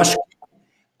 Mas eu acho que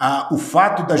o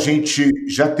fato da gente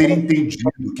já ter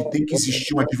entendido que tem que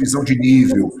existir uma divisão de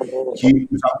nível, que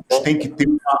os alunos têm que ter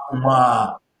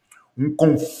um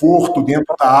conforto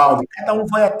dentro da aula, cada um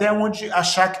vai até onde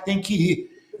achar que tem que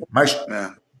ir. Mas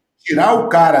tirar o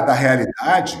cara da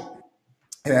realidade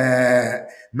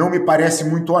não me parece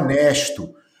muito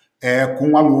honesto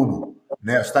com o aluno,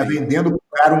 né? Você está vendendo para o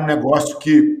cara um negócio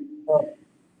que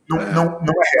não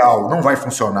é real, não vai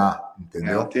funcionar,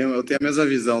 entendeu? Eu tenho a mesma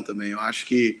visão também. Eu acho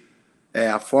que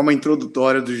a forma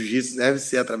introdutória do jiu-jitsu deve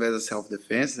ser através da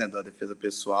self-defense, né, da defesa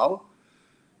pessoal,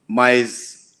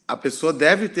 mas a pessoa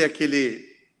deve ter aquele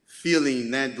feeling,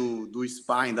 né, do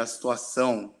sparring, da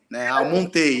situação, né? Eu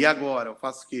montei, e agora? Eu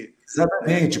faço o quê?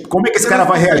 Exatamente. Como é que esse cara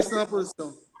vai reagir? Como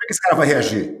é que esse cara vai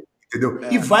reagir? Entendeu?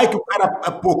 E vai que o cara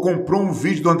comprou um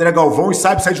vídeo do André Galvão e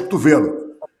sabe sair de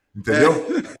cotovelo. Entendeu?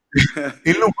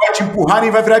 Ele não vai te empurrar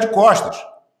nem vai virar de costas.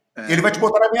 Ele vai te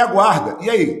botar na meia guarda. E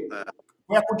aí?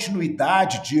 Qual é a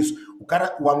continuidade disso?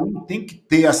 O aluno tem que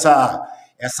ter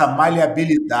essa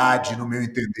maleabilidade, no meu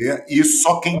entender, e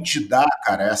só quem te dá,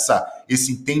 cara,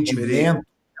 esse entendimento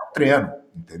é o treino,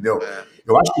 entendeu?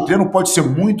 Eu acho que o treino pode ser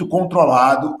muito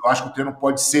controlado, eu acho que o treino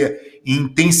pode ser em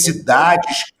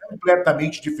intensidades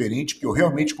completamente diferentes, porque eu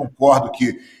realmente concordo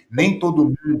que nem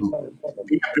todo mundo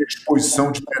tem a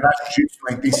predisposição de treinar jiu-jitsu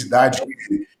na intensidade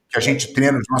que a gente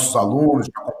treina os nossos alunos,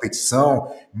 na competição,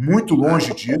 muito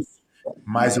longe disso,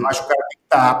 mas eu acho que o cara tem que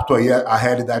estar apto aí à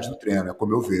realidade do treino, é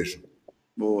como eu vejo.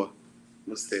 Boa,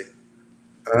 gostei.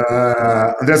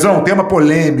 Andrezão, tema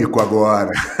polêmico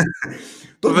agora.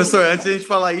 Professor, antes de a gente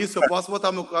falar isso, eu posso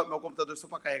botar meu computador só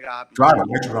para carregar rápido? Claro,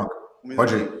 mete bronca.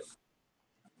 Pode ir.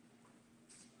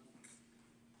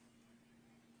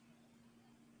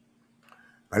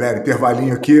 Galera,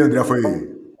 intervalinho aqui, André foi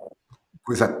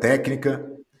coisa técnica.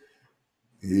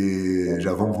 E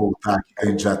já vamos voltar aqui, que a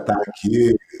gente já está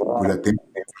aqui, já tem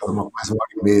quase 1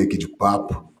 hora e meia aqui de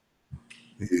papo.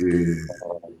 E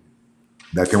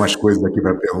ainda tem umas coisas aqui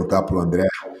para perguntar para o André.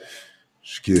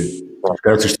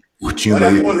 Espero que vocês estejam curtindo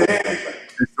aí.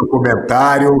 Deixe seu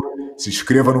comentário, se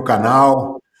inscreva no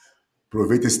canal.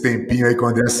 Aproveita esse tempinho aí que o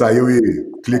André saiu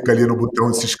e clica ali no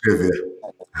botão de se inscrever.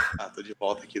 Tô de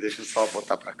volta aqui, deixa eu só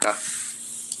botar para cá.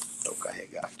 Vou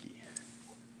carregar aqui.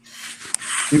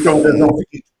 Então, Andrezão,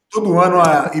 todo ano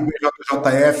a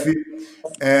IBJJF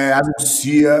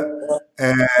anuncia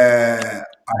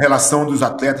a relação dos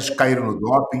atletas que caíram no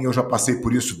doping. Eu já passei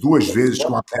por isso 2 vezes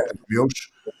com atletas meus.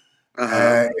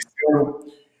 Esse ano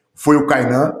foi o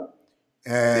Kainan.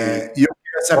 E eu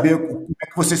queria saber como é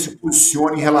que você se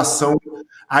posiciona em relação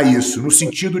a isso, no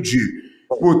sentido de,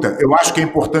 eu acho que é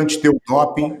importante ter o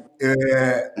doping,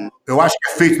 eu acho que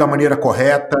é feito da maneira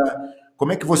correta.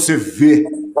 Como é que você vê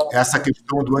essa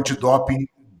questão do antidoping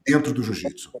dentro do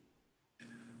jiu-jitsu?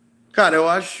 Cara, eu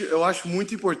acho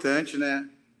muito importante, né,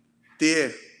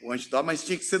 ter o antidoping, mas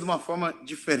tinha que ser de uma forma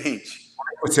diferente. Como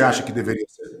é que você acha que deveria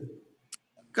ser?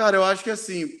 Cara, eu acho que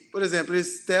assim, por exemplo,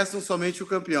 eles testam somente o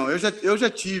campeão. Eu já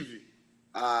tive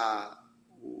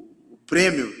o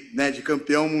prêmio, né, de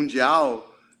campeão mundial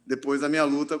depois da minha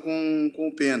luta com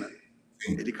o Pena.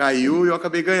 Sim. Ele caiu e eu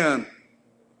acabei ganhando,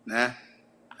 né?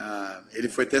 Ele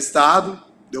foi testado,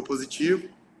 deu positivo,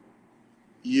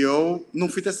 e eu não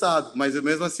fui testado, mas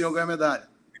mesmo assim eu ganhei a medalha,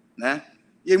 né?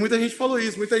 E aí muita gente fala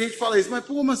isso, mas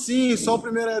como assim? Só o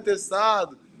primeiro é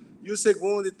testado e o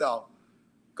segundo e tal.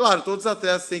 Claro, todos os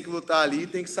atletas têm que lutar ali,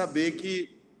 têm que saber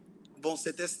que vão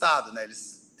ser testados, né?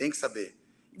 Eles têm que saber.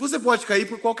 E você pode cair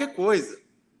por qualquer coisa,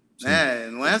 né?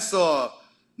 Não é só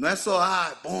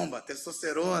bomba,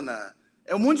 testosterona,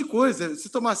 é um monte de coisa. Se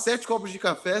tomar 7 copos de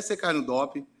café, você cai no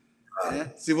doping.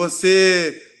 Né? Se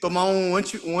você tomar um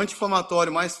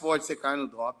anti-inflamatório mais forte, você cai no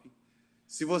doping.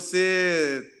 Se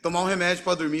você tomar um remédio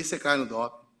para dormir, você cai no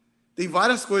doping. Tem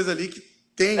várias coisas ali que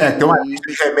tem uma lista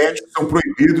de remédios que são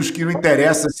proibidos, que não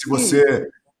interessa se você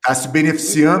está se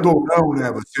beneficiando ou não,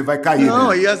 né? Você vai cair. Não,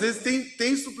 né? E às vezes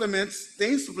tem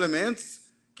suplementos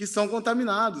que são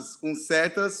contaminados com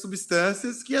certas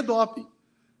substâncias que é doping,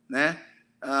 né?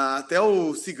 Até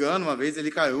o Cigano, uma vez, ele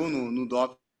caiu no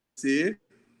doping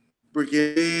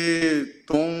porque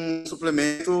toma um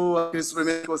suplemento, aquele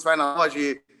suplemento que você vai na loja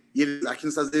e eles, aqui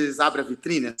nos Estados Unidos eles abrem a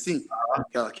vitrine, assim,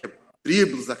 aquela que é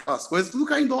Tribulus, aquelas coisas, tudo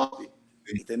cai em doping,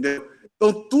 entendeu?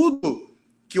 Então, tudo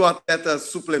que o atleta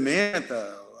suplementa,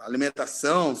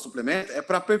 alimentação, suplementa, é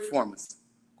para performance,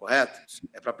 correto?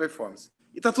 É para performance.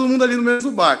 E tá todo mundo ali no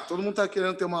mesmo barco, todo mundo tá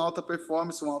querendo ter uma alta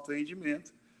performance, um alto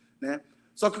rendimento, né?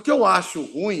 Só que o que eu acho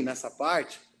ruim nessa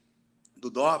parte do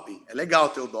doping, é legal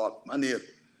ter o doping, maneiro,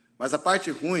 mas a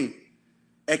parte ruim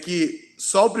é que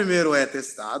só o primeiro é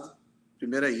testado,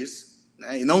 primeiro é isso,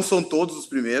 né? E não são todos os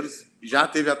primeiros, já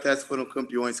teve atletas que foram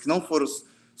campeões que não foram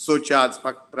sorteados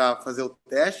para fazer o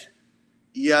teste,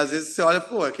 e às vezes você olha,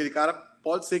 aquele cara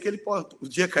pode ser que ele um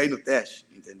dia cair no teste,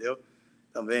 entendeu?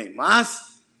 Também,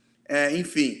 mas,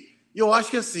 enfim, e eu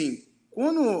acho que assim,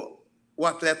 quando o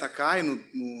atleta cai no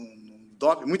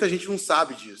doping, muita gente não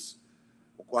sabe disso,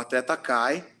 o atleta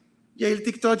cai, e aí ele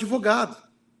tem que ter um advogado.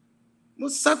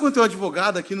 Você sabe quanto é um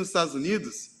advogado aqui nos Estados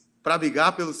Unidos para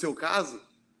brigar pelo seu caso?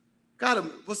 Cara,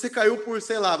 você caiu por,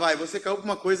 sei lá, você caiu por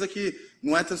uma coisa que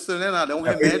não é testosterona nada, é um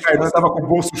remédio. O Kainan estava com o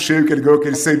bolso cheio que ele ganhou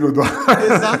aquele 100 mil dólares.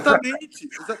 Exatamente.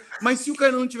 Mas se o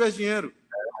Kainan não tivesse dinheiro,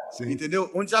 entendeu?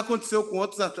 Onde já aconteceu com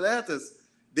outros atletas,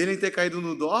 dele ter caído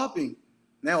no doping,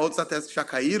 né? Outros atletas que já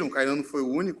caíram, o Kainan não foi o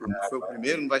único, não foi o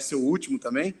primeiro, não vai ser o último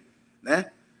também,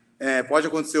 né? Pode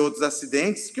acontecer outros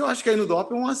acidentes, que eu acho que cair no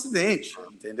doping é um acidente,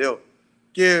 entendeu?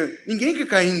 Porque ninguém quer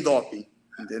cair em doping,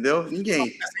 entendeu?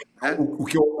 Ninguém. Né? O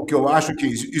que eu acho que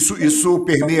isso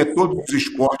permeia todos os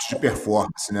esportes de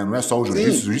performance, né? Não é só o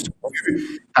jiu-jitsu. O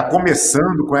jiu-jitsu está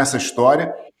começando com essa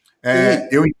história.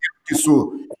 Eu entendo que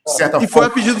isso, de certa forma... E foi a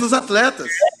pedido dos atletas.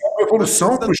 É uma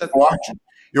evolução para o esporte.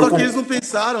 Só que eles não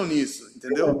pensaram nisso,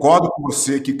 entendeu? Eu concordo com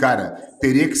você que, cara,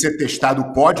 teria que ser testado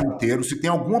o pódio inteiro. Se tem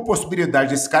alguma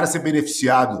possibilidade desse cara ser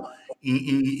beneficiado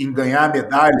em ganhar a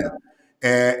medalha,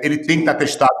 ele tem que estar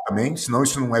testado também, senão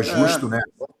isso não é justo, né?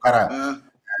 O cara...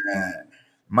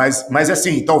 Mas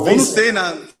assim, talvez... Eu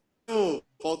não sei,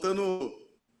 faltando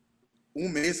um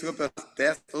mês para o campeonato,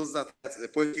 testa todos os atletas,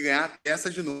 depois que ganhar, testa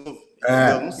de novo.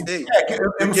 Eu não sei.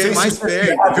 Eu não sei se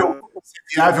é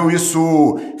viável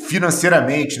isso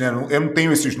financeiramente, né? Eu não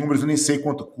tenho esses números, eu nem sei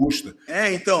quanto custa.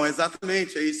 Então,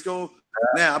 exatamente, é isso que eu...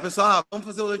 Né, a pessoa, vamos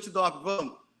fazer o antidoping,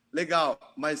 vamos, legal,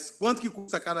 mas quanto que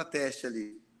custa cada teste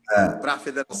ali para a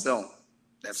federação?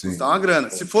 Deve Sim. custar uma grana.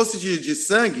 Se fosse de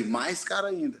sangue, mais caro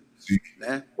ainda. Sim.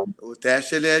 Né? O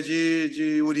teste ele é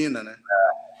de urina, né?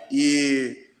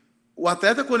 E o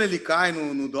atleta, quando ele cai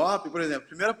no doping, por exemplo, a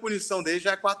primeira punição dele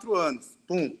já é 4 anos.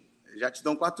 Pum, já te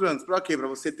dão 4 anos. Para quê? Para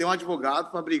você ter um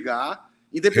advogado para brigar,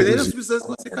 independente da substância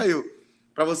que você caiu,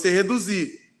 para você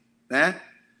reduzir, né?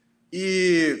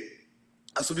 E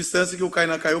a substância que o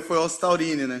Kainan caiu foi o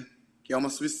Ostaurine, né? Que é uma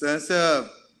substância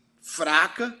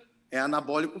fraca, é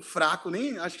anabólico fraco,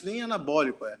 acho que nem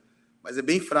anabólico mas é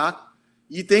bem fraco.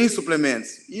 E tem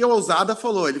suplementos. E a Ousada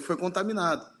falou, ele foi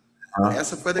contaminado.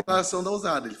 Essa foi a declaração da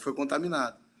Ousada, ele foi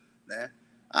contaminado, né?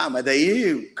 Mas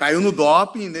daí caiu no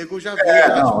doping, nego já viu.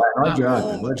 Não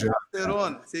adianta, não adianta.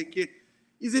 Testosterona, sei que.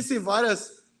 Existem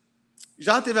várias.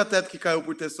 Já teve atleta que caiu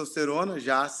por testosterona,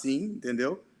 já sim,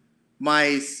 entendeu?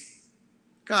 Mas,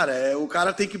 cara, o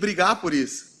cara tem que brigar por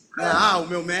isso. Né? O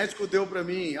meu médico deu pra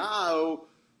mim.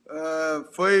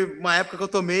 Foi uma época que eu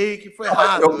tomei que foi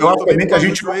errado. Eu acho também que a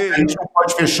gente não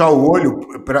pode fechar o olho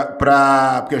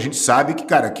porque a gente sabe que,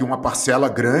 cara, que uma parcela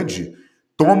grande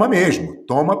toma mesmo.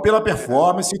 Toma pela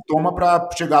performance, toma para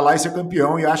chegar lá e ser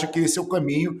campeão e acha que esse é o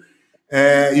caminho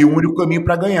e o único caminho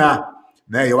para ganhar.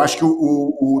 Né? Eu acho que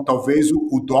talvez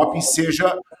o doping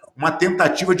seja uma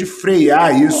tentativa de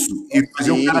frear isso e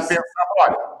fazer o cara pensar,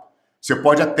 olha, você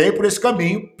pode até ir por esse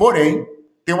caminho, porém,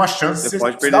 tem uma chance de você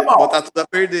pode botar tudo a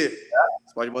perder.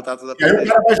 Você pode botar tudo a perder. E aí o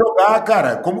cara vai jogar,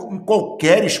 cara, como em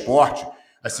qualquer esporte.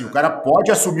 Assim, o cara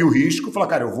pode assumir o risco, falar,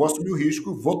 cara, eu vou assumir o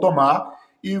risco, vou tomar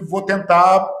e vou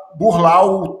tentar burlar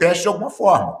o teste de alguma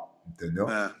forma, entendeu?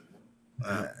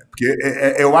 Porque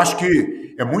eu acho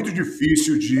que é muito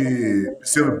difícil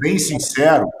sendo bem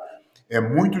sincero, é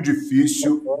muito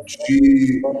difícil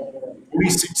de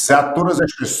conscientizar todas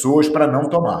as pessoas para não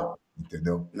tomar,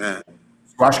 entendeu?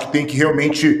 Eu acho que tem que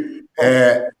realmente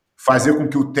fazer com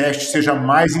que o teste seja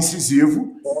mais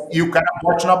incisivo e o cara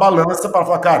bote na balança para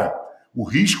falar, cara, o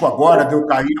risco agora de eu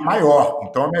cair é maior,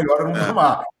 então é melhor eu não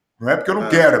tomar. Não é porque eu não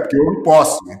quero, é porque eu não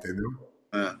posso, entendeu?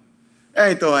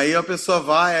 Então, aí a pessoa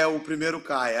vai, o primeiro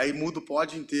cai, aí muda o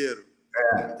pódio inteiro.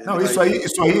 Não, isso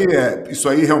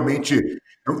aí realmente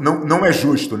não é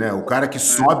justo, né? O cara que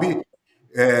sobe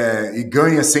e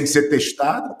ganha sem ser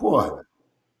testado, porra.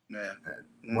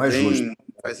 Não é justo. Não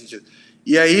faz sentido.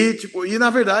 E aí, e na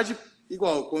verdade,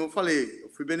 igual, como eu falei, eu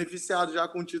fui beneficiado já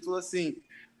com um título assim,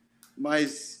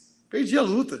 mas perdi a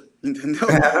luta, entendeu?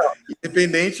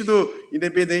 Independente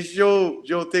de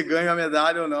eu ter ganho a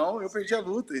medalha ou não, eu perdi a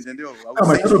luta, entendeu? Não,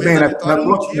 mas tudo bem, na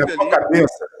tua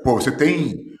cabeça, você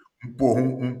tem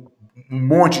um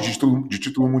monte de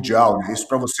título mundial, né? Isso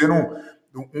para você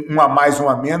um a mais, um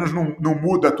a menos, não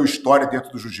muda a tua história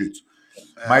dentro do jiu-jitsu.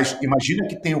 Mas imagina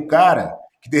que tem o cara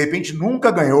que de repente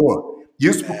nunca ganhou.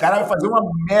 Isso pro cara vai fazer uma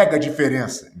mega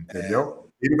diferença, entendeu?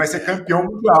 Ele vai ser campeão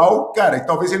mundial, cara, e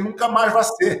talvez ele nunca mais vá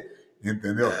ser,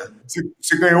 entendeu?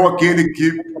 Você ganhou aquele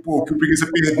que o Preguiça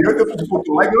perdeu, depois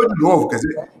voltou lá e ganhou de novo. Quer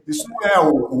dizer, isso não é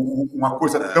uma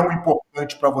coisa tão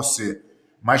importante para você.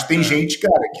 Mas tem gente,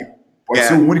 cara, que pode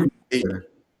ser o único. Né?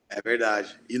 É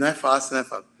verdade. E não é fácil, né,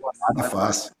 Fábio? Nada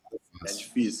fácil. É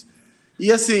difícil.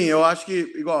 E assim, eu acho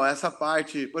que, igual, essa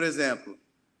parte, por exemplo,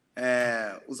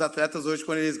 os atletas hoje,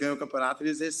 quando eles ganham o campeonato,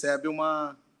 eles recebem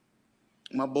uma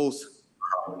bolsa,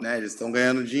 né? Eles estão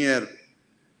ganhando dinheiro.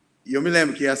 E eu me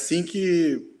lembro que assim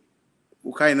que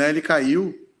o Kainan ele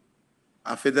caiu,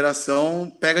 a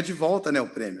federação pega de volta, né, o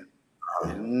prêmio.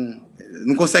 Ele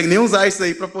não consegue nem usar isso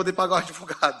aí para poder pagar o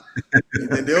advogado,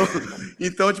 entendeu?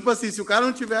 Então, tipo assim, se o cara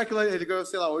não tiver aquilo, ele ganhou,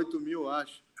 sei lá, 8 mil,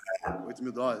 acho. 8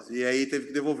 mil dólares. E aí teve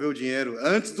que devolver o dinheiro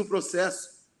antes do processo.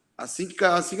 Assim que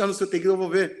anunciou, tem que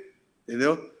devolver.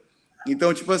 Entendeu?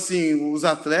 Então, tipo assim, os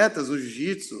atletas, o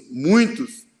jiu-jitsu,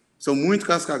 muitos são muito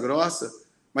casca-grossa,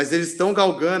 mas eles estão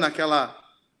galgando aquela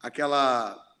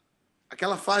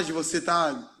fase de você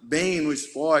estar bem no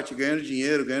esporte, ganhando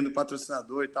dinheiro, ganhando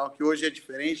patrocinador e tal, que hoje é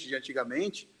diferente de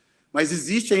antigamente, mas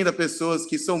existe ainda pessoas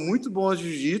que são muito boas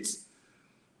de jiu-jitsu,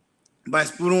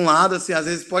 mas por um lado, assim, às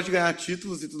vezes pode ganhar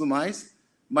títulos e tudo mais,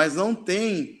 mas não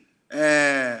tem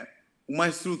uma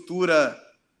estrutura,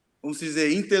 vamos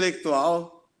dizer,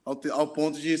 intelectual ao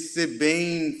ponto de ser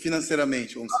bem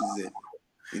financeiramente, vamos dizer.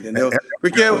 Entendeu?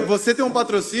 Porque você ter um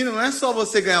patrocínio não é só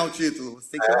você ganhar o título,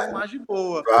 você tem que ter uma imagem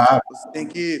boa, você tem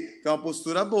que ter uma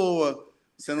postura boa,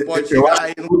 você não pode chegar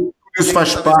aí... Isso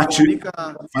faz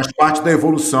parte da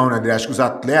evolução, né, André? Acho que os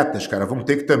atletas, cara, vão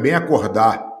ter que também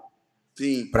acordar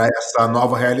para essa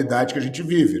nova realidade que a gente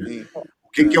vive, né?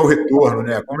 O que é o retorno,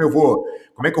 né? Como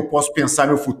é que eu posso pensar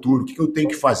meu futuro? O que eu tenho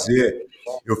que fazer?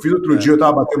 Eu fiz outro dia, eu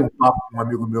estava batendo um papo com um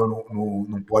amigo meu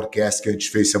num podcast que a gente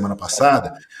fez semana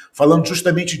passada, falando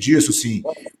justamente disso, assim,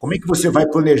 como é que você vai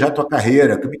planejar a tua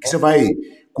carreira, como é que você vai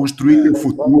construir teu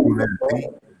futuro, né?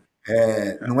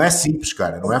 Não é simples,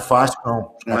 cara, não é fácil,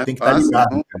 não. Os Não caras é têm que estar fácil,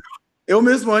 ligados. não. Eu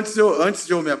mesmo, antes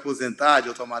de eu me aposentar, de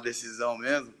eu tomar a decisão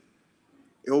mesmo,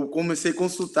 eu comecei a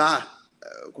consultar,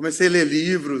 eu comecei a ler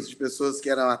livros de pessoas que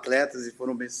eram atletas e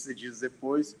foram bem-sucedidos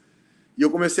depois, e eu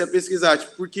comecei a pesquisar,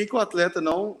 tipo, por que o atleta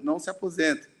não se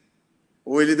aposenta?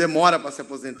 Ou ele demora para se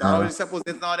aposentar, ou ele se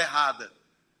aposenta na hora errada.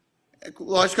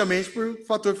 Logicamente, por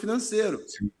fator financeiro.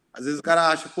 Sim. Às vezes o cara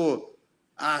acha, pô,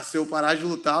 se eu parar de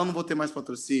lutar, eu não vou ter mais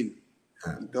patrocínio.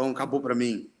 Então, acabou para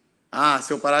mim.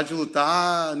 Se eu parar de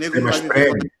lutar, nego Tem não vai mais me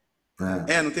ver.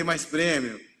 prêmio. Não tem mais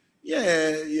prêmio. E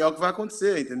é o que vai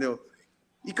acontecer, entendeu?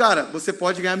 E, cara, você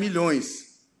pode ganhar milhões.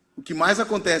 O que mais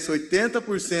acontece,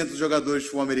 80% dos jogadores de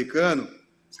futebol americano,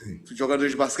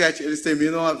 jogadores de basquete, eles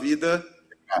terminam a vida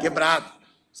quebrado.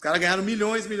 Os caras ganharam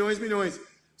milhões, milhões, milhões.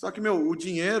 Só que, o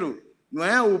dinheiro não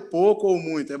é o pouco ou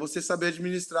muito, é você saber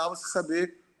administrar, você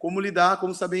saber como lidar,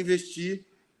 como saber investir.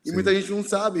 E muita gente não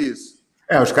sabe isso.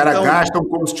 Os caras gastam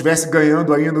como se estivesse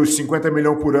ganhando ainda os 50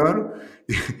 milhões por ano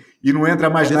e não entra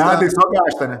mais nada e só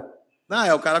gasta, né?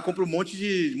 Não, o cara compra um monte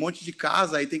de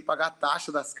casa, aí tem que pagar a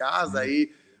taxa das casas,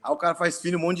 aí o cara faz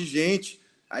filho, um monte de gente,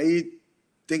 aí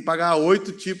tem que pagar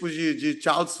 8 tipos de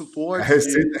child support.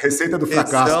 Receita do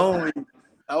fracasso.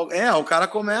 O cara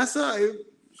começa,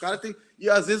 o cara tem... E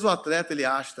às vezes o atleta, ele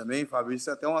acha também, Fábio, isso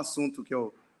é até um assunto que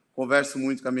eu converso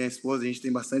muito com a minha esposa, a gente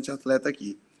tem bastante atleta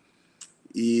aqui.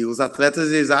 E os atletas,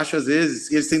 eles acham às vezes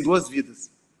que eles têm 2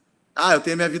 vidas. Eu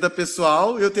tenho a minha vida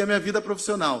pessoal e eu tenho a minha vida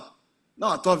profissional. Não,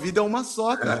 a tua vida é uma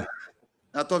só, cara.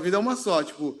 A tua vida é uma só.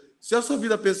 Tipo, se a sua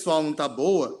vida pessoal não tá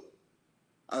boa,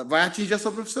 vai atingir a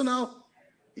sua profissional.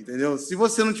 Entendeu? Se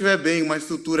você não tiver bem, uma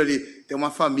estrutura ali, ter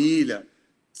uma família,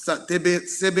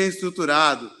 ser bem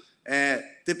estruturado,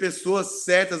 ter pessoas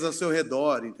certas ao seu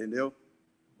redor, entendeu?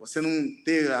 Você não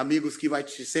ter amigos que vai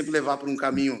te sempre levar para um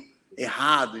caminho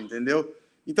errado, entendeu?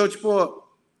 Então, tipo,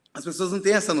 as pessoas não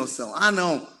têm essa noção.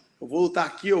 Não, eu vou lutar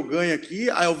aqui, eu ganho aqui,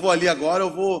 eu vou ali agora,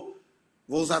 eu vou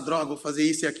usar droga, vou fazer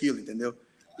isso e aquilo, entendeu?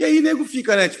 E aí, nego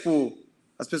fica, né, tipo,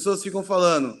 as pessoas ficam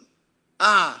falando,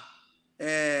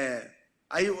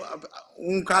 aí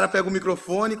um cara pega o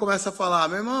microfone e começa a falar,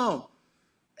 meu irmão,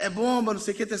 é bomba, não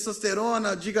sei o que,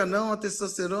 testosterona, diga não a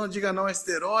testosterona, diga não a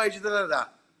esteroide,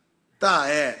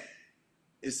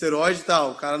 esteroide e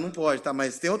tal, o cara não pode,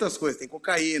 mas tem outras coisas, tem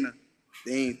cocaína,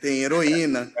 tem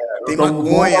heroína, tem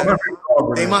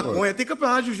maconha, tem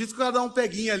campeonato de jiu-jitsu que o cara dá um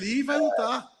peguinho ali e vai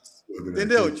lutar.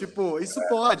 Entendeu? Tipo, isso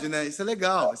pode, né? Isso é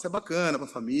legal, isso é bacana pra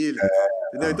família.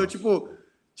 Entendeu? Então,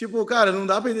 tipo, cara, não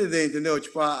dá pra entender, entendeu?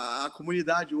 Tipo, a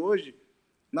comunidade hoje,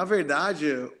 na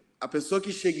verdade, a pessoa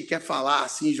que chega e quer falar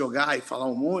assim, jogar e falar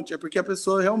um monte, é porque a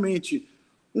pessoa realmente,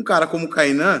 um cara como o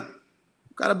Kainan,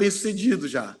 um cara bem sucedido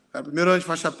já. Cara, primeiro ano de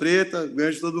faixa preta,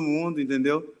 ganha de todo mundo,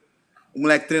 entendeu? O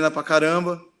moleque treina pra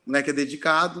caramba, o moleque é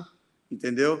dedicado,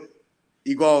 entendeu?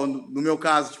 Igual no meu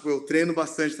caso, tipo, eu treino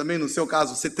bastante também. No seu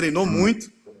caso, você treinou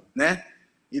muito, né?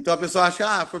 Então a pessoa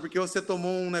acha, foi porque você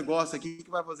tomou um negócio aqui que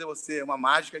vai fazer você uma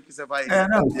mágica que você vai ser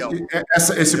campeão.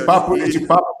 Esse papo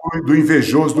do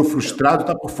invejoso, do frustrado,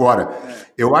 tá por fora.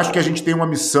 Eu acho que a gente tem uma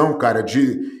missão, cara,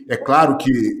 é claro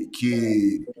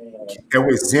que é um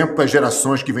exemplo para as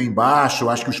gerações que vêm embaixo. Eu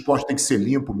acho que o esporte tem que ser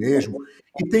limpo mesmo.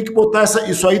 E tem que botar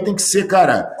isso aí, tem que ser,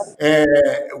 cara,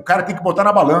 o cara tem que botar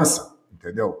na balança.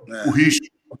 Entendeu? O risco.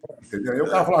 Entendeu? Aí o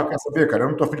cara fala, quer saber, cara, eu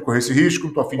não tô afim de correr esse risco,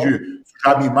 não tô afim de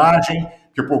sujar a minha imagem,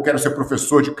 porque eu quero ser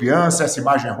professor de criança, essa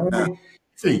imagem é ruim.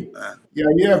 Enfim. E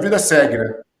aí a vida segue,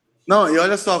 né? Não, e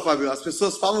olha só, Fábio, as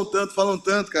pessoas falam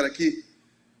tanto, cara, que,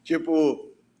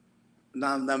 tipo,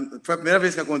 foi a primeira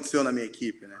vez que aconteceu na minha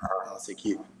equipe, né? Na nossa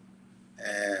equipe.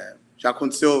 Já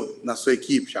aconteceu na sua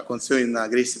equipe, já aconteceu na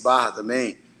Gracie Barra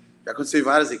também, já aconteceu em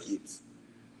várias equipes.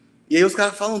 E aí os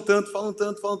caras falam tanto,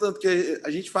 porque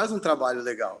a gente faz um trabalho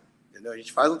legal, entendeu? A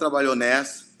gente faz um trabalho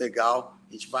honesto, legal,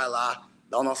 a gente vai lá,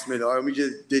 dá o nosso melhor, eu me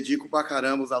dedico pra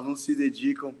caramba, os alunos se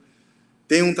dedicam,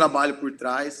 tem um trabalho por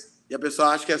trás, e a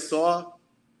pessoa acha que é só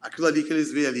aquilo ali que eles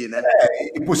veem ali, né?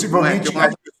 E possivelmente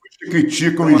as pessoas que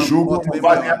criticam e julgam não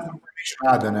valem absolutamente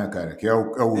nada, né, cara? Que é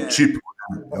o típico,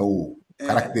 né? É o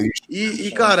característico.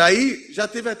 E, cara, aí já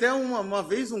teve até uma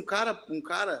vez um cara,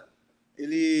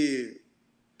 ele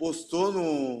postou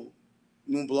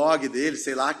num blog dele,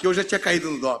 sei lá, que eu já tinha caído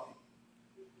no doping.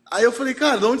 Aí eu falei,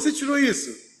 cara, de onde você tirou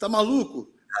isso? Tá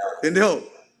maluco? Entendeu?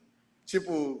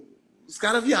 Tipo, os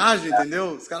caras viajam,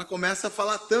 entendeu? Os caras começam a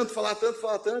falar tanto,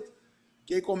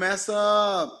 que aí começa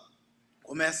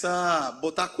começa a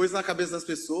botar coisa na cabeça das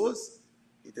pessoas,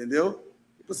 entendeu?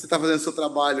 E você está fazendo seu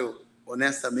trabalho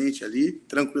honestamente ali,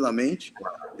 tranquilamente,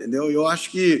 entendeu? E eu acho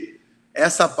que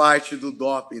essa parte do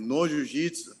doping no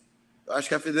jiu-jitsu, eu acho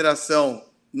que a federação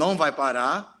não vai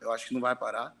parar, eu acho que não vai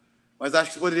parar, mas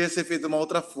acho que poderia ser feito de uma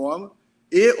outra forma,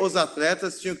 e os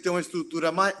atletas tinham que ter uma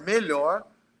estrutura melhor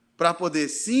para poder,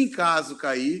 se em caso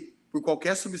cair, por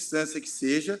qualquer substância que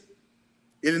seja,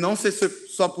 ele não ser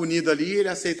só punido ali e ele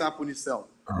aceitar a punição.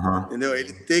 Entendeu?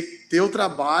 Ele ter o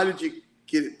trabalho,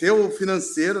 ter o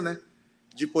financeiro, né?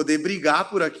 De poder brigar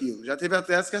por aquilo. Já teve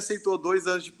atletas que aceitou 2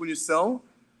 anos de punição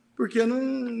porque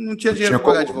não tinha dinheiro para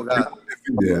pagar advogado.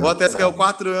 Ou até se caiu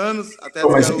 4 anos. Até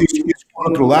mas isso, por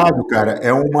outro lado, cara,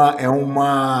 é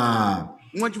uma...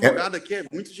 Um advogado aqui é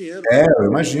muito dinheiro. Eu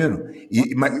imagino.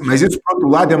 Mas isso, por outro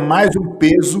lado, é mais um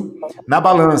peso na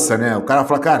balança, né? O cara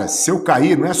fala, cara, se eu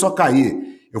cair, não é só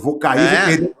cair. Eu vou cair e vou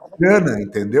perder grana,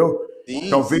 entendeu? Sim,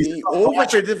 talvez sim. Ou vai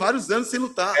perder vários anos sem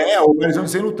lutar. Ou vários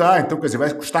anos sem lutar. Então, quer dizer,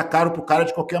 vai custar caro pro cara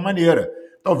de qualquer maneira.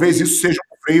 Talvez isso seja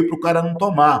um freio pro cara não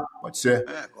tomar. Pode ser.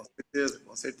 Com certeza,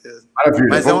 com certeza. Maravilha.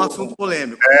 Mas é um assunto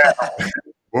polêmico.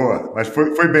 Boa, mas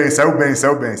foi bem, saiu bem.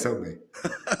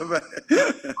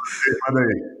 Manda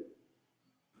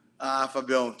aí.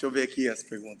 Fabião, deixa eu ver aqui as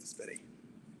perguntas, espera aí.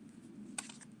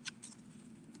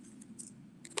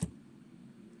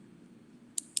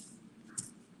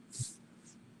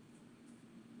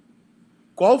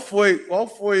 Qual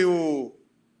foi o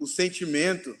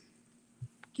sentimento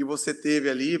que você teve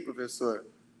ali, professor?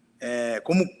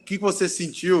 Que você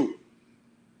sentiu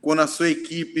quando a sua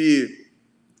equipe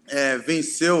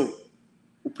venceu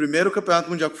o primeiro campeonato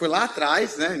mundial, que foi lá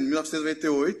atrás, né, em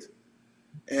 1998?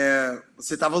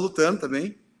 Você estava lutando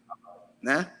também,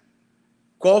 né?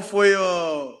 Qual foi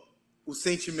o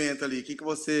sentimento ali? O que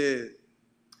você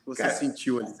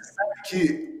sentiu ali?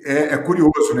 Que é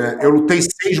curioso, né? Eu lutei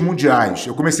 6 mundiais.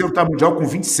 Eu comecei a lutar mundial com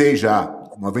 26 já.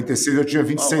 Em 96 eu tinha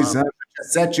 26 anos, eu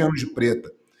tinha 7 anos de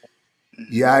preta.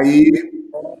 E aí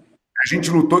a gente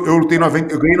lutou, eu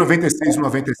ganhei 96 e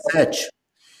 97,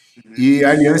 e a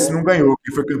Aliança não ganhou.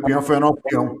 Quem foi campeão foi a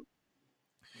Nalpeão.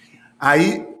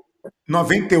 Aí,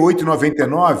 98 e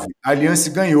 99, a Aliança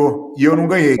ganhou, e eu não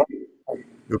ganhei.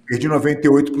 Eu perdi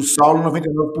 98 para o Saulo,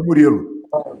 99 para o Murilo.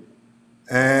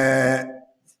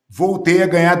 Voltei a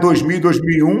ganhar 2000 e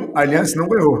 2001, a Aliança não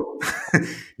ganhou.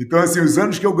 Então, assim, os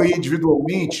anos que eu ganhei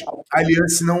individualmente, a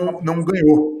Aliança não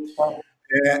ganhou.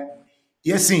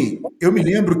 E, assim, eu me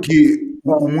lembro que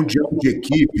o Mundial de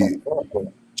equipe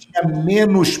tinha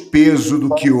menos peso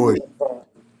do que hoje.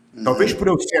 Talvez por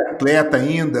eu ser atleta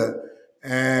ainda,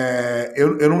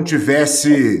 eu não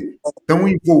tivesse tão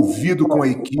envolvido com a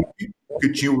equipe,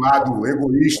 porque tinha o lado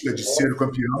egoísta de ser o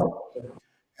campeão.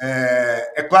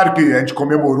 É claro que a gente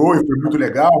comemorou e foi muito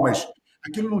legal, mas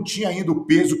aquilo não tinha ainda o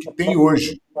peso que tem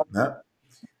hoje, né?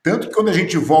 Tanto que quando a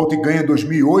gente volta e ganha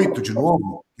 2008 de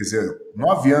novo, quer dizer,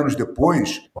 9 anos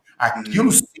depois,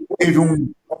 aquilo sim teve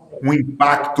um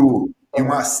impacto e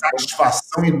uma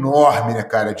satisfação enorme, né,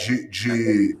 cara?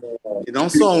 E não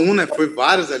só um, né? Foi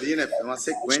vários ali, né? Foi uma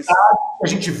sequência. A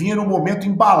gente vinha num momento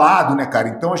embalado, né, cara?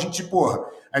 Então a gente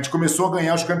começou a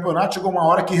ganhar os campeonatos, chegou uma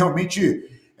hora que realmente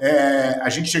a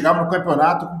gente chegava no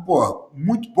campeonato com,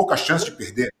 muito pouca chance de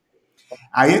perder.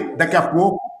 Aí, daqui a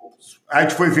pouco, a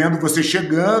gente foi vendo você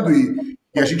chegando e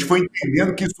a gente foi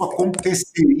entendendo que isso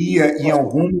aconteceria em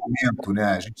algum momento, né?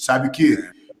 A gente sabe que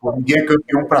ninguém é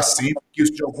campeão para sempre, que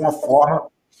isso, de alguma forma,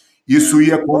 isso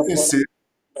ia acontecer.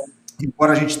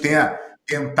 Embora a gente tenha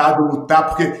tentado lutar,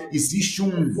 porque existe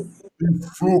um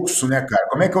fluxo, né, cara?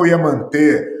 Como é que eu ia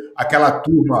manter aquela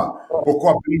turma,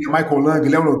 Cobrinha, Michael Lang,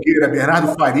 Léo Nogueira,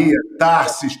 Bernardo Faria,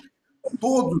 Tarsis,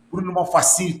 todo Bruno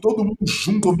Malfacini, todo mundo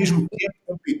junto ao mesmo tempo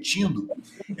competindo?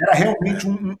 Era realmente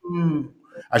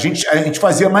a gente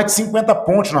fazia mais de 50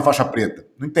 pontos na faixa preta.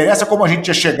 Não interessa como a gente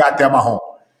ia chegar até a marrom,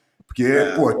 porque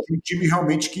tinha um time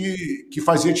realmente que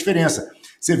fazia diferença.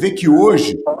 Você vê que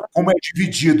hoje, como é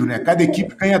dividido, né? Cada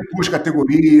equipe ganha 2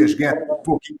 categorias, quem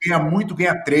ganha muito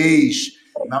ganha 3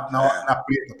 na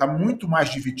preta. Está muito mais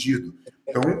dividido.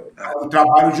 Então, o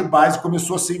trabalho de base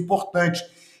começou a ser importante.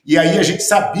 E aí a gente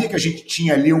sabia que a gente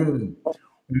tinha ali um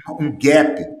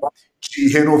gap de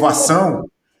renovação,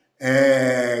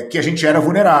 que a gente era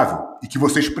vulnerável. E que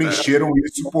vocês preencheram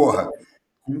isso, com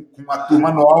uma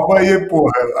turma nova e,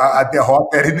 a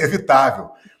derrota era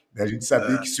inevitável. A gente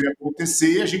sabia que isso ia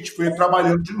acontecer e a gente foi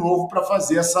trabalhando de novo para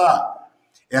fazer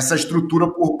essa estrutura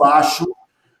por baixo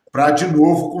para, de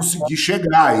novo, conseguir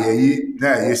chegar. E aí,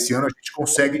 né, esse ano a gente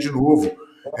consegue de novo.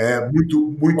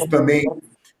 Muito também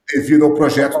devido ao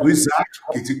projeto do Isaac,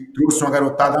 que trouxe uma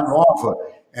garotada nova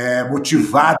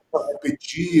motivado para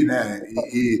competir, né?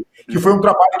 E que foi um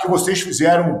trabalho que vocês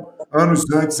fizeram anos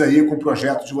antes aí com o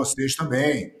projeto de vocês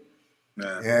também.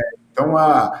 Então,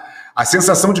 a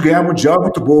sensação de ganhar mundial é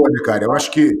muito boa, né, cara? Eu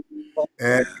acho que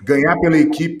ganhar pela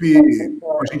equipe,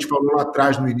 como a gente falou lá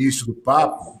atrás no início do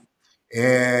papo,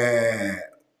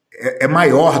 é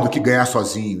maior do que ganhar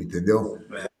sozinho, entendeu?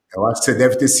 Eu acho que você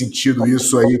deve ter sentido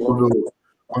isso aí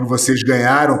quando vocês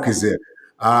ganharam, quer dizer,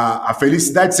 a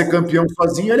felicidade de ser campeão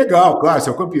sozinho é legal, claro, você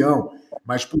é o campeão,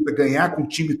 mas puta, ganhar com o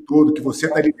time todo, que você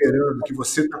está liderando, que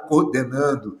você está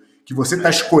coordenando, que você está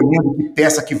escolhendo que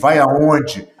peça que vai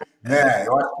aonde, né?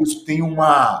 Eu acho que isso tem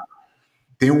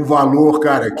um valor,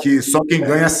 cara, que só quem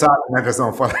ganha sabe, né,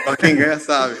 Gazão? Só quem ganha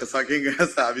sabe, só quem ganha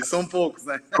sabe. São poucos,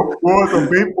 né? São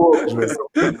bem poucos, né? São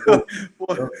bem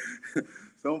poucos.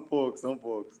 São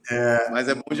poucos. Mas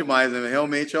é bom demais, né?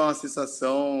 Realmente é uma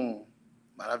sensação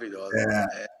maravilhosa.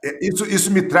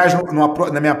 Isso me traz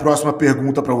na minha próxima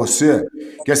pergunta para você,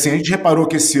 que assim, a gente reparou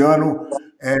que esse ano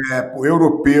o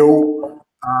europeu,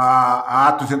 a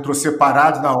Atos entrou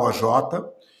separado na OJ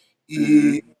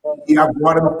e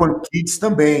agora no Pan Kids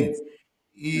também.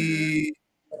 E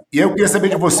eu queria saber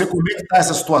de você como é que está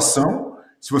essa situação,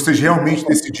 se vocês realmente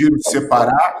decidiram se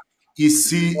separar e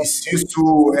se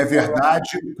isso é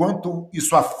verdade, o quanto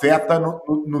isso afeta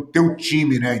no teu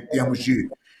time, né, em termos de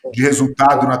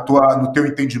resultado no teu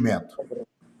entendimento.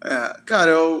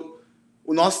 Cara,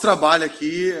 o nosso trabalho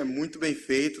aqui é muito bem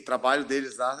feito, o trabalho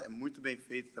deles lá é muito bem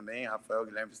feito também. Rafael e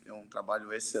Guilherme têm um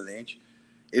trabalho excelente.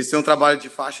 Eles têm um trabalho de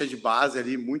faixa de base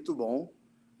ali muito bom,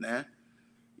 né?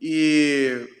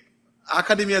 E a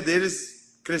academia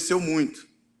deles cresceu muito,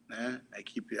 né?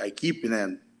 A equipe,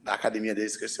 né, da academia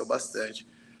deles cresceu bastante.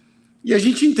 E a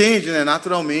gente entende, né?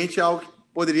 Naturalmente é algo que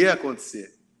poderia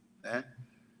acontecer, né?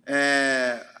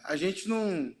 A gente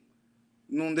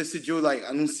não decidiu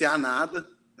anunciar nada,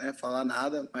 né? Falar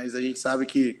nada, mas a gente sabe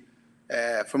que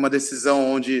foi uma decisão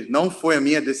onde não foi a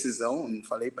minha decisão, não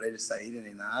falei para eles saírem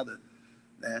nem nada,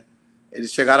 né?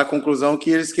 Eles chegaram à conclusão que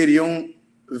eles queriam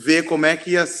ver como é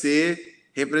que ia ser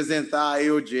representar a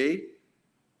AOJ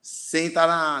sem estar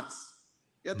na Atos.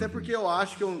 E até porque eu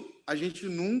acho que a gente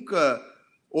nunca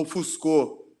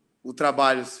ofuscou o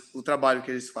trabalho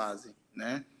que eles fazem,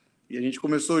 né? E a gente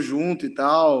começou junto e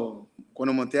tal. Quando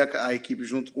eu montei a equipe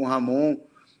junto com o Ramon,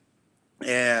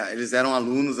 eles eram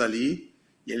alunos ali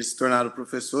e eles se tornaram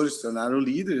professores, se tornaram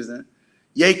líderes, né?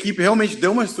 E a equipe realmente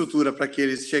deu uma estrutura para que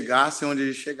eles chegassem onde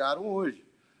eles chegaram hoje,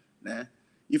 né?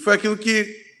 E foi aquilo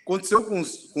que aconteceu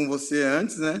com você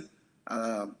antes, né?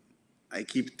 A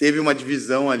equipe teve uma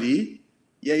divisão ali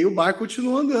e aí o barco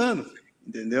continuou andando,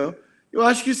 entendeu? Eu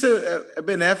acho que isso é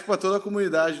benéfico para toda a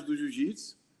comunidade do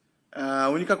jiu-jitsu. A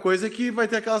única coisa é que vai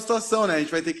ter aquela situação, né? A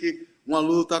gente vai ter que um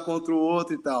aluno lutar contra o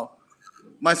outro e tal.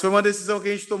 Mas foi uma decisão que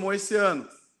a gente tomou esse ano.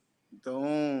 Então,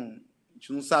 a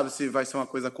gente não sabe se vai ser uma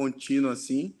coisa contínua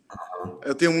assim.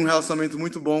 Eu tenho um relacionamento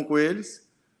muito bom com eles,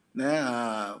 né?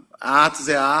 A Atos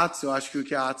é a Atos. Eu acho que o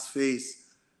que a Atos fez,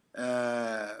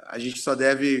 a gente só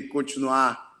deve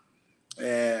continuar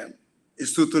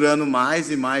estruturando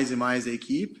mais e mais e mais a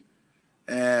equipe,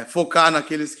 focar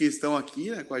naqueles que estão aqui,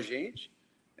 né, com a gente.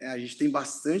 A gente tem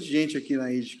bastante gente aqui na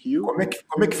HQ. Como é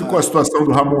que ficou a situação do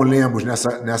Ramon Lemos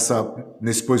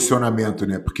nesse posicionamento,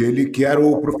 né? Porque ele que era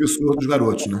o professor dos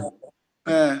garotos, né?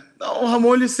 O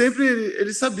Ramon, ele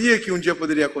sabia que um dia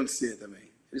poderia acontecer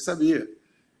também. Ele sabia.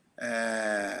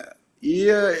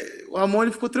 O Ramon,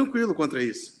 ele ficou tranquilo contra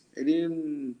isso. Ele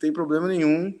não tem problema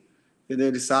nenhum, entendeu?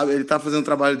 Ele sabe, ele está fazendo o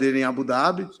trabalho dele em Abu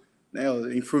Dhabi, né?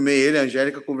 Eu informei ele, a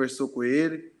Angélica conversou com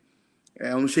ele.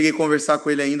 Eu não cheguei a conversar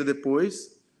com ele ainda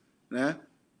depois, né?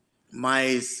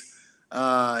 Mas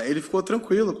ele ficou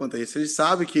tranquilo quanto a isso. Ele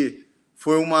sabe que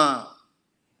foi um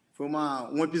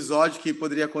episódio que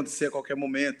poderia acontecer a qualquer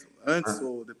momento, antes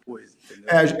ou depois.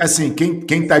 Entendeu? Assim,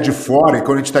 quem está de fora, e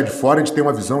quando a gente está de fora, a gente tem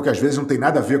uma visão que às vezes não tem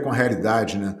nada a ver com a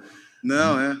realidade, né?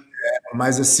 Não,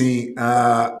 mas assim,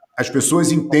 as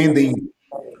pessoas entendem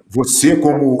você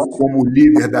como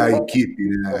líder da equipe,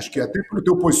 né? Acho que até pelo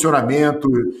teu posicionamento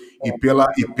e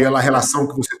pela relação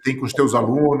que você tem com os teus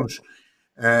alunos,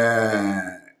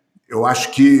 eu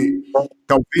acho que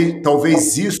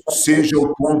talvez isso seja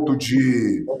o ponto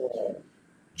de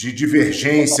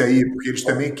divergência aí, porque eles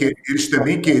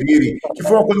também quererem, que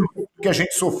foi uma coisa que a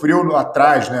gente sofreu lá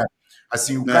atrás, né?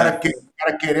 Assim, o cara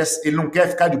ele não quer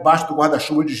ficar debaixo do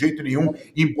guarda-chuva de jeito nenhum,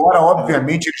 embora,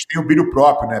 obviamente, eles tenham brilho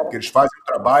próprio, né? Porque eles fazem um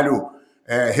trabalho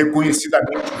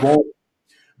reconhecidamente bom.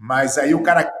 Mas aí o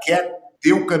cara quer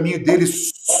ter o caminho dele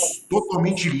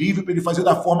totalmente livre para ele fazer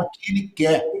da forma que ele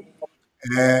quer.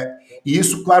 E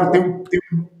isso, claro,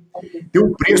 tem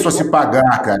um preço a se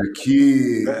pagar, cara,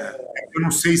 que eu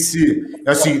não sei se,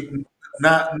 assim,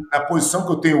 na posição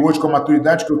que eu tenho hoje, com a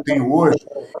maturidade que eu tenho hoje,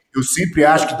 eu sempre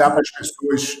acho que dá para as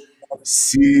pessoas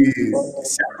se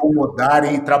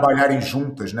acomodarem e trabalharem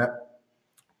juntas, né? É.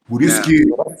 Por isso que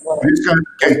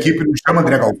a equipe não chama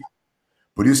André Galvão.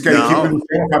 Por isso que a equipe Não, não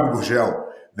tem o Fábio Gurgel.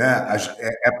 Né?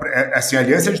 Assim, a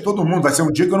aliança é de todo mundo. Vai ser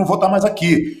um dia que eu não vou estar mais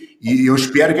aqui. E eu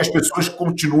espero que as pessoas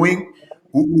continuem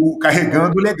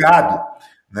carregando o legado.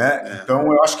 Né? Então,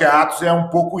 eu acho que a Atos é um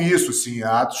pouco isso. Assim.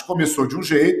 A Atos começou de um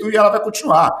jeito e ela vai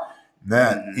continuar.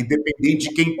 Né? Independente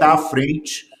de quem está à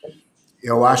frente,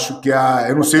 eu acho que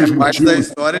eu não sei os parte da motivos.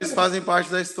 história, eles fazem parte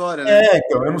da história, né?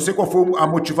 Então, eu não sei qual foi a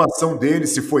motivação dele,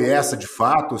 se foi essa de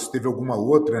fato, ou se teve alguma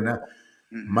outra, né?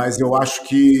 Mas eu acho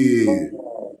que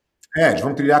eles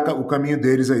vão trilhar o caminho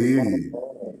deles aí.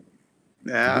 Tudo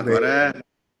bem. Agora é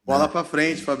bola pra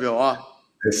frente, Fabio. Ó,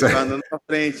 É isso aí. vai andando pra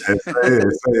frente. É isso aí, é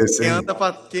isso aí, é isso aí.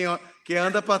 Quem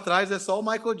anda pra trás é só o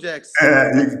Michael Jackson.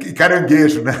 E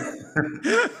caranguejo, né?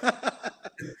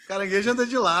 Caranguejo anda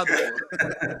de lado, pô.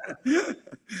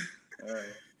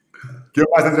 O que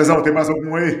mais, Andrezão? Tem mais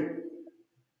algum aí?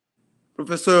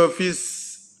 Professor,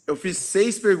 eu fiz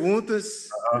 6 perguntas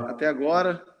até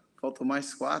agora. Faltam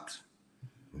mais 4.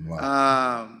 Vamos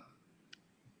lá.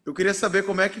 Eu queria saber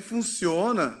como é que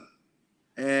funciona.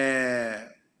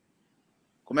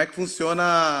 Como é que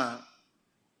funciona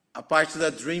a parte da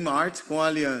Dream Art com a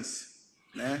Aliança,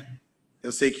 né?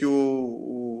 Eu sei que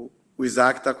o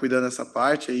Isaac está cuidando dessa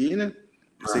parte aí, né?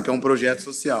 Eu sei que é um projeto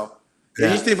social. E a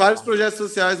gente tem vários projetos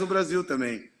sociais no Brasil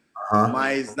também,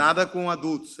 mas nada com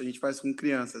adultos, a gente faz com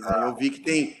crianças. Né? Eu vi que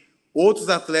tem outros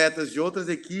atletas de outras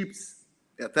equipes,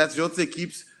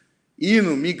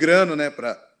 migrando, né,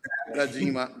 para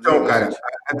Dream Art. Então, cara,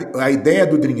 a ideia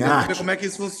do Dream Art... Como é que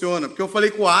isso funciona? Porque eu falei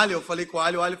com o Ali, o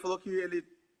Ali falou que ele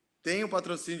tem o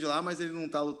patrocínio de lá, mas ele não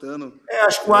está lutando.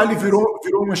 Acho que o Ali virou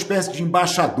uma espécie de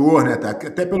embaixador, né? Tá?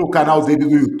 Até pelo canal dele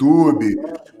do YouTube,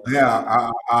 né?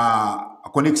 A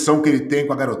conexão que ele tem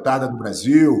com a garotada do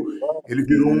Brasil, ele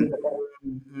virou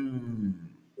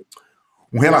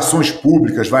um relações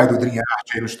públicas, do Dream Art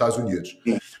aí nos Estados Unidos.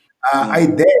 A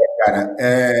ideia, cara,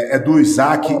 é do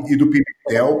Isaac e do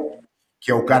Pimentel,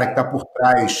 que é o cara que está por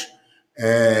trás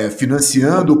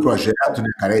financiando o projeto, né,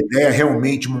 cara? A ideia é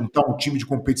realmente montar um time de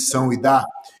competição e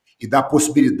dar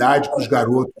possibilidade para os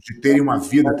garotos de terem uma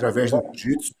vida através do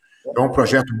jiu-jitsu. É um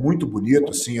projeto muito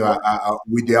bonito, assim,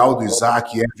 o ideal do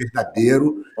Isaac é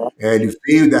verdadeiro. Ele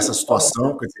veio dessa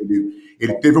situação, quer dizer,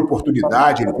 ele teve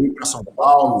oportunidade, ele veio para São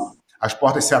Paulo, as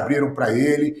portas se abriram para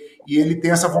ele e ele tem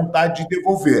essa vontade de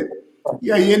devolver.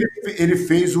 E aí ele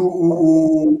fez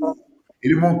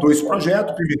ele montou esse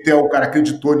projeto, o Pimentel, o cara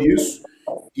acreditou nisso,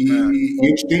 e a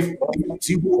gente tem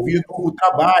desenvolvido o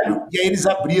trabalho. E aí eles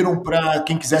abriram para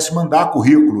quem quisesse mandar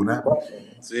currículo, né?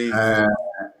 Sim.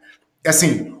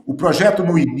 Assim, o projeto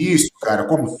no início, cara,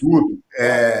 como tudo,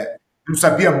 não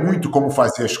sabia muito como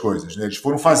fazer as coisas, né? Eles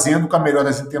foram fazendo com a melhor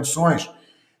das intenções,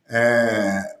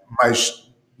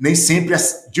 mas nem sempre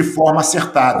de forma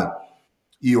acertada.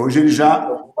 E hoje eles já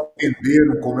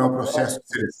entenderam como é o processo de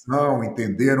seleção,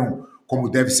 entenderam como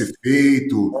deve ser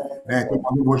feito, né? Então,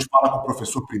 quando hoje fala com o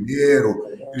professor primeiro,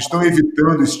 eles estão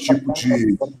evitando esse tipo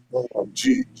de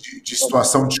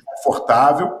situação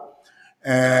desconfortável.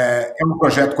 É um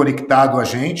projeto conectado a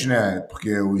gente, né?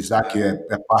 Porque o Isaac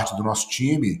é parte do nosso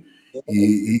time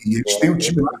e eles têm um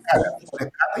time lá, cara, os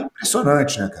molecados é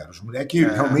impressionante, né, cara? Os moleques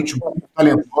realmente muito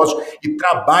talentosos e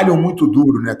trabalham muito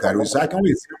duro, né, cara? O Isaac é um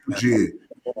exemplo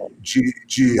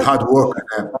de hard worker,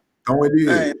 né? Então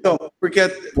ele... porque,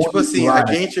 tipo assim, a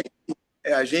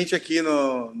gente aqui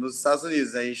nos Estados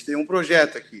Unidos, a gente tem um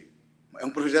projeto aqui. É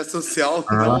um projeto social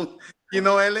que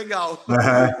não é legal.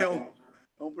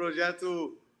 É um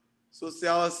projeto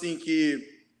social, assim,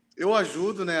 que eu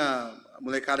ajudo, né, a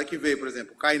molecada que veio, por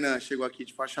exemplo, o Kainan chegou aqui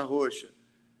de faixa roxa,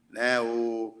 né,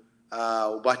 o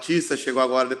Batista chegou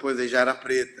agora, depois aí já era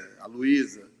preta, a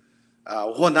Luísa,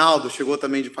 o Ronaldo chegou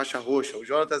também de faixa roxa, o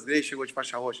Jonatas Grey chegou de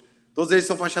faixa roxa. Todos eles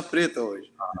são faixa preta hoje.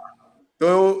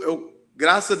 Então, eu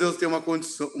graças a Deus, tenho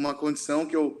uma condição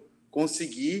que eu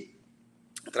consegui,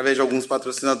 através de alguns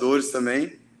patrocinadores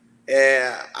também,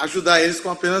 ajudar eles com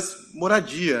apenas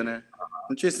moradia, né?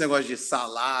 Não tinha esse negócio de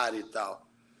salário e tal.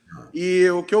 E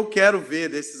o que eu quero ver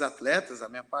desses atletas, a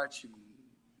parte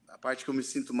que eu me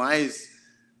sinto mais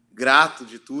grato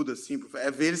de tudo, assim, é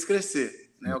ver eles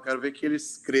crescer, né? Eu quero ver que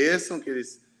eles cresçam, que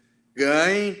eles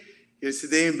ganhem, que eles se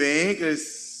deem bem, que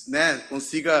eles, né,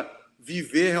 consigam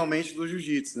viver realmente do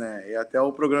jiu-jitsu, né? E até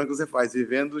o programa que você faz,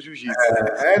 Vivendo do Jiu-Jitsu.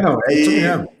 É isso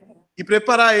mesmo. E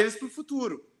preparar eles para o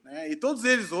futuro, né? E todos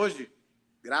eles hoje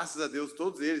graças a Deus,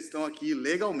 todos eles estão aqui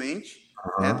legalmente,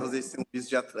 né? Todos eles têm um visto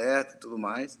de atleta e tudo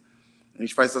mais. A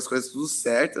gente faz essas coisas tudo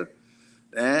certo,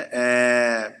 né?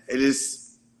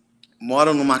 Eles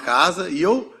moram numa casa e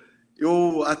eu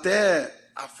até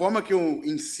a forma que eu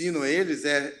ensino eles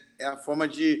é a forma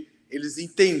de eles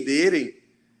entenderem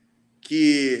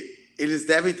que eles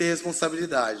devem ter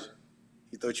responsabilidade.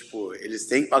 Então, tipo, eles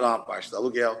têm que pagar uma parte do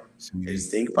aluguel, eles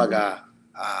têm que pagar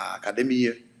a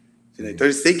academia, entendeu? Então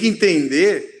eles têm que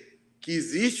entender que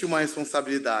existe uma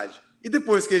responsabilidade. E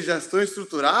depois que eles já estão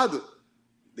estruturados,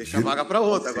 deixa a vaga para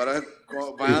outra. Agora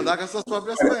vai andar com as suas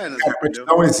próprias pernas. Cara, para te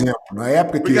dar um exemplo, na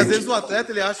época Porque que às vezes o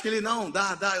atleta ele acha que ele não,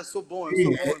 dá, eu sou bom, eu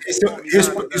sou bom.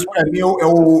 Isso para mim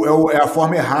é a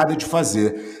forma errada de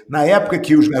fazer. Na época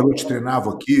que os garotos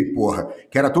treinavam aqui, porra,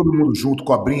 que era todo mundo junto,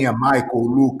 Cobrinha, Michael,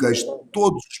 Lucas,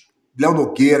 todos, Léo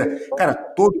Nogueira, cara,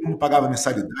 todo mundo pagava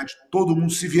mensalidade, todo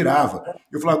mundo se virava.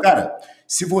 Eu falava, cara,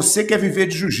 se você quer viver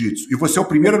de jiu-jitsu e você é o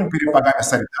primeiro a não querer pagar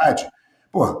mensalidade,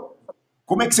 porra,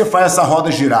 como é que você faz essa roda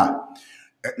girar?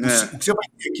 O que você vai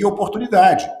ter aqui é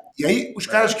oportunidade. E aí, os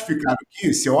caras que ficaram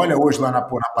aqui, você olha hoje lá na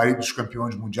parede dos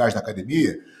campeões mundiais da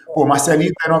academia, pô,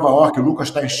 Marcelinho está em Nova York, Lucas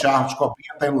está em Charlotte,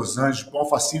 Cobrinha está em Los Angeles, Paulo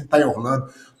Facinho está em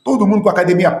Orlando, todo mundo com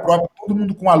academia própria, todo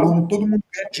mundo com aluno, todo mundo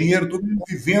ganhando dinheiro, todo mundo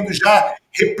vivendo, já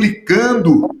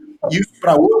replicando isso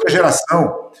para outra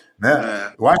geração.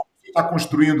 Né? Eu acho que o que está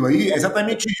construindo aí é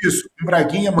exatamente isso. O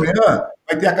Braguinha amanhã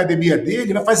vai ter a academia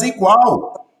dele, vai fazer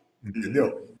igual.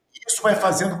 Entendeu? Isso vai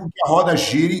fazendo com que a roda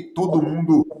gire e todo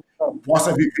mundo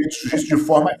possa viver de jiu-jitsu de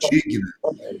forma digna.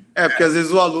 Porque às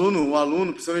vezes o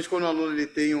aluno, principalmente quando o aluno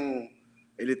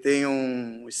ele tem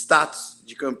um status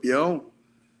de campeão,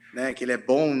 né, que ele é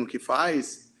bom no que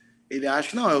faz, ele acha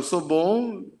que não, eu sou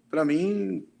bom, para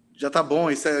mim já tá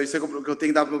bom, isso é o que eu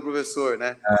tenho que dar pro meu professor,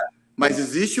 né? Mas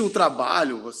existe o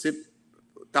trabalho, você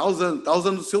tá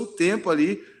usando o seu tempo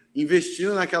ali,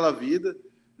 investindo naquela vida,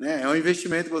 né? É um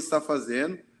investimento que você está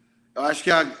fazendo. Eu acho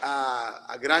que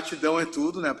a gratidão é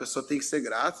tudo, né? A pessoa tem que ser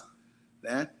grata,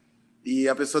 né? E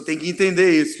a pessoa tem que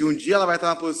entender isso, que um dia ela vai estar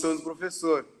na posição do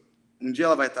professor, um dia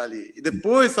ela vai estar ali. E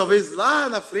depois, talvez lá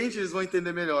na frente, eles vão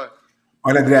entender melhor.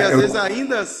 Olha, André, porque às vezes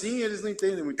ainda assim eles não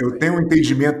entendem muito bem. Eu tenho um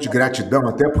entendimento de gratidão,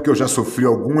 até porque eu já sofri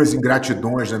algumas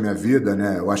ingratidões na minha vida,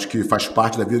 né? Eu acho que faz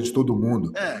parte da vida de todo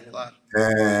mundo. Claro.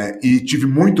 E tive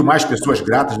muito mais pessoas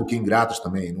gratas do que ingratas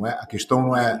também. Não é? A questão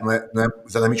não é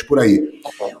exatamente por aí.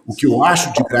 O que eu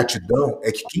acho de gratidão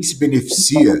é que quem se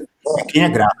beneficia é quem é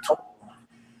grato.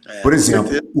 Por exemplo,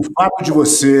 o fato de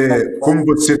como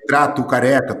você trata o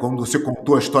Careca, como você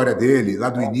contou a história dele lá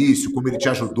do início, como ele te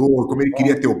ajudou, como ele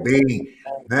queria teu bem,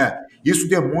 né? Isso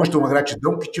demonstra uma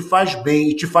gratidão que te faz bem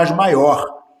e te faz maior,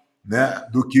 né?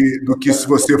 Do que se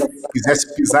você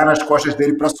quisesse pisar nas costas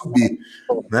dele para subir,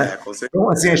 né? Então,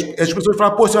 assim, as pessoas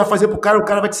falam, pô, você vai fazer pro cara, o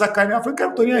cara vai te sacanear. Eu falei, cara,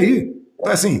 não tô nem aí.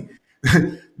 Então, assim,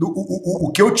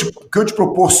 o que eu te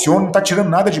proporciono não tá tirando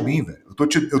nada de mim, velho. Eu tô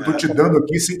te dando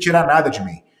aqui sem tirar nada de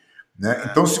mim. Né?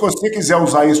 Então, se você quiser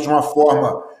usar isso de uma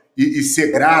forma e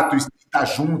ser grato, e estar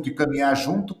junto e caminhar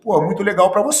junto, pô, é muito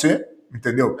legal para você,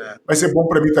 entendeu? Vai ser bom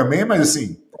para mim também, mas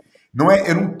assim,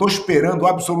 eu não estou esperando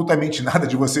absolutamente nada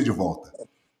de você de volta,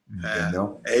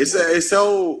 entendeu? Esse é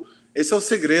o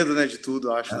segredo, né, de tudo,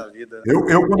 eu acho, na vida. Eu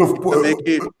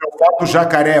falo do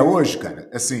Jacaré hoje, cara,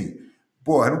 assim,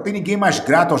 pô, não tem ninguém mais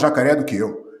grato ao Jacaré do que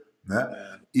eu, né?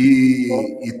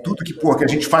 E tudo que a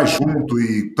gente faz junto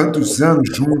e tantos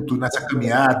anos junto nessa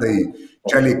caminhada e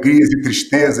de alegrias e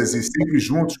tristezas e sempre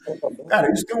juntos,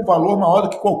 cara, isso tem um valor maior do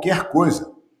que qualquer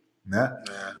coisa, né?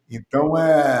 Então,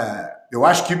 eu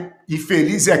acho que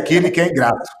infeliz é aquele que é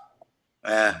ingrato.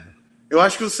 Eu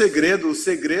acho que o segredo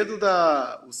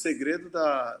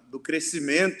do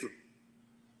crescimento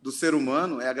do ser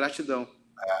humano é a gratidão.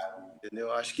 Entendeu?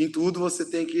 Eu acho que em tudo você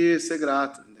tem que ser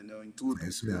grato, entendeu? Em tudo. É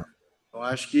isso mesmo. Eu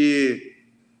acho que,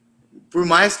 por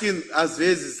mais que, às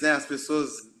vezes, né,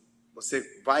 você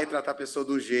vai tratar a pessoa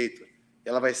de um jeito,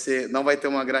 ela não vai ter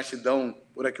uma gratidão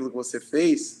por aquilo que você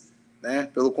fez,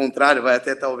 né? Pelo contrário, vai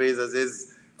até, talvez, às vezes,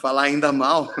 falar ainda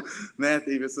mal, né?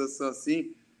 Tem pessoas que são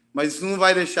assim, mas isso não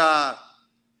vai deixar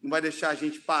a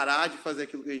gente parar de fazer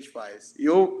aquilo que a gente faz. E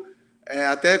eu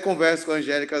até converso com a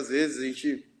Angélica, às vezes, a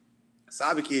gente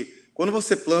sabe que, quando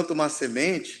você planta uma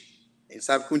semente, a gente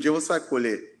sabe que um dia você vai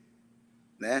colher.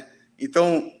 Né?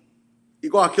 Então,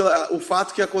 igual o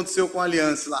fato que aconteceu com a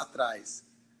Aliança lá atrás.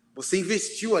 Você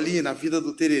investiu ali na vida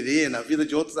do Tererê, na vida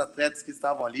de outros atletas que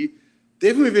estavam ali.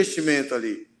 Teve um investimento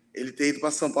ali. Ele ter ido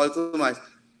para São Paulo e tudo mais.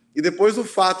 E depois o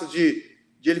fato de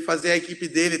ele fazer a equipe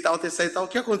dele e tal, ter saído e tal, o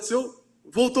que aconteceu?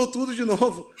 Voltou tudo de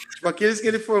novo. Tipo, aqueles que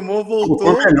ele formou,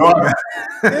 voltou melhor,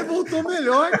 né? Voltou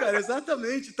melhor, cara,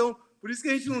 exatamente. Então, Por isso que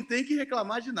a gente não tem que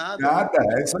reclamar de nada. Nada,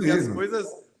 é isso Porque aí. as coisas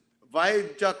vai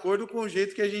de acordo com o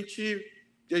jeito que a gente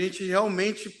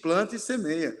realmente planta e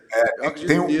semeia. Eu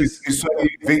acredito nisso. Isso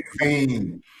aí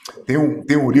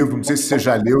tem um livro, não sei se você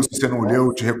já leu, se você não leu,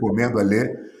 eu te recomendo a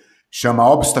ler, chama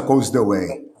Obstacles the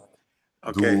Way,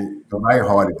 Ok. do Ryan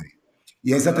Holiday.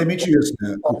 E é exatamente isso,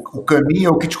 né? O caminho é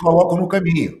o que te coloca no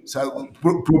caminho. Sabe?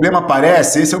 O problema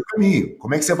aparece, esse é o caminho.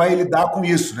 Como é que você vai lidar com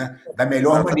isso, né? Da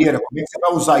melhor maneira. Como é que você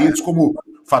vai usar isso como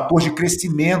fator de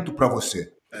crescimento para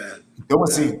você? Então,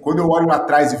 assim, quando eu olho lá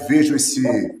atrás e vejo esse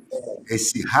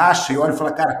racha, eu olho e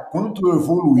falo, cara, quanto eu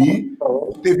evoluí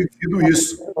por ter vivido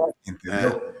isso,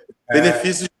 entendeu?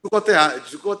 Benefício de qualquer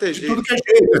De tudo jeito. que é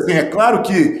jeito. Assim, é claro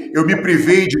que eu me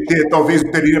privei de ter, talvez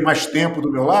eu teria mais tempo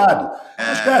do meu lado,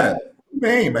 mas, cara, tudo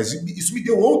bem, mas isso me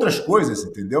deu outras coisas,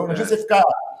 entendeu? Não adianta você ficar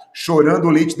chorando o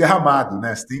leite derramado,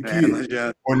 né? Você tem Não que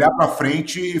adianta. olhar para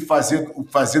frente e fazer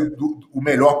o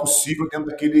melhor possível dentro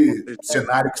daquele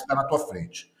cenário que está na tua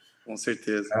frente. Com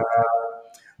certeza.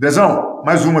 Dezão,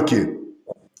 mais uma aqui.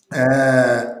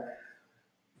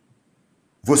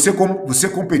 Você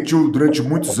competiu durante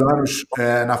muitos anos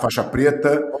na faixa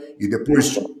preta e depois,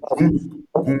 junto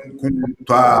com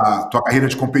tua carreira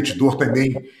de competidor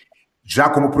também, já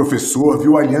como professor,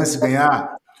 viu a Aliança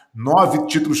ganhar 9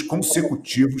 títulos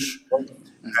consecutivos.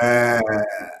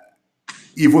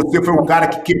 E você foi o cara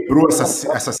que quebrou essa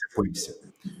sequência,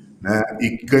 né?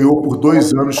 E ganhou por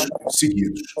 2 anos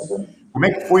seguidos. Como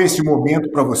é que foi esse momento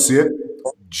para você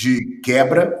de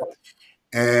quebra?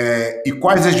 E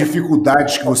quais as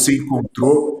dificuldades que você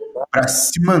encontrou para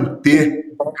se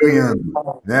manter ganhando,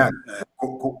 né?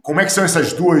 Como é que são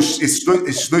esses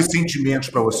dois sentimentos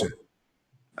para você?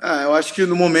 Eu acho que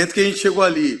no momento que a gente chegou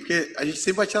ali, porque a gente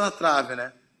sempre batia na trave, né?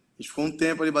 A gente ficou um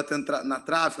tempo ali batendo na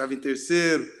trave, ficava em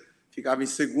terceiro, ficava em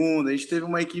segundo. A gente teve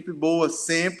uma equipe boa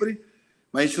sempre,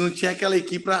 mas a gente não tinha aquela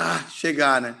equipe para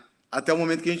chegar, né? Até o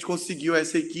momento que a gente conseguiu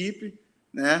essa equipe,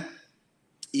 né?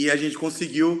 E a gente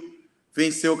conseguiu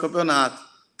vencer o campeonato.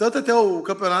 Tanto até o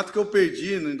campeonato que eu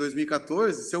perdi em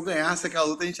 2014, se eu ganhasse aquela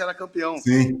luta, a gente era campeão.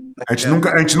 Sim. A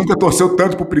gente nunca torceu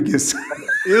tanto por preguiça.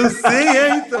 Eu sei,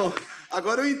 então.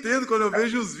 Agora eu entendo, quando eu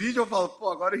vejo os vídeos, eu falo, pô,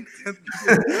 agora eu entendo.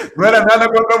 Não era nada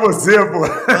contra você, pô.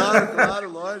 Claro,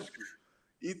 lógico.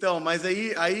 Então, mas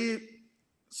aí.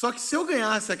 Só que se eu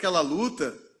ganhasse aquela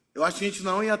luta, eu acho que a gente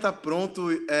não ia estar pronto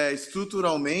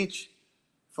estruturalmente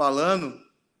falando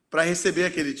para receber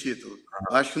aquele título.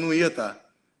 Eu acho que não ia estar.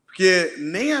 Porque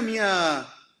nem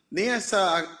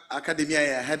essa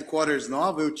academia Headquarters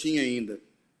nova eu tinha ainda.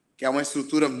 Que é uma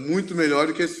estrutura muito melhor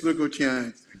do que a estrutura que eu tinha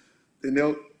antes.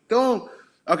 Entendeu? Então,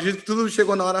 eu acredito que tudo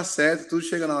chegou na hora certa, tudo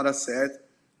chega na hora certa.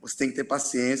 Você tem que ter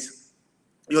paciência.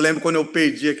 E eu lembro quando eu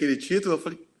perdi aquele título, eu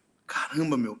falei,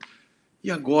 caramba, meu,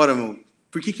 e agora, meu?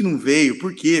 Por que não veio?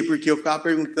 Por quê? Porque eu ficava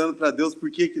perguntando para Deus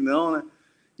por que não, né?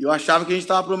 E eu achava que a gente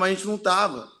estava pronto, mas a gente não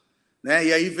estava. Né?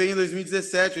 E aí veio em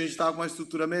 2017, a gente estava com uma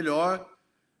estrutura melhor,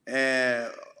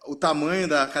 o tamanho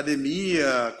da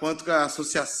academia, quanto a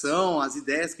associação, as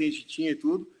ideias que a gente tinha e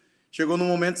tudo, chegou no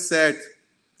momento certo.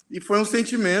 E foi um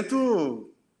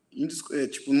sentimento,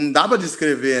 tipo, não dá para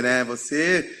descrever, né?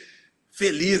 Você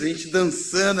feliz, a gente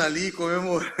dançando ali,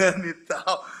 comemorando e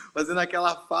tal, fazendo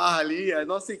aquela farra ali. A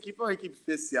nossa equipe é uma equipe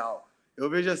especial. Eu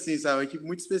vejo assim, sabe? Uma equipe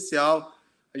muito especial.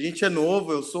 A gente é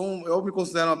novo, eu me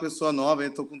considero uma pessoa nova, eu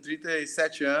estou com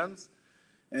 37 anos.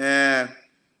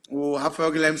 O Rafael e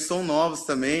o Guilherme são novos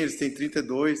também, eles têm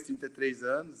 32, 33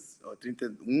 anos, ou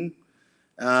 31.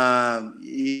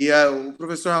 O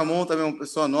professor Ramon também é uma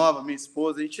pessoa nova, minha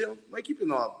esposa, a gente é uma equipe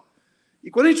nova. E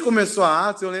quando a gente começou a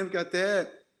Atos, eu lembro que até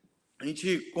a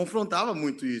gente confrontava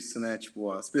muito isso, né?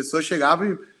 Tipo, as pessoas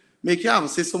chegavam e meio que,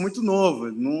 vocês são muito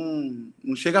novos,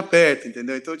 não chega perto,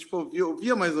 entendeu? Então, tipo, eu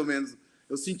via mais ou menos,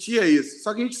 eu sentia isso.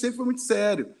 Só que a gente sempre foi muito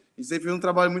sério, a gente sempre fez um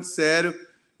trabalho muito sério,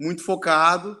 muito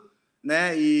focado,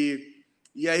 né? E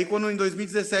aí, quando em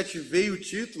 2017 veio o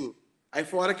título, aí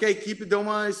foi a hora que a equipe deu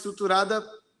uma estruturada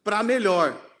para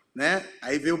melhor, né?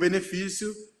 Aí veio o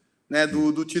benefício, né,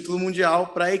 do título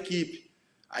mundial para a equipe.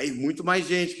 Aí muito mais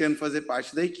gente querendo fazer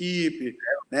parte da equipe.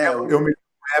 Né? Eu me lembro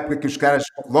na época que os caras,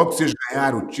 logo que vocês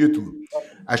ganharam o título,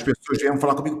 as pessoas vieram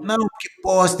falar comigo, não, porque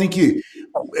pô, você tem que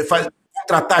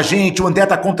contratar gente, o André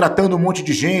está contratando um monte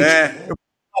de gente. Eu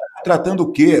contratando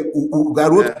o quê? O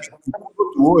garoto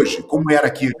hoje, como era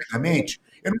aqui antigamente,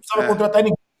 eu não precisava contratar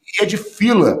ninguém. Ia de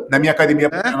fila na minha academia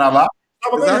para treinar lá,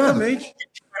 estava ganhando. Exatamente.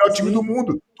 O melhor time do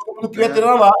mundo. Todo mundo queria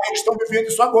treinar lá. Eles estão vivendo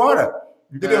isso agora.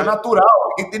 Entendeu?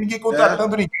 Natural. Não tem ninguém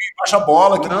contratando ninguém. Baixa a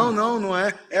bola. Não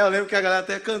é. Eu lembro que a galera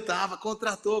até cantava,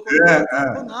 contratou,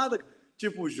 nada.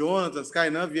 Tipo, o Jonatas,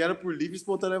 Kainan vieram por livre e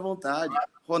espontânea vontade.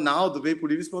 Ronaldo veio por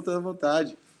livre e espontânea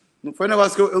vontade. Não foi um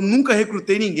negócio que eu nunca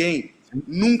recrutei ninguém.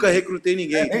 Nunca recrutei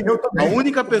ninguém. Nem eu A também.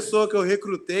 única pessoa que eu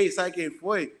recrutei, sabe quem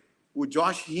foi? O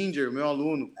Josh Hinder, meu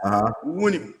aluno. O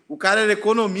único. O cara era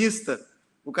economista.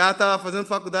 O cara estava fazendo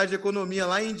faculdade de economia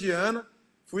lá em Indiana.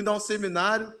 Fui dar um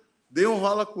seminário, dei um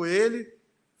rola com ele.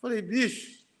 Falei,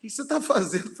 bicho, o que você está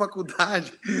fazendo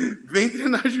faculdade? Vem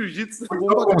treinar jiu-jitsu.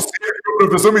 O conselho que o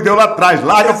professor me deu lá atrás,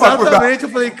 lá na faculdade. Exatamente, eu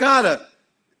falei, cara,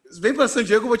 vem para San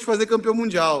Diego, eu vou te fazer campeão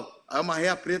mundial. Aí eu amarrei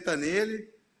a preta nele,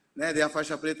 né? Dei a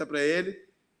faixa preta para ele.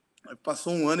 Aí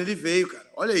passou um ano, ele veio, cara.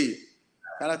 Olha aí.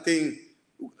 O cara tem...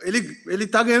 Ele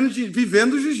tá ganhando,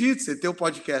 vivendo o jiu-jitsu. Ele tem o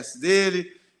podcast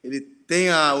dele, ele tem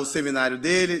o seminário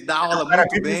dele, dá aula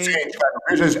muito bem. Cara.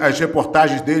 Eu vejo as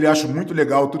reportagens dele, acho muito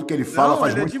legal tudo que ele fala. Não,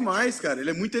 ele é demais, cara. Ele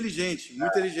é muito inteligente, muito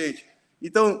inteligente.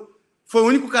 Então, foi o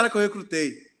único cara que eu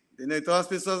recrutei, entendeu? Então as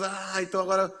pessoas, então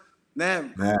agora, né,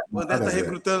 o André tá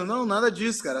recrutando. Não, nada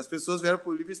disso, cara. As pessoas vieram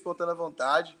por livre e espontânea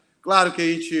vontade. Claro que a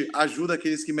gente ajuda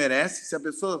aqueles que merecem. Se a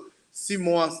pessoa se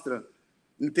mostra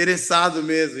interessado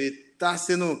mesmo e tá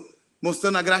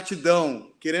mostrando a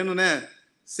gratidão, querendo, né,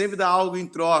 sempre dar algo em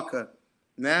troca,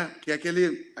 né? Que é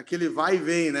aquele vai e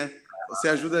vem, né? Você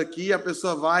ajuda aqui, a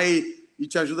pessoa vai e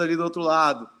te ajuda ali do outro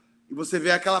lado. E você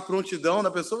vê aquela prontidão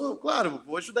da pessoa, claro,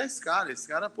 vou ajudar esse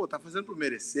cara, pô, tá fazendo por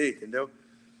merecer, entendeu?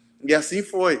 E assim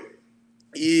foi.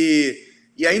 E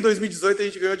aí em 2018 a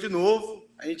gente ganhou de novo,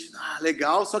 a gente,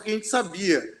 legal, só que a gente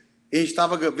sabia, a gente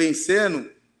estava vencendo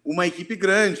uma equipe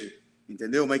grande,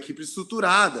 entendeu? Uma equipe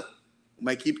estruturada,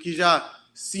 uma equipe que já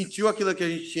sentiu aquilo que a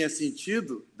gente tinha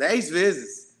sentido 10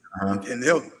 vezes,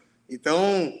 entendeu?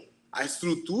 Então, a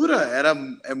estrutura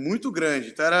é muito grande.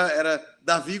 Então, era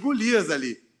Davi e Golias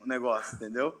ali, o negócio,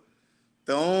 entendeu?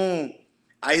 Então,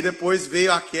 aí depois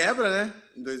veio a quebra, né?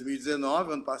 Em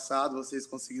 2019, ano passado, vocês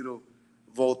conseguiram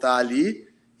voltar ali.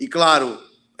 E, claro,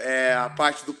 a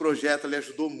parte do projeto ali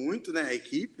ajudou muito, né? A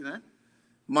equipe, né?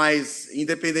 Mas,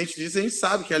 independente disso, a gente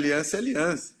sabe que aliança é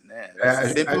aliança, né?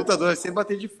 Sempre lutador, sempre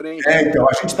bater de frente. Então,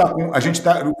 a gente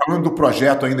tá falando do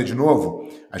projeto ainda de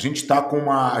novo, a gente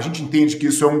entende que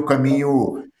isso é um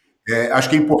caminho, acho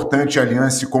que é importante a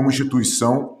aliança como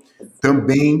instituição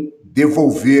também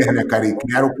devolver, né, cara, e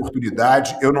criar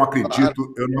oportunidade. Eu não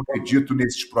acredito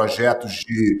nesses projetos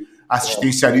de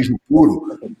assistencialismo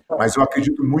puro, mas eu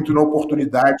acredito muito na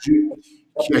oportunidade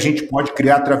que a gente pode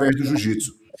criar através do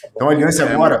jiu-jitsu. Então, a aliança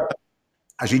agora,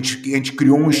 a gente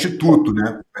criou um instituto,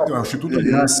 né? Então, é o Instituto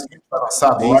Aliança, que a gente vai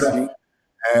lançar agora. Sim.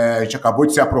 A gente acabou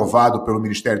de ser aprovado pelo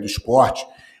Ministério do Esporte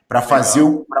para fazer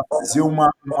um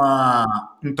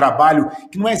trabalho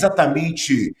que não é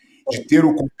exatamente de ter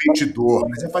o competidor,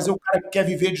 mas é fazer o cara que quer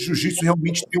viver de jiu-jitsu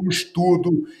realmente ter um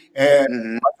estudo,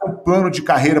 fazer um plano de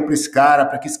carreira para esse cara,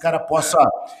 para que esse cara possa...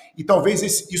 E talvez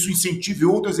isso incentive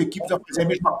outras equipes a fazer a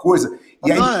mesma coisa.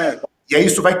 E aí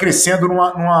isso vai crescendo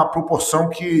numa proporção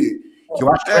que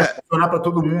eu acho que vai funcionar para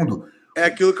todo mundo. É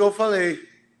aquilo que eu falei.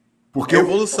 Porque a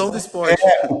evolução do esporte.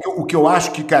 O que eu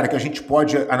acho que, cara, que a gente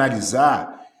pode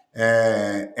analisar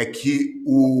é que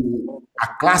a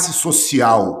classe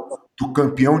social do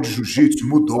campeão de jiu-jitsu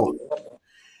mudou.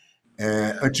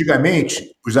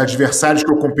 Antigamente, os adversários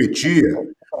que eu competia,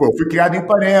 eu fui criado em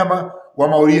Ipanema, o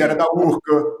Amauri era da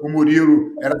Urca, o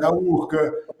Murilo era da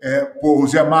Urca, o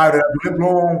Zé Mário era do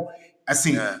Leblon.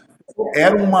 Assim,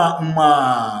 era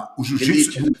o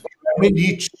jiu-jitsu era uma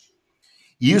elite.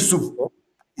 E isso,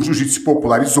 o jiu-jitsu se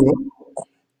popularizou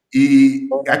e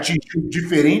atingiu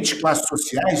diferentes classes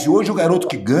sociais. E hoje o garoto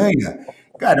que ganha,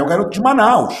 cara, é o garoto de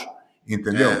Manaus,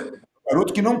 entendeu? O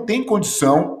garoto que não tem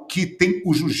condição, que tem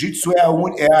o jiu-jitsu é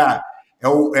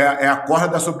a corda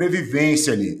da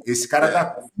sobrevivência ali. Esse cara dá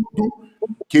tudo,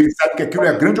 que ele sabe que aquilo é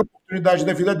a grande oportunidade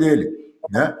da vida dele,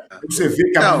 né? Você vê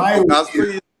que a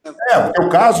maioria... o teu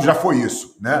caso já foi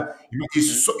isso, né?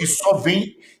 E só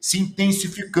vem se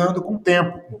intensificando com o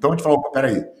tempo. Então a gente falou,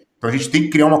 peraí, então a gente tem que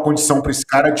criar uma condição para esse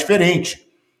cara diferente,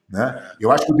 né?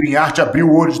 Eu acho que o Dream Art abriu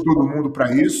o olho de todo mundo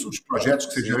para isso. Os projetos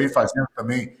que você já vem fazendo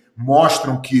também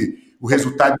mostram que o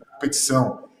resultado da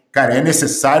competição, cara, é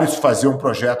necessário se fazer um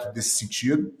projeto desse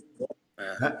sentido,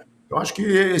 né? Eu acho que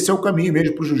esse é o caminho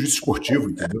mesmo para o jiu-jitsu esportivo,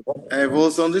 entendeu? É a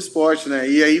evolução do esporte, né?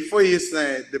 E aí foi isso,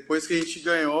 né? Depois que a gente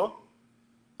ganhou,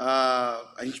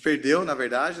 a gente perdeu, na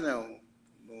verdade, né?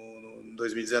 No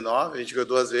 2019, a gente ganhou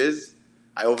 2 vezes.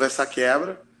 Aí houve essa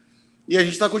quebra. E a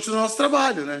gente está continuando nosso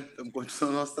trabalho, né? Estamos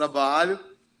continuando nosso trabalho,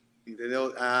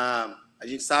 entendeu? A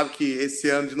gente sabe que esse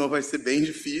ano de novo vai ser bem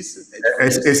difícil.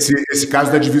 Esse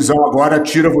caso da divisão agora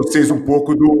tira vocês um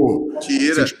pouco do...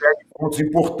 Tira. Vocês pegam pontos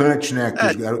importantes, né?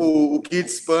 O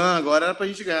Kids Pan agora era pra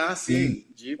gente ganhar, assim.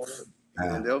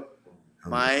 entendeu?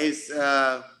 Mas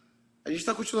a gente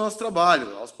está continuando nosso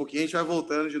trabalho. Aos pouquinhos a gente vai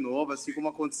voltando de novo, assim como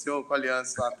aconteceu com a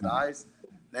Aliança lá atrás.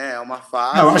 Né? É uma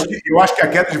fase. Não, eu acho que a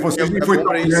queda de vocês nem foi tão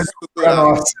grande quanto a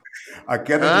nossa. A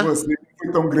queda de vocês não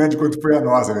foi tão grande quanto foi a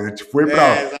nossa. Né? A gente foi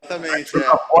para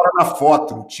fora da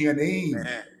foto, não tinha nem.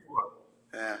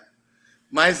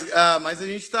 Mas a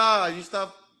gente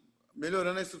tá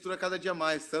melhorando a estrutura cada dia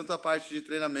mais, tanto a parte de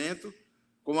treinamento,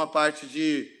 como a parte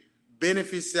de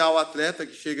beneficiar o atleta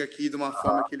que chega aqui de uma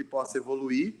forma que ele possa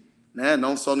evoluir, né?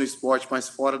 Não só no esporte, mas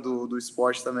fora do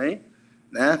esporte também,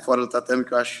 né? Fora do tatame,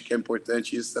 que eu acho que é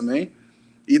importante isso também.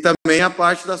 E também a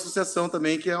parte da associação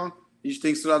também, que a gente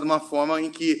tem estruturado de uma forma em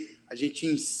que a gente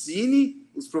ensine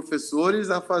os professores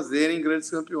a fazerem grandes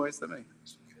campeões também.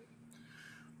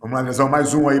 Vamos lá, Lesão,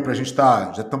 mais um aí pra gente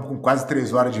já estamos com quase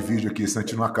 3 horas de vídeo aqui, se a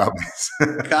gente não acaba isso.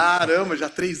 Caramba, já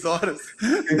 3 horas.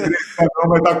 Tem 3 horas,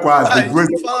 mas tá quase. A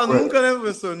gente não fala nunca, né,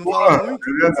 professor? Não fala muito.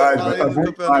 É verdade, mas tá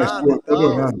bom demais. Pô, tô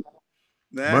adorando.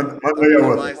 Né? Manda aí a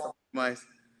outra. Mais.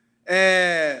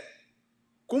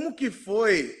 Como que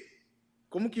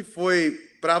foi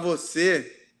para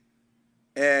você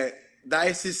dar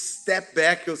esse step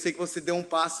back? Eu sei que você deu um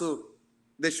passo,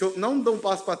 não deu um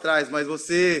passo para trás, mas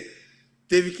você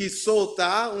teve que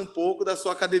soltar um pouco da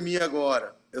sua academia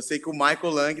agora. Eu sei que o Michael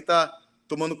Lang está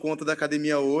tomando conta da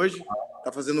academia hoje,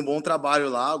 está fazendo um bom trabalho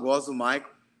lá, eu gosto do Michael.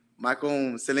 Michael é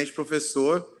um excelente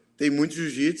professor, tem muito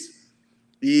jiu-jitsu,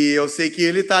 e eu sei que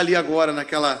ele está ali agora,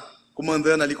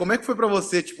 comandando ali. Como é que foi para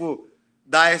você, tipo,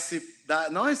 dar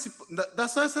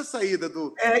só essa saída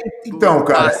do... Então,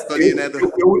 cara, ali, né,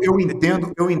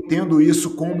 eu entendo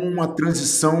isso como uma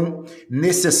transição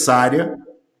necessária.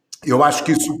 Eu acho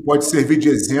que isso pode servir de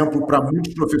exemplo para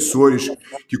muitos professores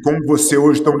que, como você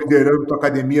hoje, estão liderando a tua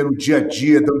academia no dia a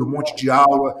dia, dando um monte de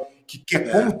aula, que é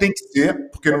como tem que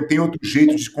ser, porque não tem outro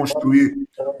jeito de construir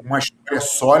uma história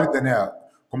sólida, né?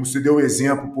 Como você deu o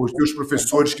exemplo, os teus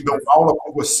professores que dão aula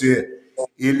com você,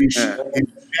 eles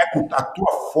pegam a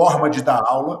tua forma de dar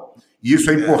aula, e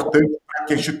isso é importante para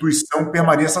que a instituição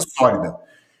permaneça sólida.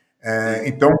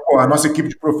 Então, a nossa equipe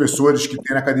de professores que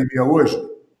tem na academia hoje,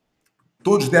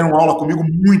 todos deram aula comigo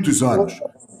muitos anos.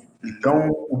 Então,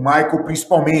 o Michael,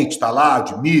 principalmente, está lá, o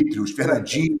Dmitry, o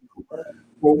Fernandinho,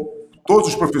 todos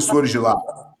os professores de lá.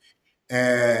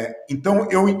 Então,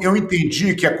 eu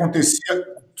entendi que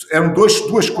acontecia... Eram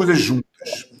duas coisas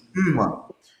juntas. Uma,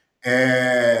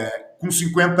 com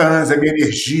 50 anos, a minha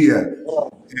energia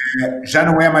já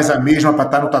não é mais a mesma para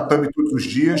estar no tatame todos os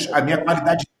dias. A minha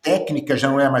qualidade técnica já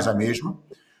não é mais a mesma.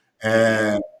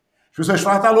 As pessoas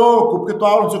falam, tá louco, porque tua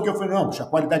aula não sei o que. Eu falei, não, a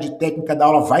qualidade técnica da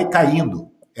aula vai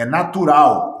caindo. É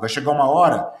natural. Vai chegar uma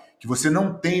hora que você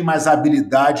não tem mais a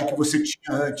habilidade que você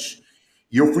tinha antes.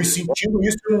 E eu fui sentindo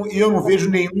isso e eu não vejo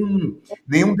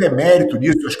nenhum demérito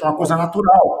nisso. Eu acho que é uma coisa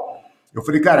natural. Eu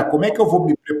falei, cara, como é que eu vou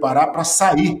me preparar para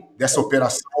sair dessa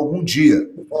operação algum dia?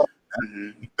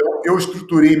 Então, eu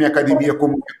estruturei minha academia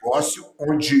como negócio,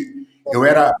 onde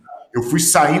eu fui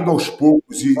saindo aos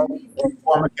poucos e de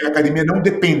forma que a academia não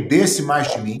dependesse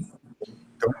mais de mim.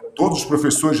 Então, todos os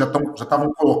professores já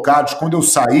estavam colocados. Quando eu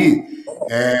saí,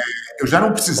 eu já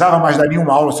não precisava mais dar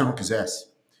nenhuma aula se eu não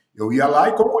quisesse. Eu ia lá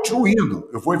e continuo indo.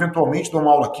 Eu vou eventualmente dar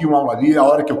uma aula aqui, uma aula ali, a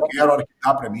hora que eu quero, a hora que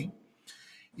dá para mim.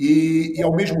 E,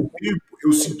 ao mesmo tempo,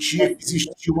 eu sentia que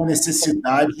existia uma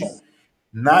necessidade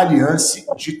na Aliança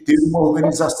de ter uma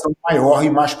organização maior e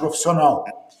mais profissional.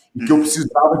 E que eu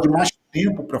precisava de mais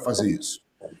tempo para fazer isso.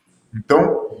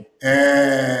 Então,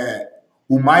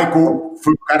 o Michael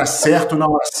foi o cara certo na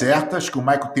hora certa. Acho que o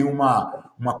Michael tem uma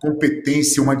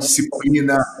competência, uma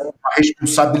disciplina, uma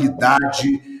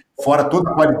responsabilidade, fora toda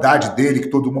a qualidade dele, que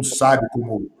todo mundo sabe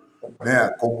como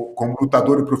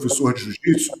lutador e professor de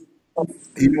jiu-jitsu.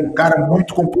 Ele é um cara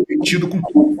muito comprometido com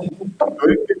tudo. Então,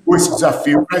 ele pegou esse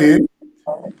desafio para ele.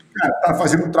 Cara, está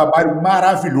fazendo um trabalho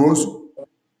maravilhoso.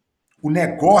 O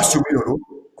negócio melhorou,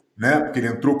 né? Porque ele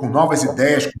entrou com novas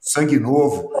ideias, com sangue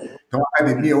novo. Então, a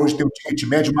academia hoje tem um ticket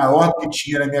médio maior do que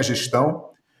tinha na minha gestão.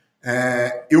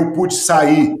 Eu pude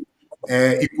sair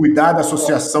e cuidar da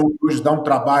associação, que hoje dá um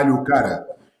trabalho, cara.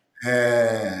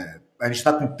 A gente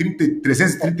está com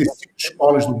 335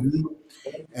 escolas no mundo.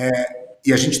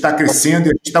 E a gente está crescendo e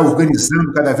a gente está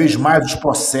organizando cada vez mais os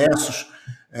processos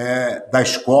da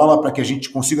escola para que a gente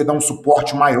consiga dar um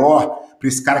suporte maior para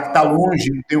esse cara que está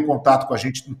longe, não tem um contato com a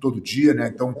gente todo dia,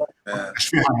 né? Então, as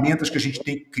ferramentas que a gente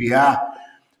tem que criar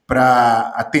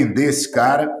para atender esse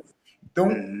cara. Então,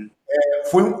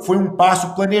 foi um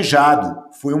passo planejado,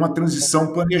 foi uma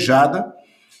transição planejada.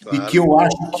 Claro. E que eu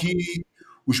acho que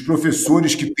os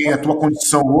professores que têm a tua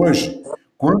condição hoje,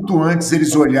 quanto antes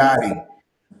eles olharem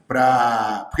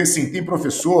Porque, assim, tem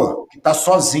professor que está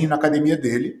sozinho na academia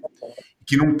dele,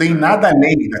 que não tem nada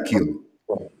além daquilo.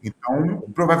 Então,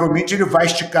 provavelmente, ele vai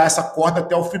esticar essa corda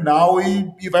até o final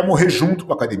e vai morrer junto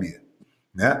com a academia,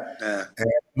 né?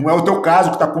 Não é o teu caso,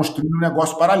 que está construindo um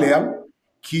negócio paralelo,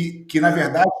 que, na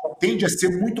verdade, tende a ser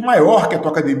muito maior que a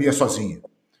tua academia sozinha,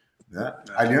 né?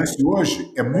 A Aliança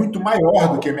hoje é muito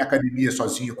maior do que a minha academia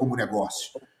sozinha como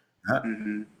negócio, né?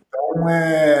 Então,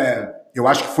 eu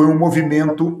acho que foi um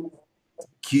movimento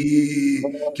que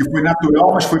foi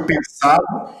natural, mas foi pensado,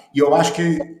 e eu acho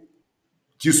que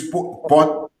isso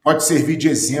pode servir de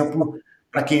exemplo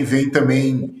para quem vem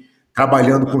também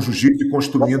trabalhando com jiu-jitsu e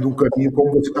construindo um caminho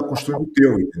como você está construindo o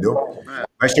teu, entendeu?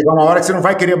 Vai chegar uma hora que você não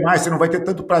vai querer mais, você não vai ter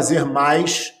tanto prazer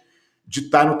mais de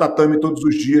estar no tatame todos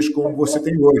os dias como você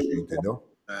tem hoje, entendeu?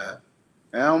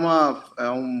 É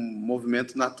um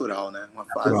movimento natural, né? Uma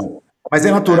fase. Natural. Mas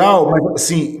é natural, mas,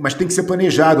 assim, mas tem que ser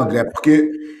planejado, André,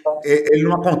 porque ele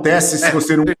não acontece se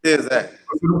você não,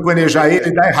 se não planejar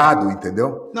ele dá errado,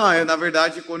 entendeu? Não, na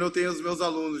verdade, quando eu tenho os meus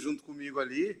alunos junto comigo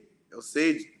ali, eu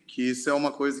sei que isso é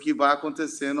uma coisa que vai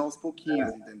acontecendo aos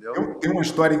pouquinhos, entendeu? Tem uma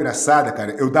história engraçada,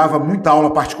 cara. Eu dava muita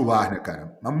aula particular, né,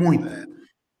 cara? Mas muita.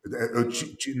 Eu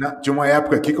tinha uma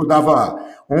época aqui que eu dava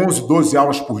 11, 12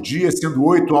 aulas por dia, sendo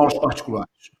 8 aulas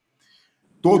particulares.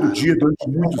 Todo dia, durante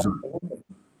muitos anos.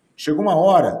 Chegou uma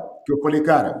hora que eu falei,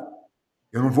 cara,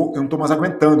 eu não estou mais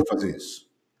aguentando fazer isso.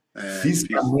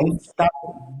 Fisicamente está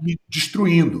me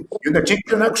destruindo. Eu ainda tinha que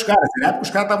treinar com os caras. Na época,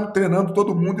 os caras estavam treinando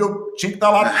todo mundo e eu tinha que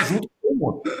estar lá junto com todo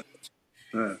mundo.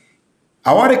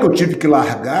 A hora que eu tive que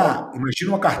largar, imagina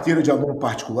uma carteira de aluno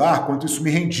particular, quanto isso me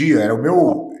rendia. Era o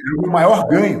meu maior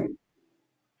ganho.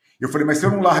 Eu falei, mas se eu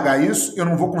não largar isso, eu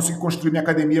não vou conseguir construir minha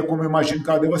academia como eu imagino que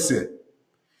ela deva ser.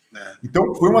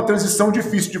 Então, foi uma transição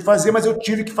difícil de fazer, mas eu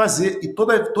tive que fazer. E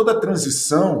toda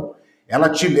transição, ela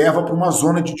te leva para uma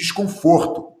zona de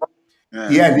desconforto.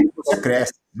 E é ali que você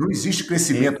cresce. Não existe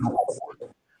crescimento no conforto.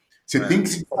 Você tem que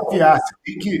se desafiar.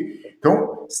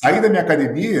 Então, sair da minha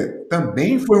academia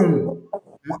também foi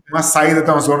uma saída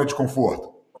da zona de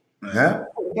conforto. Né?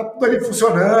 Tá tudo ali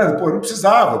funcionando. Pô, não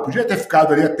precisava. Eu podia ter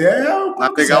ficado ali até...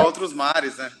 Para pegar outros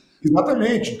mares, né?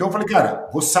 Exatamente. Então, eu falei, cara,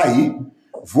 vou sair...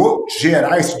 Vou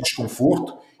gerar esse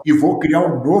desconforto e vou criar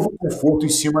um novo conforto em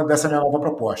cima dessa minha nova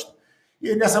proposta.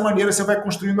 E dessa maneira você vai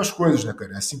construindo as coisas, né,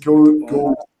 cara? É assim que eu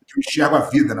enxergo a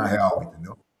vida, na real,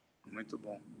 entendeu? Muito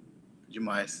bom.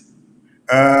 Demais.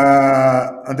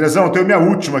 Andrezão, eu tenho minha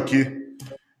última aqui.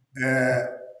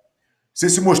 Você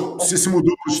se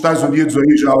mudou para os Estados Unidos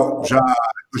aí já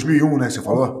em 2001, né, você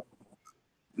falou?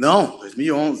 Não,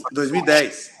 2011,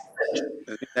 2010.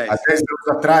 Há 10 anos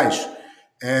atrás.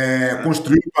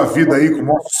 Construiu a vida aí com o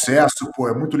maior sucesso, pô,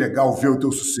 é muito legal ver o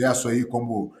teu sucesso aí,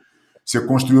 como você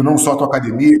construiu não só a tua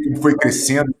academia, como foi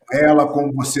crescendo ela,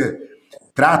 como você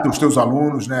trata os teus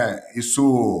alunos, né?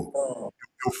 Isso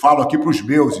eu falo aqui para os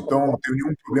meus, então não tenho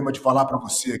nenhum problema de falar para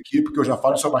você aqui, porque eu já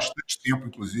falo isso há bastante tempo,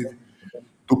 inclusive,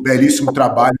 do belíssimo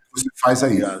trabalho que você faz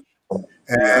aí.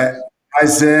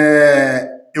 Mas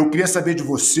eu queria saber de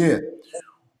você,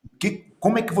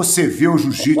 como é que você vê o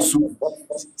jiu-jitsu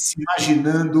se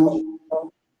imaginando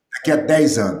daqui a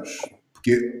 10 anos?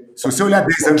 Porque se você olhar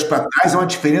 10 anos para trás, é uma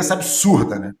diferença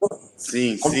absurda, né?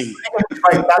 Sim. Como é que a gente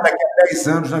vai estar daqui a 10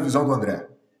 anos na visão do André?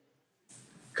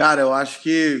 Cara, eu acho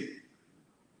que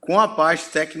com a parte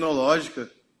tecnológica,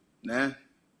 né,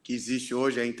 que existe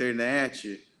hoje, a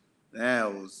internet, né,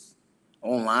 os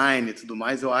online e tudo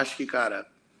mais, eu acho que, cara,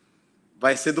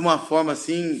 vai ser de uma forma,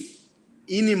 assim,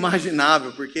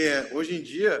 inimaginável, porque hoje em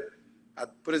dia,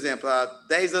 por exemplo, há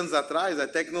 10 anos atrás, a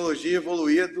tecnologia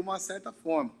evoluía de uma certa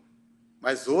forma.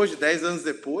 Mas hoje, 10 anos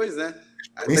depois, né,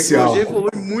 a tecnologia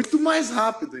evolui muito mais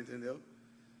rápido, entendeu?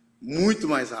 Muito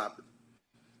mais rápido.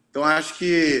 Então, acho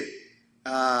que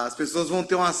as pessoas vão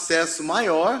ter um acesso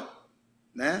maior,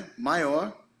 né,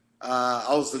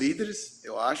 aos líderes,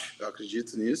 eu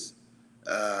acredito nisso,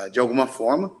 de alguma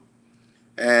forma.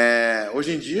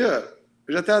 Hoje em dia,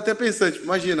 eu já estava até pensando, tipo,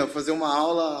 imagina, fazer uma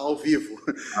aula ao vivo,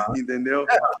 entendeu?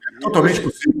 Totalmente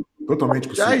possível.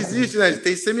 Já existe, né?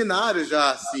 Tem seminários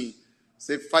já, assim.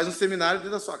 Você faz um seminário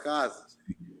dentro da sua casa.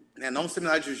 Né? Não um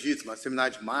seminário de jiu-jitsu, mas um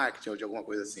seminário de marketing ou de alguma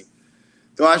coisa assim.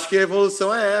 Então, acho que a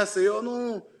evolução é essa. Eu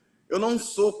não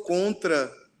sou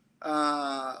contra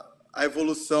a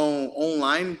evolução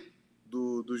online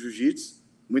do jiu-jitsu.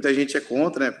 Muita gente é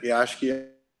contra, né? Porque acha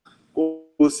que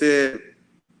você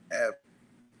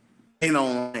treina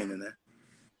online, né?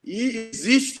 E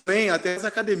existe também até as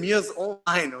academias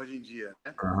online hoje em dia,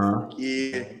 né?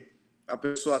 Que a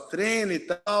pessoa treina e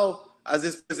tal. Às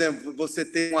vezes, por exemplo, você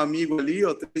tem um amigo ali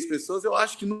ou 3 pessoas. Eu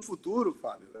acho que no futuro,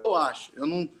 Fábio, eu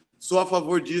não sou a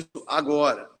favor disso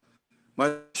agora.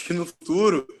 Mas acho que no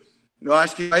futuro, eu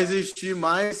acho que vai existir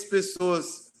mais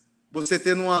pessoas. Você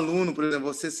tendo um aluno, por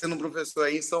exemplo, você sendo um professor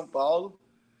aí em São Paulo,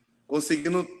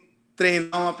 conseguindo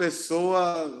treinar uma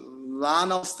pessoa lá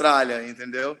na Austrália,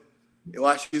 entendeu? Eu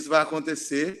acho que isso vai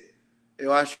acontecer.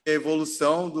 Eu acho que a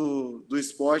evolução do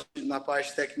esporte na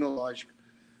parte tecnológica.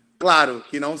 Claro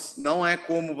que não é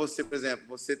como você, por exemplo,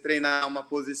 você treinar uma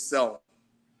posição,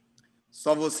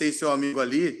 só você e seu amigo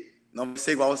ali, não vai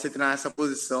ser igual você treinar essa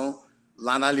posição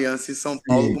lá na Aliança em São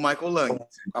Paulo com o Michael Lang, com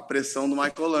a pressão do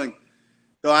Michael Lang.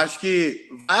 Então, acho que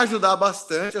vai ajudar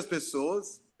bastante as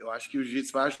pessoas. Eu acho que o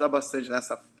jiu-jitsu vai ajudar bastante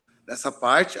nessa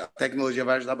parte, a tecnologia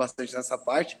vai ajudar bastante nessa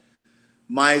parte,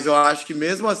 mas eu acho que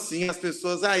mesmo assim as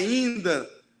pessoas ainda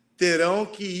terão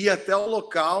que ir até o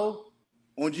local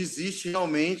onde existe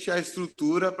realmente a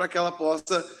estrutura para que ela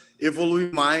possa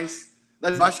evoluir mais.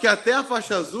 Eu acho que até a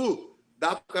faixa azul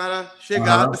dá para o cara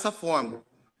chegar dessa forma,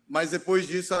 mas depois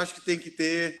disso eu acho que tem que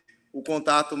ter o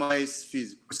contato mais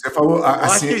físico. Você falou assim,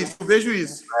 eu acho que é isso, eu vejo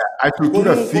isso. A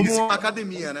estrutura física, como uma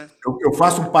academia, né? Eu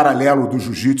faço um paralelo do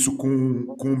jiu-jitsu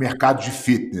com o mercado de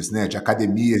fitness, né, de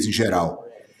academias em geral.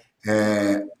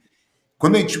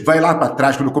 Quando a gente vai lá para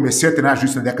trás, quando eu comecei a treinar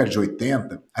jiu-jitsu na década de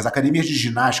 80, as academias de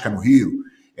ginástica no Rio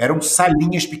eram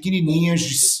salinhas pequenininhas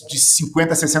de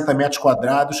 50, 60 metros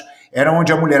quadrados, era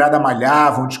onde a mulherada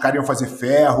malhava, onde os caras iam fazer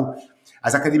ferro.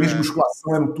 As academias de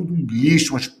musculação eram tudo um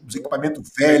lixo, uns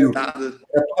equipamentos velhos, era tudo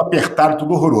apertado,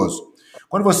 tudo horroroso.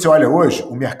 Quando você olha hoje,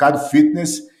 o mercado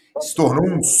fitness se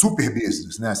tornou um super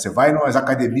business, né? Você vai nas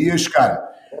academias, cara,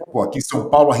 pô, aqui em São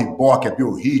Paulo, a Reebok, a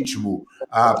Biorritmo,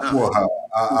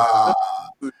 a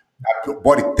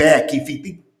Bodytech, enfim,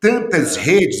 tem tantas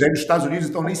redes, aí nos Estados Unidos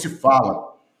então nem se fala.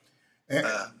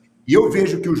 E eu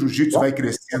vejo que o jiu-jitsu vai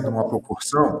crescendo numa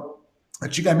proporção.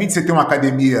 Antigamente você tem uma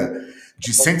academia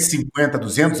de 150,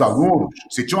 200 alunos,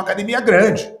 você tinha uma academia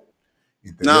grande.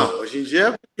 Entendeu? Não, hoje em dia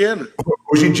é pequena.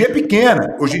 Hoje em dia é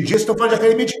pequena. Hoje em dia vocês estão falando de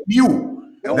academia de 1.000.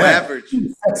 É um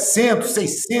average. 700,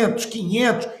 600,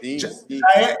 500.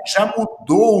 Já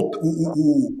mudou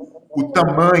o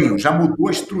tamanho, já mudou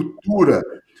a estrutura.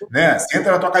 Né? Você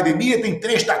entra na tua academia, tem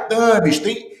 3 tatames,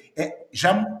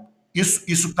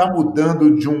 isso está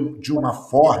mudando de uma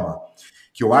forma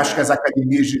que eu acho que as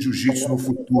academias de jiu-jitsu no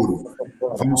futuro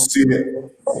vão ser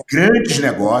grandes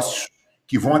negócios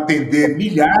que vão atender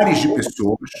milhares de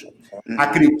pessoas.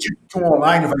 Acredito que o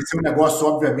online vai ser um negócio,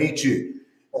 obviamente,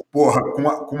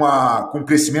 com um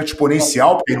crescimento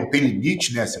exponencial, porque não tem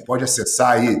limite, né? Você pode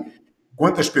acessar aí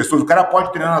quantas pessoas. O cara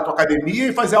pode treinar na tua academia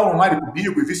e fazer aula online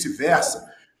comigo e vice-versa.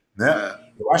 Né?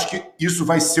 Eu acho que isso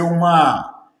vai ser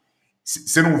uma...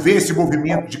 Você não vê esse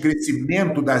movimento de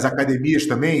crescimento das academias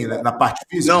também, na parte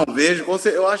física? Não, vejo.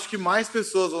 Eu acho que mais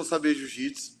pessoas vão saber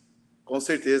jiu-jitsu. Com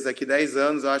certeza. Daqui 10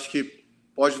 anos, eu acho que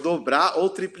pode dobrar ou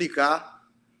triplicar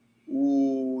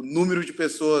o número de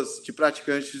pessoas, de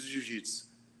praticantes de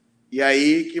jiu-jitsu. E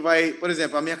aí que vai... Por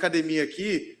exemplo, a minha academia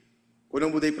aqui, quando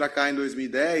eu mudei para cá em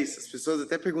 2010, as pessoas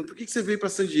até perguntam por que você veio para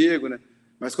San Diego, né?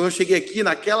 Mas quando eu cheguei aqui,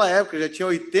 naquela época, já tinha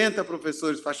 80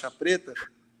 professores faixa preta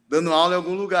dando aula em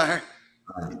algum lugar,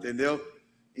 entendeu?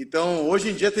 Então, hoje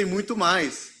em dia tem muito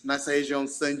mais nessa região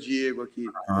de San Diego aqui.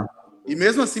 E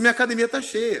mesmo assim, minha academia está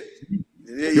cheia.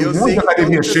 Tem um monte de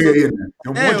academia cheia aí, né?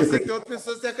 Eu sei que tem outras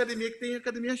pessoas que têm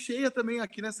academia cheia também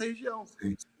aqui nessa região.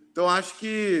 Sim. Então, eu acho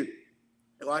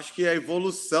que a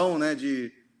evolução, né,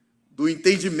 do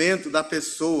entendimento das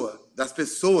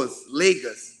pessoas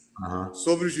leigas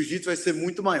sobre o jiu-jitsu vai ser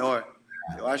muito maior.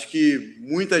 Eu acho que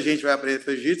muita gente vai aprender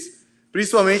jiu-jitsu,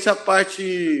 principalmente a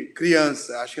parte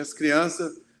criança. Acho que as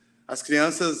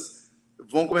crianças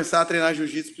vão começar a treinar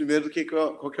jiu-jitsu primeiro do que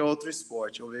qualquer outro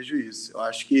esporte. Eu vejo isso. Eu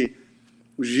acho que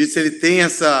o jiu-jitsu ele tem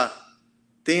essa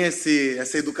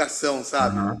educação,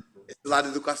 sabe? Esse lado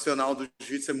educacional do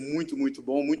jiu-jitsu é muito, muito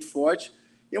bom, muito forte.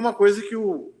 E é uma coisa que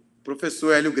o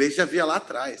professor Hélio Gracie já via lá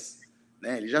atrás,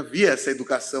 né? Ele já via essa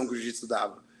educação que o jiu-jitsu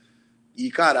dava.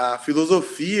 E, cara, a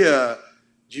filosofia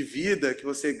de vida que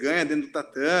você ganha dentro do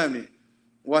tatame,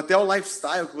 ou até o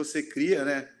lifestyle que você cria,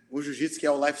 né? O jiu-jitsu, que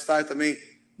é o lifestyle também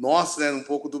nosso, né? Um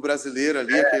pouco do brasileiro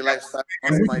ali, aquele lifestyle.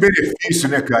 É muito benefício,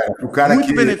 né, cara? O cara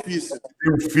muito benefício.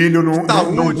 Tem um filho,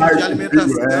 saúde, de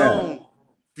alimentação,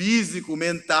 físico,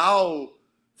 mental,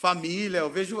 família.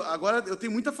 Agora eu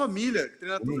tenho muita família,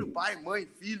 treinando tudo, pai, mãe,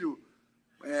 filho,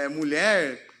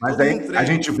 mulher. Mas aí a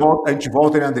gente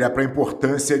volta, né, André, para a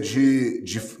importância de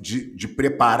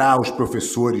preparar os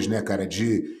professores, né, cara,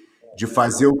 de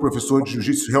fazer o professor de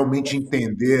jiu-jitsu realmente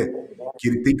entender que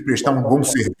ele tem que prestar um bom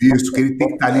serviço, que ele tem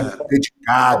que estar ali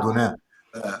dedicado, né?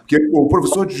 Porque o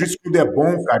professor de jiu-jitsu, quando é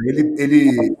bom, cara,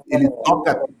 ele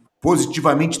toca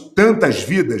positivamente tantas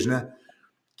vidas, né?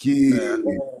 Que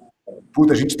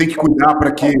puta, a gente tem que cuidar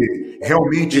para que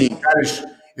realmente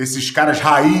esses caras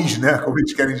raiz, né, como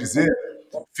eles querem dizer,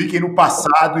 fiquem no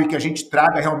passado e que a gente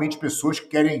traga realmente pessoas que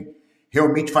querem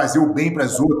realmente fazer o bem para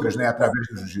as outras, né, através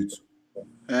do jiu-jitsu.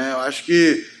 Eu acho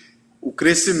que o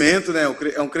crescimento, né,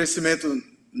 é um crescimento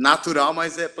natural,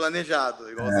 mas é planejado,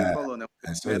 igual você falou, né? O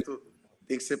crescimento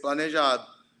tem que ser planejado.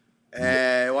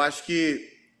 Eu acho que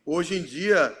hoje em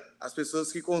dia as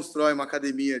pessoas que constroem uma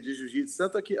academia de jiu-jitsu,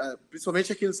 tanto aqui,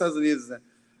 principalmente aqui nos Estados Unidos, né?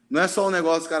 Não é só um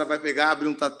negócio que o cara vai pegar, abrir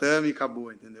um tatame e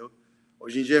acabou, entendeu?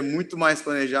 Hoje em dia é muito mais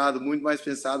planejado, muito mais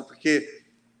pensado, porque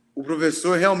o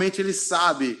professor realmente ele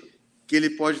sabe que ele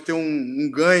pode ter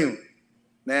um ganho,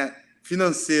 né,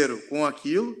 financeiro com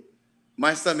aquilo,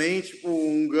 mas também tipo,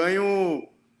 um ganho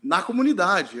na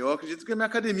comunidade. Eu acredito que a minha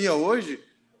academia hoje,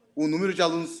 o número de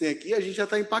alunos que tem aqui, a gente já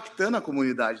está impactando a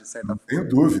comunidade, de certa forma. Não tenho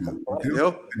dúvida.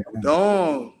 Entendeu?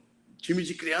 Então, time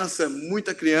de criança,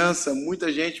 muita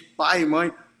gente, pai e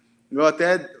mãe. Eu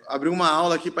até abri uma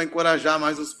aula aqui para encorajar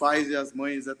mais os pais e as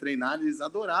mães a treinarem, eles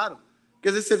adoraram. Porque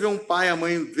às vezes você vê um pai e a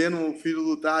mãe vendo o filho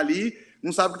lutar ali,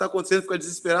 não sabe o que está acontecendo, fica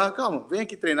desesperado. Calma, vem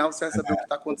aqui treinar, você vai saber o que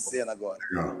está acontecendo agora.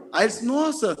 Aí eles,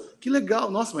 nossa, que legal.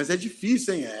 Nossa, mas é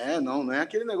difícil, hein? Não é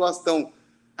aquele negócio tão...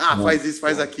 faz isso,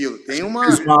 faz aquilo. Tem uma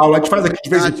aula, a gente faz aqui de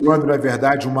vez em quando, na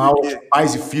verdade, uma aula de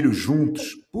pais e filhos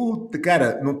juntos. Puta,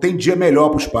 cara, não tem dia melhor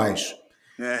para os pais.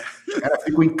 Os caras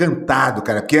ficam encantados,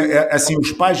 cara, porque assim,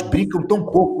 os pais brincam tão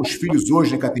pouco com os filhos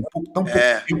hoje, né, cara? Tem tão pouco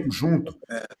tempo junto.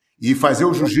 E fazer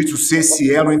o jiu-jitsu ser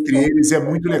esse elo entre eles é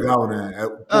muito legal, né?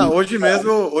 Hoje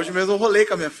mesmo eu rolei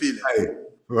com a minha filha.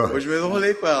 Hoje mesmo eu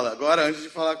rolei com ela. Agora, antes de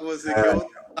falar com você, que eu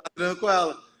tava treinando com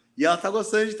ela. E ela tá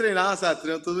gostando de treinar, sabe?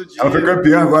 Treinando todo dia. Ela foi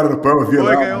campeã agora no PAN, eu vi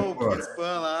lá. Ganhou o Kids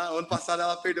Pan lá. Ano passado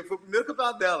ela perdeu. Foi o primeiro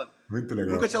campeonato dela. Muito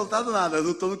legal. Nunca tinha lutado nada. Ela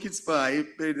lutou no Kids Pan. Aí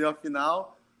perdeu a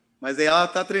final. Mas aí ela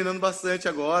tá treinando bastante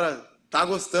agora. Tá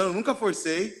gostando. Nunca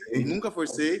forcei.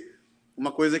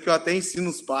 Uma coisa que eu até ensino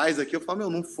os pais aqui. Eu falo,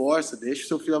 não força. Deixa o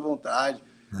seu filho à vontade.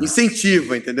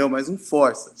 Incentiva, entendeu? Mas não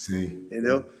força. Sim.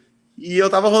 Entendeu? E eu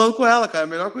tava rolando com ela, cara. A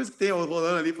melhor coisa que tem, eu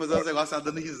rolando ali, fazendo uns negócios, ela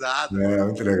dando risada.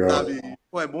 Muito legal. Sabe?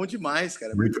 Pô, é bom demais,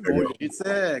 cara. Muito bom. O jiu-jitsu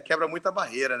quebra muita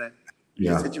barreira, né?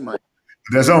 Jiu-jitsu é demais.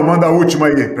 Andrezão, manda a última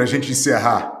aí, pra gente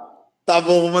encerrar. Tá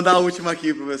bom, vou mandar a última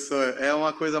aqui, professor. É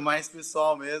uma coisa mais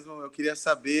pessoal mesmo. Eu queria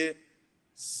saber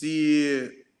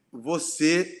se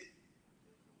você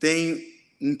tem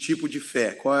um tipo de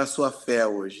fé. Qual é a sua fé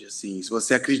hoje? Assim, se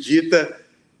você acredita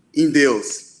em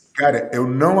Deus. Cara, eu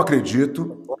não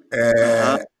acredito,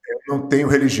 eu não tenho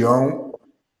religião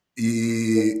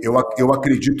e eu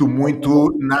acredito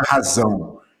muito na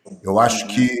razão. Eu acho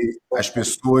que as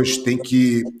pessoas têm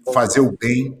que fazer o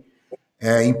bem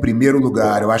em primeiro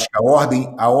lugar. Eu acho que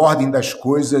a ordem das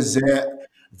coisas é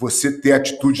você ter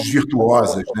atitudes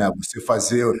virtuosas, né? Você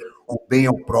fazer o bem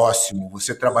ao próximo,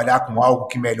 você trabalhar com algo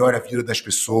que melhore a vida das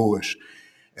pessoas.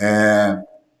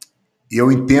 E eu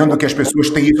entendo que as pessoas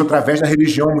têm isso através da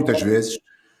religião, muitas vezes.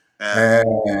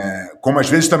 Como às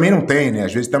vezes também não tem, né?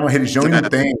 Às vezes está numa religião e não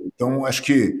tem. Então, acho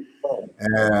que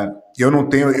eu não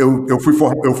tenho...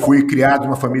 Eu fui criado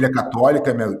numa família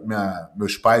católica,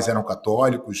 meus pais eram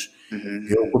católicos.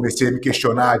 Eu comecei a me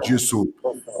questionar disso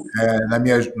na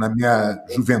minha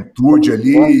juventude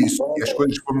ali, e as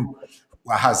coisas foram...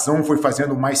 A razão foi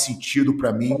fazendo mais sentido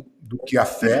para mim do que a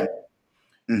fé.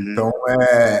 Então,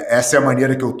 essa é a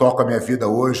maneira que eu toco a minha vida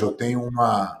hoje. Eu tenho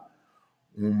uma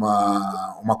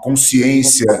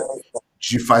consciência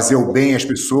de fazer o bem às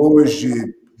pessoas, de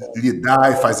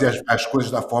lidar e fazer as coisas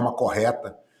da forma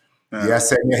correta. E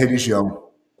essa é a minha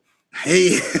religião.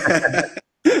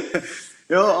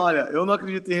 Eu não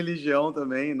acredito em religião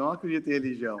também, não acredito em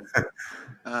religião.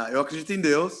 Eu acredito em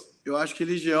Deus. Eu acho que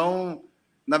religião...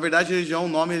 Na verdade, religião, o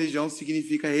nome religião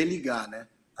significa religar, né?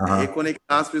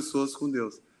 Reconectar as pessoas com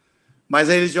Deus. Mas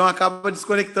a religião acaba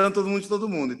desconectando todo mundo de todo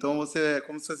mundo. Então,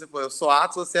 como se você for, eu sou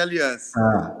Atos, você é Aliança.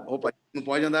 Opa, não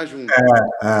pode andar junto.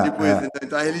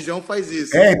 Então, a religião faz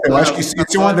isso. Então, eu acho que isso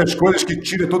é uma das coisas que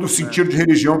tira todo o sentido de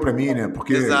religião para mim, né?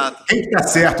 Porque quem tá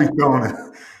certo, então,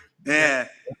 né?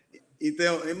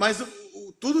 Então, mas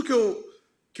tudo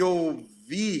que eu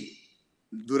vi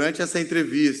durante essa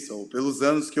entrevista, ou pelos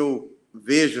anos que eu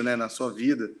vejo, né, na sua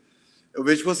vida, eu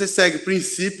vejo que você segue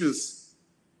princípios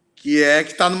que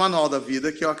está no manual da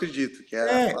vida, que eu acredito.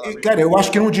 Cara, eu acho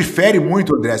que não difere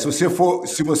muito, André. Se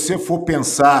você for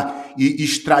pensar e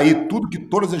extrair tudo que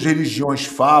todas as religiões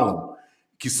falam,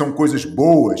 que são coisas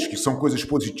boas, que são coisas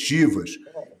positivas,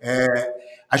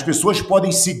 as pessoas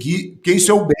podem seguir, porque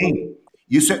isso é o bem.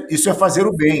 Isso é fazer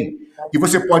o bem. E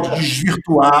você pode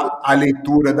desvirtuar a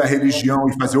leitura da religião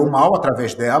e fazer o mal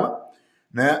através dela,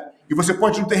 né? E você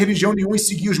pode não ter religião nenhuma e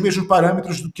seguir os mesmos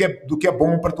parâmetros do que é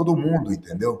bom para todo mundo,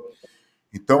 entendeu?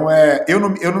 Então,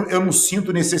 eu não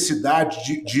sinto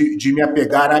necessidade de me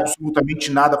apegar a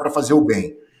absolutamente nada para fazer o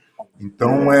bem.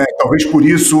 Então, talvez por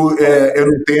isso eu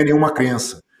não tenha nenhuma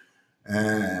crença.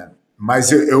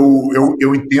 Mas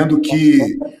eu entendo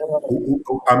que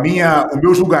o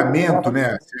meu julgamento,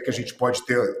 né, se é que a gente pode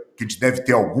ter, que a gente deve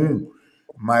ter algum,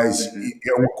 mas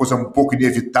é uma coisa um pouco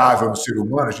inevitável no ser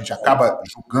humano, a gente acaba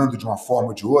julgando de uma forma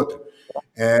ou de outra.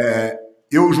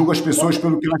 Eu julgo as pessoas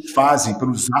pelo que elas fazem,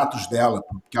 pelos atos delas,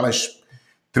 porque elas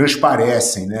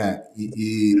transparecem, né?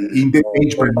 E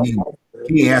independe para mim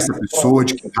quem é essa pessoa,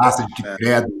 de que raça, de que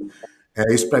credo.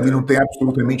 Isso para mim não tem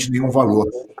absolutamente nenhum valor,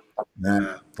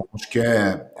 né? Então, acho que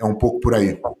é um pouco por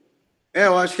aí.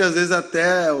 Eu acho que às vezes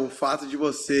até o fato de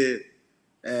você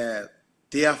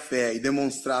ter a fé e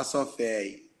demonstrar a sua fé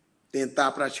e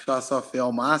tentar praticar a sua fé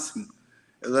ao máximo,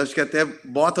 eu acho que até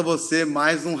bota você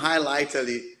mais num highlight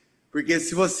ali. Porque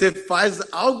se você faz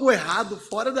algo errado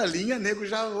fora da linha, nego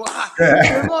já.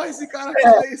 Irmão, esse cara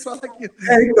fala isso, fala aquilo.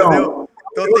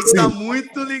 Então tem que estar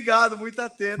muito ligado, muito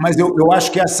atento. Mas eu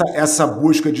acho que essa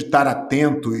busca de estar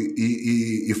atento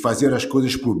e fazer as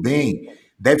coisas para o bem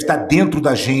deve estar dentro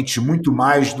da gente muito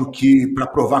mais do que para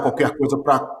provar qualquer coisa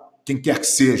para quem quer que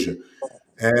seja.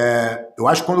 Eu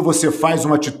acho que quando você faz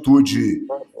uma atitude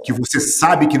que você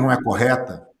sabe que não é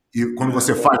correta, e quando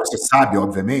você faz, você sabe,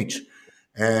 obviamente,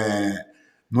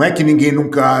 não é que ninguém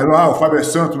nunca... o Fábio é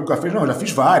santo, nunca fez. Não, já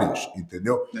fiz várias,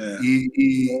 entendeu?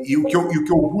 E o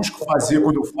que eu busco fazer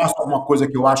quando eu faço alguma coisa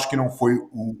que eu acho que não foi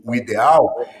o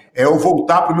ideal é eu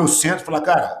voltar para o meu centro e falar,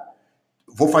 cara,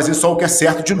 vou fazer só o que é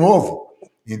certo de novo,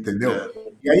 entendeu?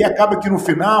 E aí acaba que no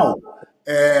final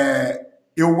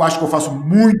eu acho que eu faço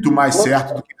muito mais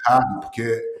certo do que errado,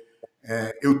 porque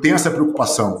eu tenho essa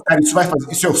preocupação. Cara,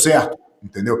 isso é o certo,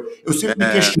 entendeu? Eu sempre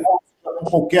me questiono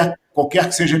com qualquer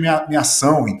que seja a minha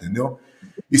ação, entendeu?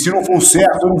 E se não for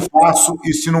certo, eu não faço,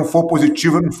 e se não for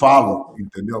positivo, eu não falo,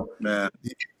 entendeu?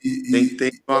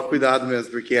 Tem que tomar cuidado mesmo,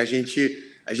 porque a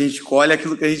gente colhe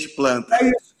aquilo que a gente planta. É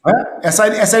isso. Essa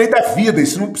é a lei da vida,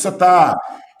 isso não precisa estar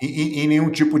em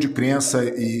nenhum tipo de crença.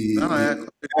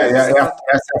 Essa é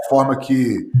a forma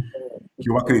que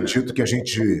eu acredito que a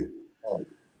gente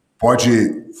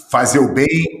pode fazer o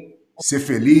bem, ser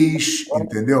feliz,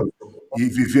 entendeu? E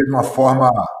viver de uma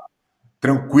forma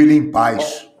tranquila e em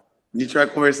paz. A gente vai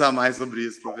conversar mais sobre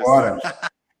isso, professor. Bora.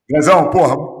 Grazão,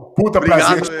 porra, puta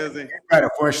Obrigado prazer. Mesmo, hein? Cara,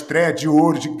 foi uma estreia de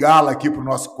ouro, de gala aqui pro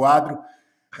nosso quadro.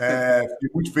 Fiquei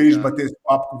muito feliz de bater esse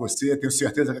papo com você. Tenho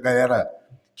certeza que a galera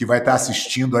que vai estar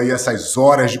assistindo aí essas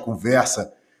horas de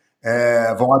conversa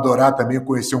vão adorar também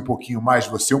conhecer um pouquinho mais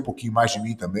de você, um pouquinho mais de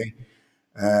mim também.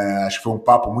 Acho que foi um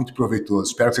papo muito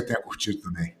proveitoso. Espero que você tenha curtido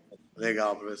também.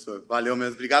 Legal, professor. Valeu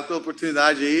mesmo. Obrigado pela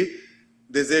oportunidade aí.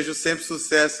 Desejo sempre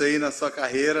sucesso aí na sua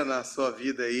carreira, na sua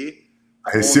vida aí. A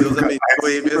recíproca, Deus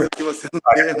abençoe aí, mesmo que você não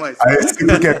tenha, mas... A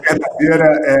recíproca é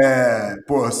verdadeira.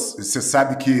 Você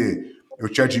sabe que eu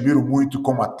te admiro muito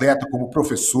como atleta, como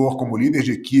professor, como líder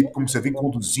de equipe, como você vem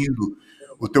conduzindo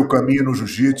o teu caminho no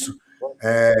jiu-jitsu.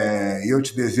 E eu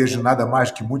te desejo nada mais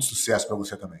que muito sucesso para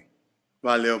você também.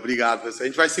 Valeu, obrigado, professor. A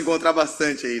gente vai se encontrar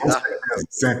bastante aí, tá? Com certeza,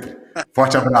 sempre.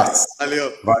 Forte abraço.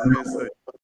 Valeu. Valeu.